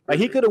 Like,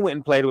 he could have went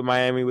and played with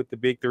Miami with the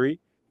big three.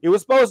 It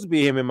was supposed to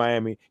be him in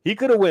Miami. He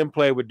could have went and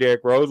played with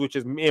Derrick Rose, which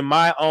is, in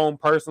my own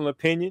personal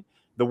opinion,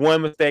 the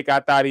one mistake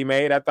I thought he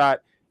made. I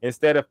thought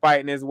instead of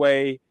fighting his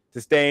way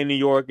to stay in New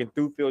York and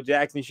through Phil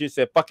Jackson, he should have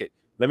said, fuck it.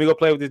 Let me go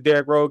play with this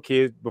Derrick Rose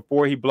kid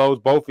before he blows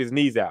both his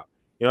knees out.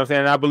 You know what I'm saying?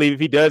 And I believe if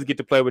he does get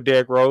to play with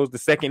Derrick Rose, the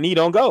second knee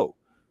don't go.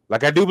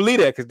 Like, I do believe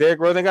that because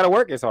Derrick Rose ain't got to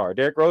work as hard.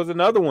 Derrick Rose is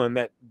another one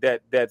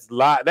that's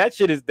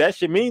that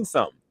shit means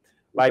something.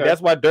 Like, that's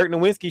why Dirk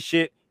Nowitzki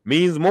shit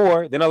means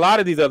more than a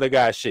lot of these other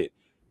guys shit,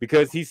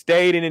 because he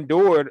stayed and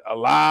endured a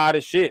lot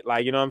of shit.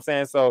 Like, you know what I'm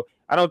saying? So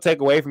I don't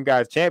take away from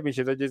guys'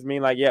 championships. I just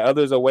mean, like, yeah,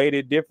 others are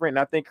weighted different.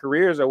 And I think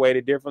careers are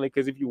weighted differently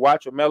because if you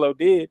watch what Melo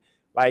did,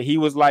 like, he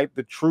was like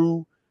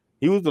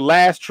he was the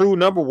last true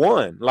number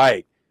one.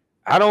 Like,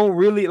 I don't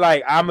really,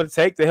 like, I'm going to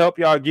take the help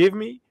y'all give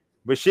me.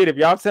 But shit, if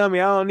y'all tell me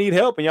I don't need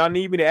help and y'all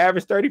need me to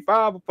average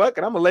 35, well, fuck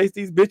it, I'm going to lace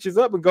these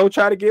bitches up and go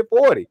try to get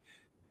 40.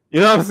 You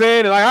know what I'm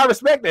saying? And, like, I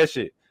respect that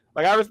shit.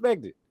 Like, I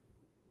respect it.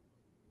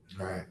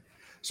 All right.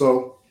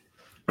 So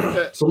you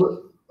got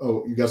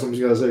something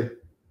you got to say?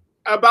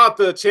 About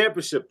the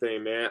championship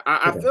thing, man.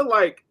 I feel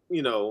like,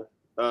 you know,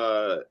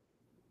 to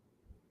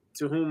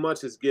whom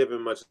much is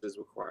given, much is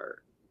required.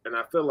 And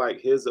I feel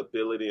like his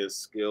ability and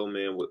skill,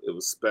 man, it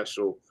was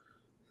special.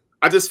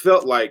 I just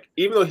felt like,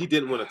 even though he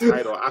didn't win a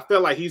title, I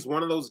felt like he's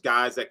one of those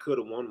guys that could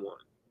have won one,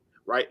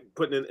 right?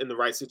 Putting in the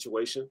right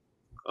situation.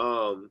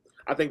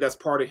 I think that's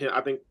part of him.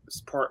 I think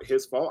it's part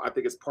his fault. I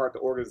think it's part of the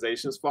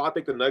organization's fault. I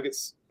think the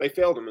Nuggets, they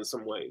failed him in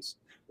some ways,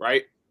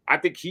 right? I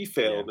think he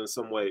failed in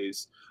some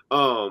ways.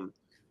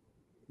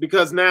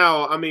 Because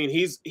now, I mean,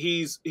 he's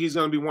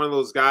going to be one of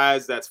those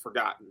guys that's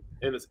forgotten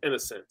in a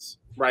sense,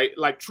 right?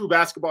 Like true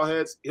basketball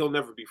heads, he'll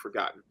never be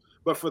forgotten.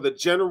 But for the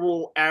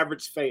general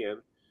average fan,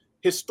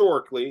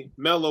 historically,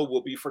 Melo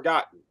will be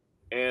forgotten,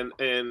 and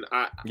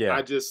I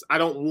didn't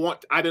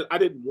want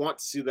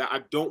to see that. I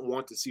don't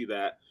want to see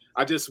that.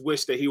 I just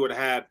wish that he would have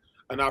had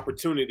an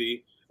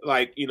opportunity,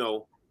 like, you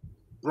know,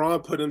 Bron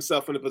put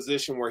himself in a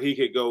position where he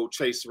could go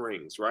chase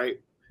rings,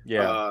 right?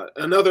 Yeah.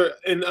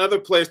 Other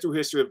players through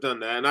history have done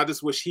that, and I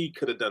just wish he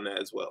could have done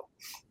that as well.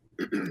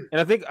 And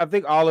I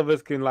think all of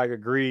us can, like,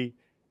 agree,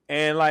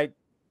 and like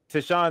to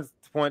Sean's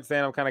point,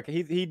 saying I'm kind of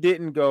he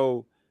didn't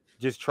go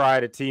just try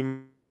to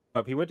team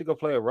up. He went to go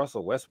play with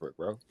Russell Westbrook,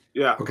 bro.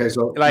 Yeah. Okay,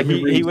 so like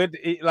he went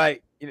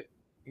like. Let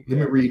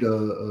me read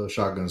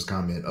Shotgun's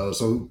comment.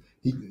 So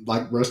he,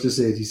 like Russ just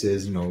said, he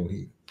says, you know,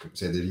 he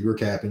said that you were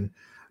capping.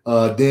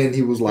 Then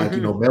he was like,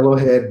 you know, Melo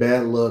had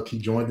bad luck. He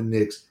joined the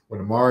Knicks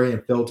when Amari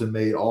and Felton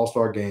made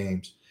All-Star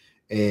games,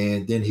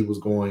 and then he was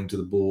going to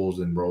the Bulls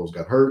and Rose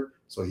got hurt.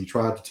 So he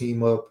tried to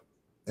team up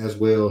as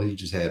well. He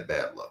just had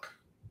bad luck.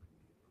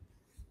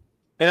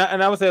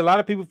 And I would say a lot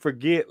of people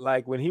forget,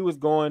 like, when he was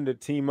going to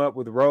team up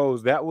with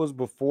Rose, that was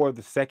before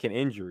the second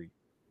injury.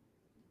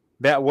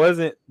 That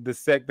wasn't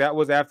that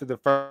was after the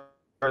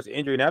first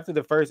injury. And after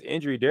the first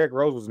injury, Derrick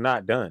Rose was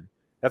not done.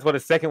 That's why the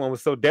second one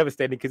was so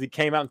devastating, because he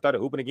came out and started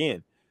hooping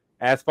again.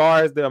 As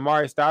far as the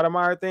Amari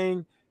Stoudemire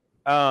thing,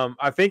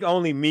 I think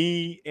only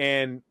me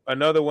and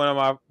another one of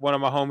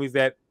my homies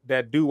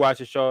that do watch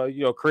the show,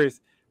 you know,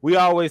 Chris, we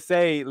always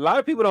say, a lot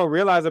of people don't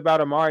realize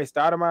about Amari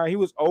Stoudemire. He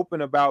was open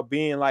about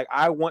being like,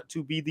 I want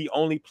to be the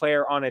only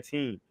player on a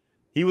team.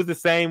 He was the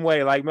same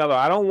way, like Melo.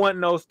 I don't want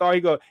no star. He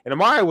go, and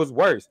Amari was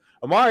worse.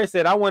 Amari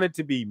said, I want it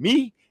to be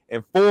me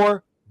and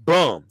 4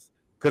 bums,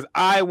 because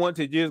I want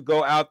to just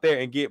go out there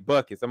and get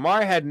buckets.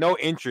 Amari had no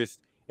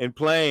interest in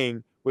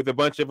playing with a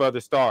bunch of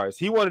other stars.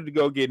 He wanted to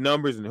go get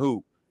numbers and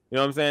hoop. You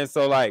know what I'm saying?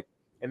 So, like,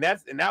 and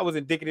that was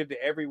indicative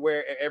to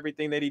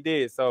everything that he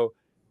did. So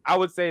I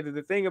would say that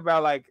the thing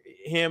about, like,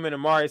 him and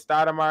Amari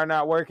Stoudemire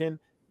not working,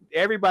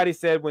 everybody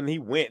said when he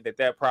went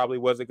that probably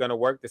wasn't going to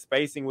work. The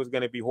spacing was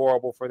going to be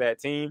horrible for that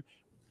team.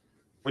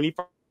 When he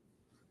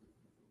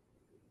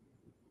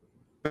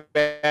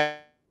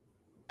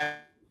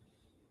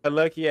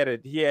look, he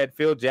had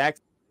Phil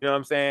Jackson, you know what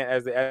I'm saying,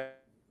 as a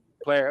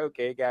player.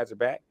 Okay, guys are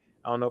back.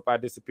 I don't know if I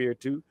disappeared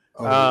too.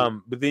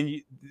 But then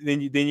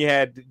you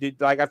had,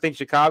 like, I think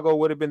Chicago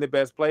would have been the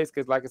best place,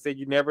 because, like I said,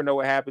 you never know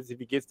what happens if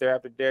he gets there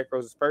after Derrick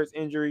Rose's first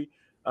injury.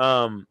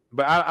 But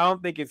I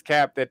don't think it's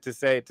capped that to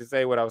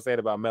say what I was saying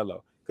about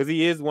Melo, because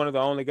he is one of the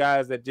only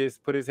guys that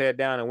just put his head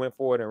down and went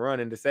forward and run.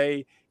 And to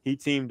say he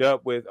teamed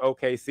up with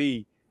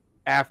OKC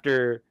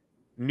after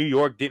New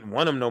York didn't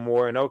want him no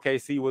more, and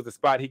OKC was the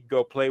spot he could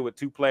go play with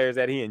 2 players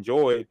that he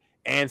enjoyed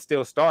and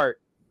still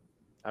start,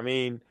 I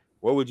mean,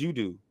 what would you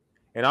do?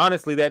 And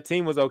honestly, that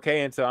team was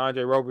okay until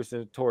Andre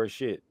Roberson tore his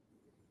shit.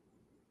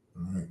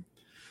 All right.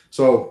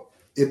 So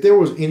if there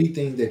was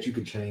anything that you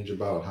could change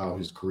about how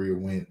his career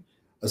went,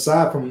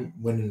 aside from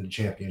winning the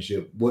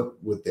championship,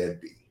 what would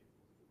that be?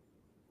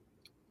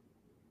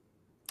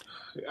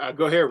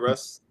 Go ahead,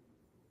 Russ.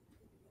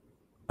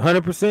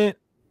 100%.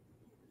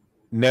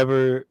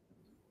 Never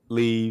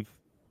leave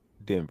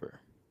Denver.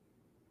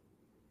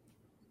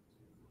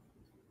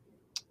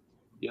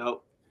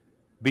 Yep.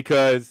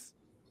 Because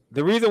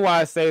the reason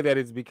why I say that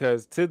is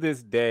because to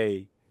this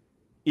day,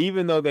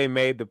 even though they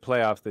made the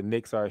playoffs, the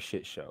Knicks are a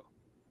shit show.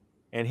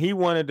 And he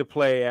wanted to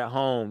play at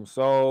home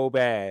so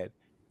bad.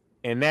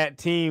 And that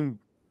team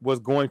was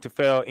going to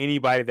fail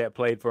anybody that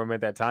played for him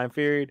at that time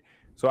period.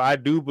 So I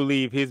do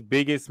believe his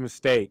biggest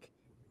mistake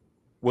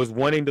was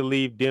wanting to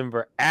leave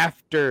Denver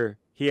after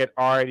he had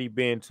already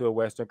been to a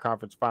Western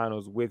Conference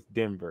Finals with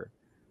Denver.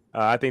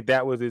 I think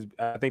that was his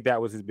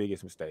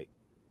biggest mistake.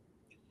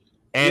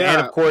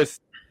 And of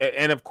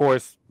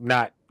course,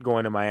 not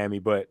going to Miami.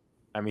 But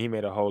I mean, he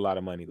made a whole lot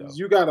of money though.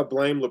 You gotta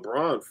blame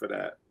LeBron for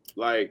that.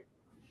 Like,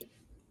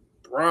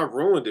 Bron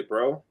ruined it,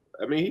 bro.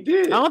 I mean, he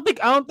did. I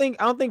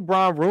don't think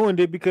Bron ruined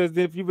it, because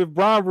if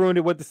Bron ruined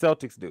it, what the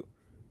Celtics do? You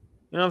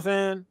know what I'm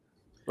saying?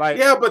 Like,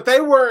 yeah, but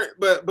they weren't.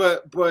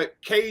 But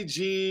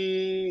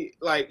KG,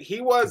 like,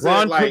 he wasn't.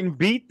 Bron like, couldn't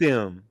beat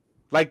them.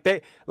 Like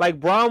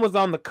Bron was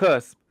on the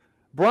cusp.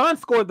 Bron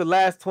scored the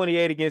last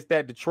 28 against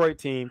that Detroit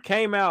team.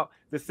 Came out.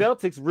 The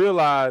Celtics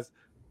realized.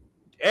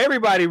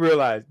 Everybody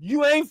realized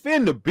you ain't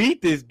finna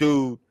beat this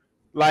dude.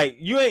 Like,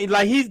 you ain't,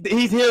 like,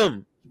 he's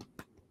him.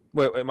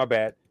 Wait, my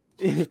bad.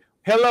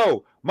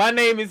 Hello, my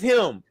name is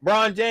him,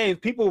 Bron James.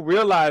 People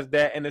realize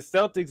that, and the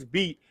Celtics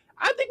beat.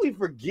 I think we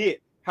forget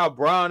how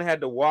Bron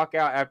had to walk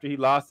out after he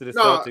lost to the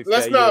Celtics.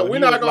 We're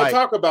not going to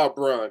talk about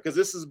Bron, because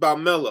this is about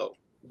Melo.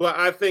 But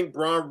I think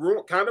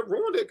Bron kind of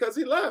ruined it because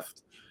he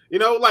left. You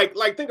know, like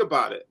think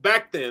about it.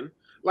 Back then,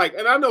 like,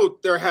 and I know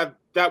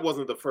that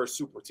wasn't the first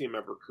super team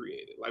ever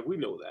created. Like, we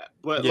know that.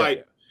 But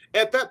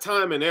at that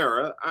time and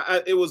era,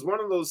 it was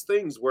one of those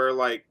things where,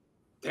 like,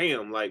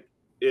 damn, like,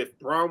 if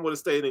Bron would have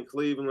stayed in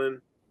Cleveland,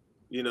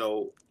 you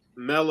know,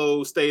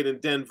 Melo stayed in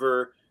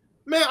Denver,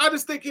 man, I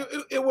just think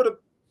it would have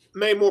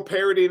made more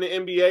parity in the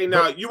NBA.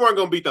 Now, you weren't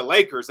going to beat the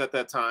Lakers at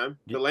that time.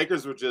 The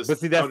Lakers were just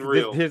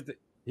unreal. Here's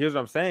what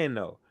I'm saying,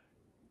 though.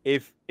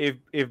 If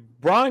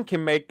Bron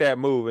can make that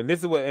move, and this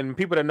is what, and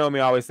people that know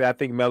me always say, I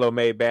think Melo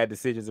made bad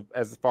decisions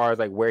as far as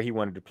like where he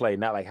wanted to play,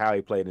 not like how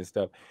he played and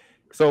stuff.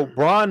 So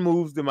Bron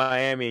moves to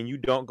Miami and you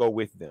don't go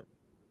with them.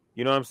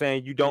 You know what I'm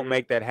saying? You don't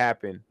make that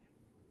happen.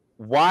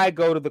 Why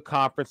go to the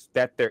conference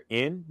that they're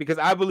in? Because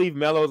I believe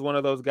Melo is one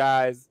of those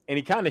guys, and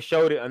he kind of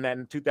showed it on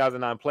that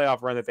 2009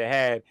 playoff run that they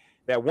had,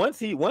 that once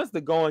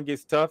the going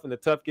gets tough and the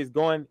tough gets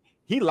going,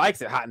 he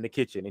likes it hot in the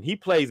kitchen and he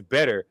plays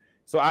better.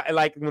 So I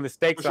like when the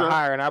stakes are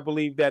higher, and I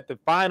believe that the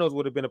finals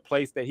would have been a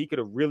place that he could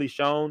have really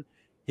shown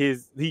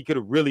he could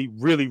have really,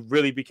 really,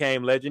 really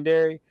became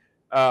legendary.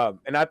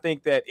 And I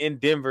think that in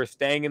Denver,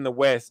 staying in the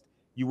West,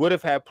 you would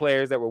have had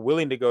players that were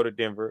willing to go to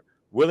Denver,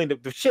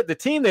 the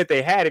team that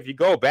they had, if you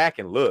go back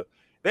and look,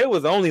 they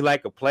was only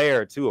like a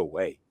player or two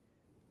away.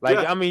 Like,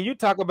 I mean, you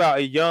talk about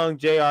a young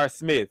J.R.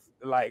 Smith,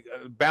 like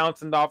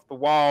bouncing off the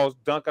walls,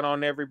 dunking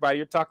on everybody.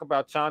 You're talking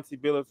about Chauncey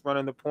Billups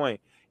running the point.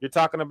 You're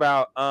talking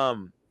about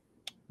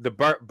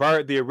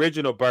the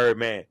original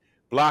Birdman,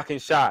 blocking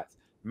shots,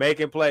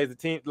 making plays. The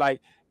team,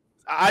 like,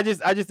 I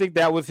just think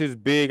that was his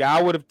big.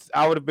 I would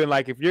have been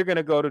like, if you're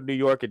gonna go to New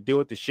York and deal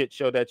with the shit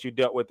show that you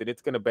dealt with,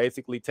 it's gonna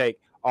basically take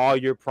all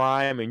your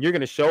prime, and you're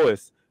gonna show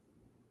us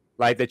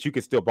like that you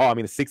can still ball. I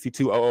mean, the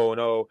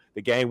 62-0-0,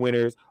 the game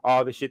winners,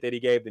 all the shit that he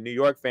gave the New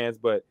York fans.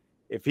 But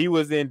if he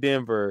was in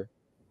Denver,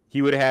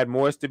 he would have had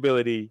more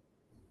stability.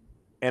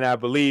 And I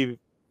believe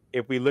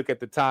if we look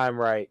at the time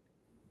right,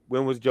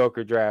 when was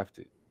Joker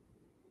drafted?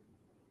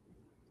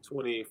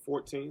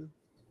 2014.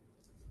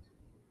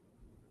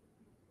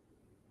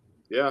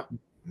 Yeah.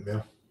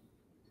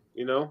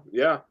 You know,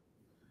 yeah.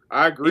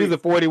 I agree. He was a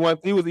 41.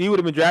 He would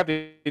have been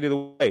drafted either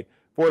way.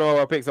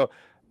 41 pick. So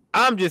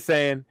I'm just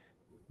saying,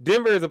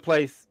 Denver is a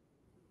place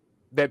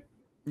that,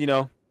 you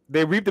know,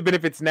 they reap the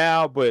benefits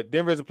now, but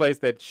Denver is a place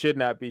that should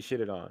not be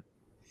shitted on.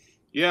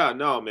 Yeah,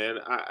 no, man.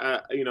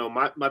 I you know,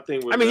 my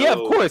thing with of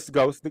course,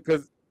 Ghost,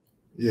 because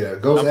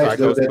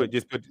Ghost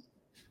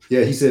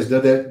yeah, he says,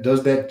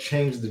 does that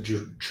change the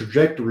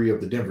trajectory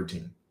of the Denver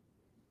team?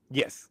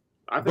 Yes.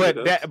 I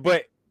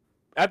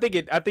think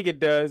it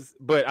does,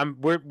 but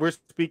we're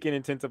speaking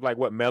in terms of like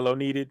what Melo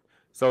needed.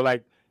 So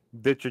like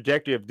the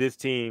trajectory of this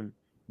team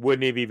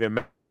wouldn't have even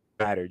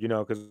mattered, you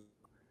know, because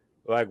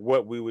like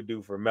what we would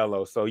do for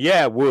Melo. So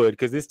yeah, it would,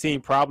 because this team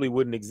probably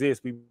wouldn't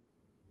exist.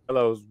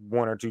 Melo's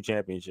 1 or 2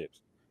 championships.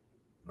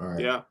 All right.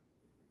 Yeah.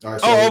 All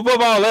right, so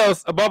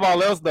above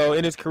all else though,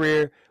 in his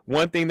career,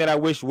 one thing that I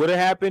wish would have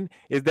happened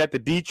is that the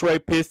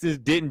Detroit Pistons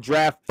didn't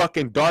draft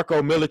fucking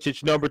Darko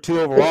Milicic number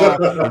 2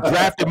 overall and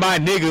drafted my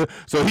nigga,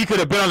 so he could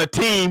have been on a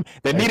team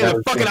that needed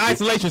a fucking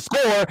isolation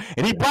score,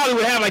 and he probably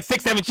would have like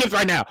 6-7 chips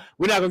right now.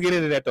 We're not gonna get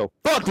into that though.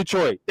 Fuck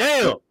Detroit.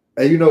 Damn.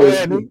 And you know,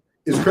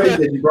 it's crazy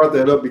that you brought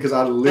that up, because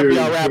I literally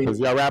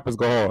y'all rappers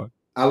go hard.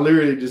 I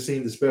literally just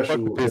seen the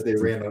special that they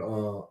ran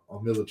on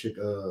Milicic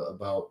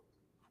about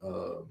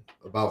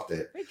about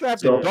that. They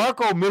drafted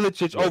Darko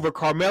Milicic over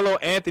Carmelo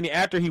Anthony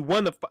after he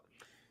won the.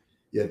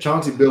 Yeah,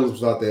 Chauncey Billups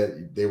thought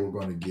that they were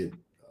going to get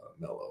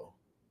Melo.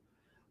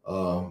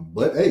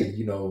 But hey,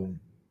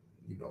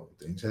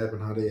 things happen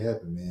how they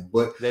happen, man.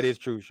 But that is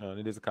true, Sean.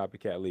 It is a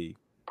copycat league.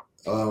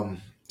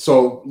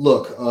 So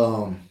look,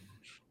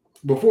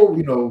 before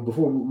we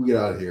get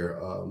out of here,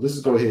 let's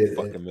just go ahead.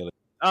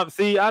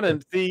 See, I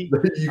didn't see.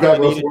 You got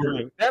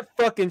that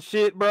fucking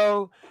shit,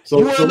 bro.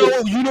 You want to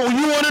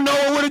know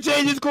what would have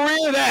changed his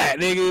career? That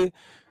nigga,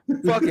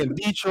 fucking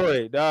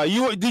Detroit.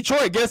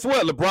 Detroit. Guess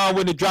what? LeBron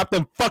wouldn't have dropped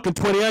them fucking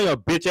 20 on your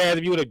bitch ass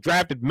if you would have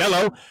drafted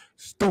Melo.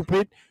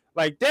 Stupid.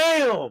 Like,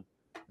 damn.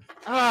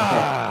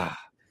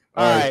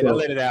 All right, I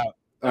let it out.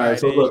 All right,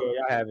 so look,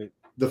 I have it.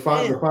 The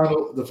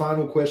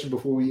final question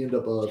before we end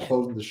up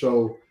closing the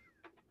show: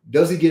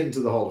 does he get into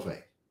the Hall of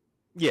Fame?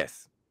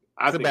 Yes,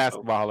 it's the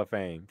Basketball Hall of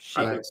Fame.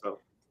 Shit. I think so.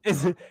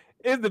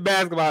 It's the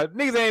basketball.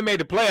 Niggas ain't made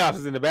the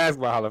playoffs in the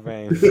Basketball Hall of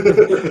Fame.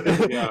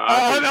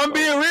 I'm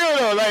being real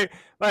though.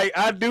 Like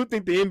I do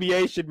think the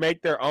NBA should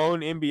make their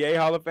own NBA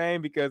Hall of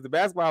Fame because the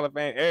Basketball Hall of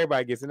Fame,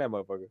 everybody gets in that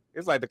motherfucker.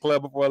 It's like the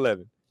club before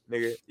 11,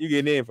 nigga. You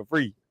getting in for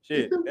free.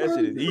 Shit, that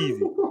shit is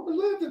easy.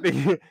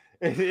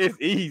 It's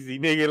easy,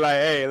 nigga. Like,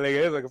 hey,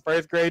 nigga, it's like a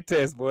first grade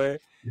test, boy.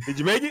 Did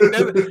you make it?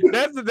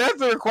 That's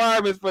the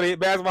requirements for the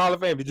Basketball Hall of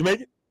Fame. Did you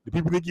make it? Do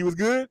people think you was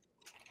good?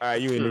 All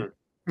right, you in it.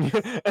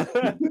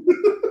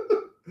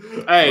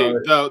 Hey,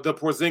 the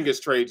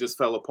Porzingis trade just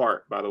fell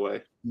apart, by the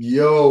way.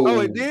 Yo. Oh,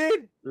 it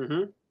did?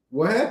 Mm-hmm.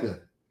 What happened?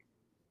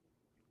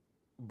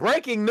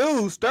 Breaking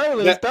news.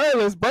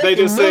 Sterling's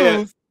breaking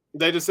news.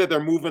 They just said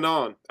they're moving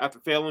on after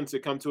failing to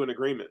come to an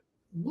agreement.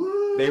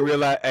 What? They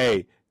realize,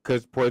 hey,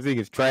 because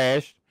Porzingis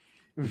trash.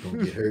 He's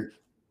gonna get hurt.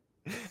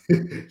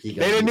 They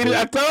didn't need it.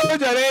 I told y'all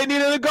they didn't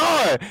need a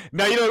guard.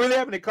 Now you know what really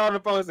happened? They called on the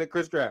phone and said,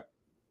 Chris Trapp,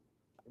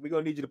 we're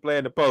gonna need you to play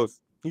in the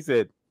post. He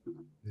said,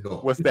 no.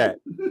 What's that?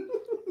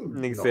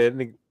 Nigga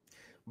said,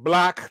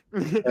 block.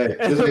 Hey,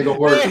 this ain't gonna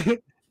work.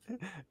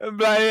 I'm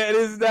like,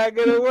 this is not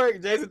gonna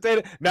work. Jason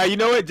Tatum. Now you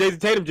know what? Jason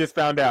Tatum just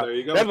found out. There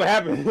you go. That's what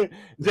happened.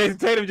 Jason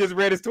Tatum just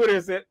read his Twitter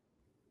and said,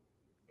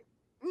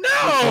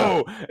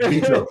 no!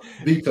 Veto.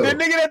 The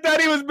nigga that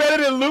thought he was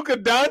better than Luka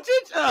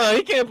Doncic?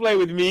 He can't play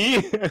with me.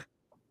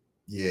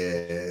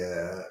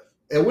 Yeah.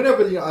 And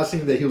whenever I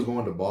seen that he was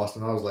going to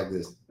Boston, I was like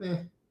this.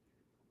 I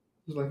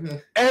was like,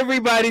 man.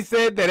 Everybody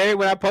said that.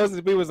 When I posted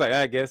it, people was like,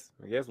 I guess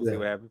we'll see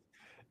what happens.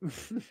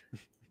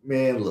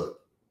 Man, look.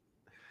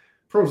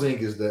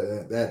 Porzingis,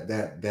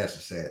 that's a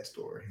sad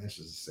story. That's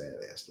just a sad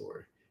ass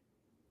story.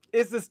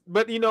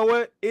 But you know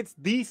what? It's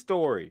the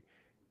story.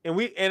 And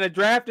the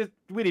draft is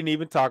we didn't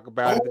even talk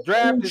about it. The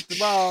draft is the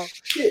ball.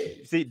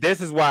 Shit. See,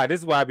 this is why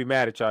I be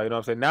mad at y'all. You know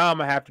what I'm saying? Now I'm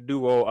gonna have to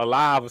do a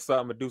live or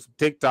something or do some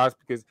TikToks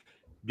because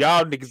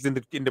y'all niggas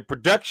in the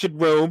production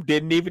room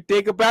didn't even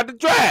think about the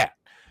draft.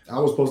 I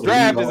was supposed to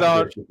draft is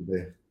on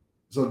today.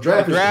 So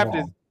draft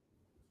is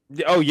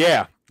oh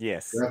yeah,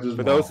 yes.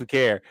 For those who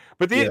care.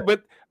 But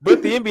the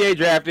NBA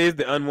draft is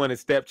the unwanted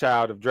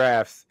stepchild of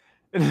drafts.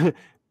 Because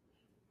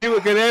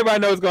everybody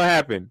knows what's gonna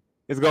happen.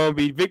 It's going to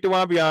be Victor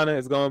Wembanyama.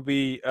 It's going to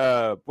be,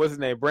 what's his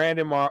name,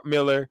 Brandon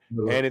Miller,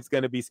 and it's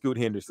going to be Scoot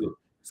Henderson.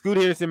 Scoot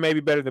Henderson may be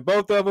better than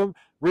both of them.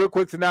 Real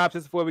quick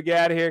synopsis before we get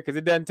out of here, because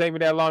it doesn't take me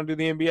that long to do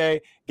the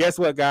NBA. Guess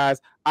what,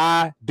 guys?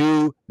 I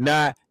do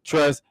not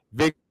trust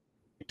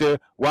Victor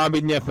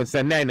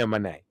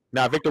Wembanyama.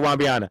 Now, Victor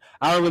Wembanyama.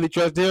 I don't really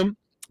trust him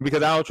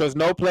because I don't trust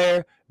no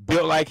player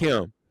built like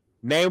him.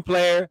 Name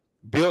player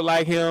built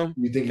like him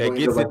that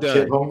gets it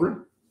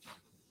done.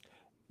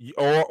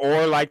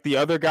 Or like the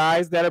other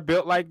guys that are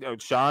built like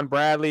Sean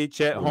Bradley,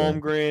 Chet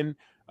Holmgren.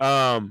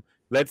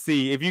 Let's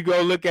see. If you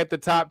go look at the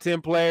top 10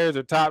 players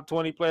or top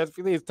 20 players,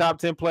 I think it's top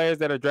 10 players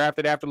that are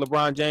drafted after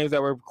LeBron James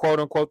that were quote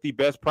unquote the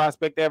best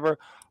prospect ever.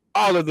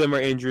 All of them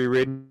are injury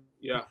ridden.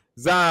 Yeah.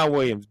 Zion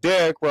Williams,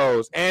 Derrick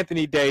Rose,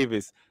 Anthony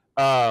Davis,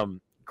 Kristaps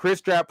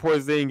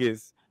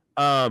Porzingis.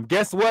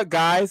 Guess what,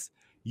 guys?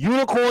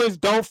 Unicorns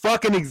don't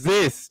fucking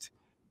exist.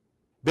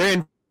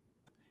 And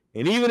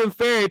even in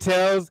fairy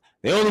tales,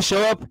 they only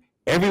show up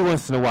every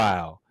once in a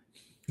while.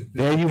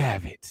 There you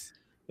have it.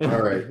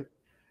 All right.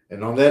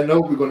 And on that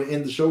note, we're going to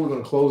end the show. We're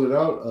going to close it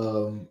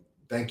out.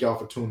 Thank y'all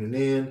for tuning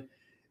in.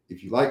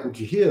 If you like what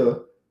you hear,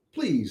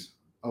 please.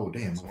 Oh,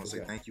 damn. I want to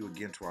say thank you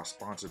again to our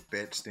sponsor,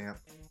 BetStamp.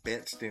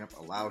 BetStamp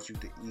allows you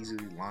to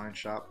easily line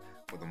shop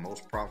for the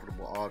most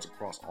profitable odds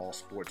across all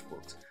sports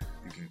books.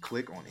 You can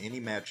click on any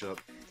matchup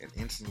and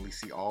instantly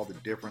see all the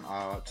different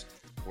odds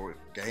for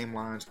game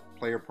lines,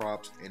 player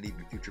props, and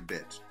even future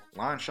bets.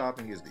 Line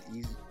shopping is the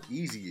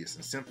easiest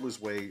and simplest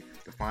way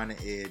to find an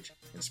edge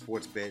in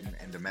sports betting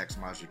and to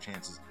maximize your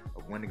chances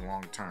of winning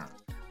long term.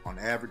 On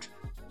average,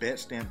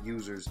 BetStamp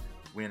users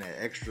win an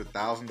extra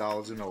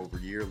 $1,000 and over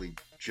yearly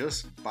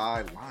just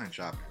by line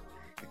shopping.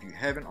 If you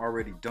haven't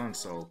already done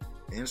so,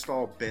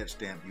 install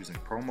BetStamp using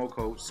promo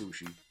code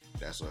Sushi,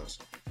 that's us,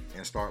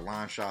 and start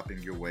line shopping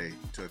your way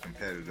to a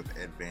competitive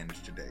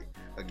advantage today.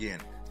 Again,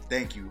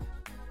 thank you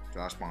to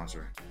our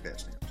sponsor,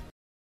 BetStamp.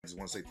 I just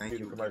want to say thank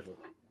you.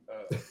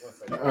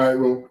 All right,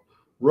 well,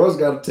 Russ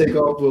got to take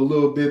off for a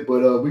little bit,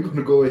 but we're going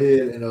to go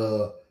ahead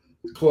and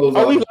close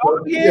out.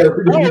 Yeah,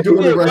 we're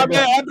doing it right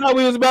now. I thought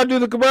we was about to do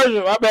the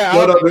commercial. My bad.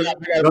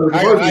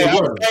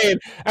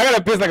 I got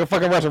to piss like a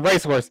fucking Russian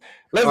racehorse.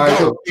 Let's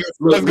go.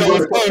 Let's go.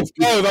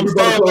 I'm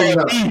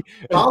staying.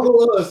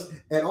 Follow us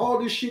and all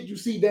this shit you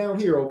see down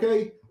here,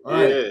 okay? All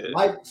right.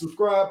 Like,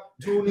 subscribe,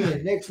 tune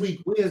in next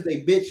week,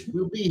 Wednesday, bitch.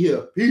 We'll be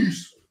here.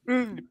 Peace.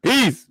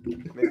 Peace.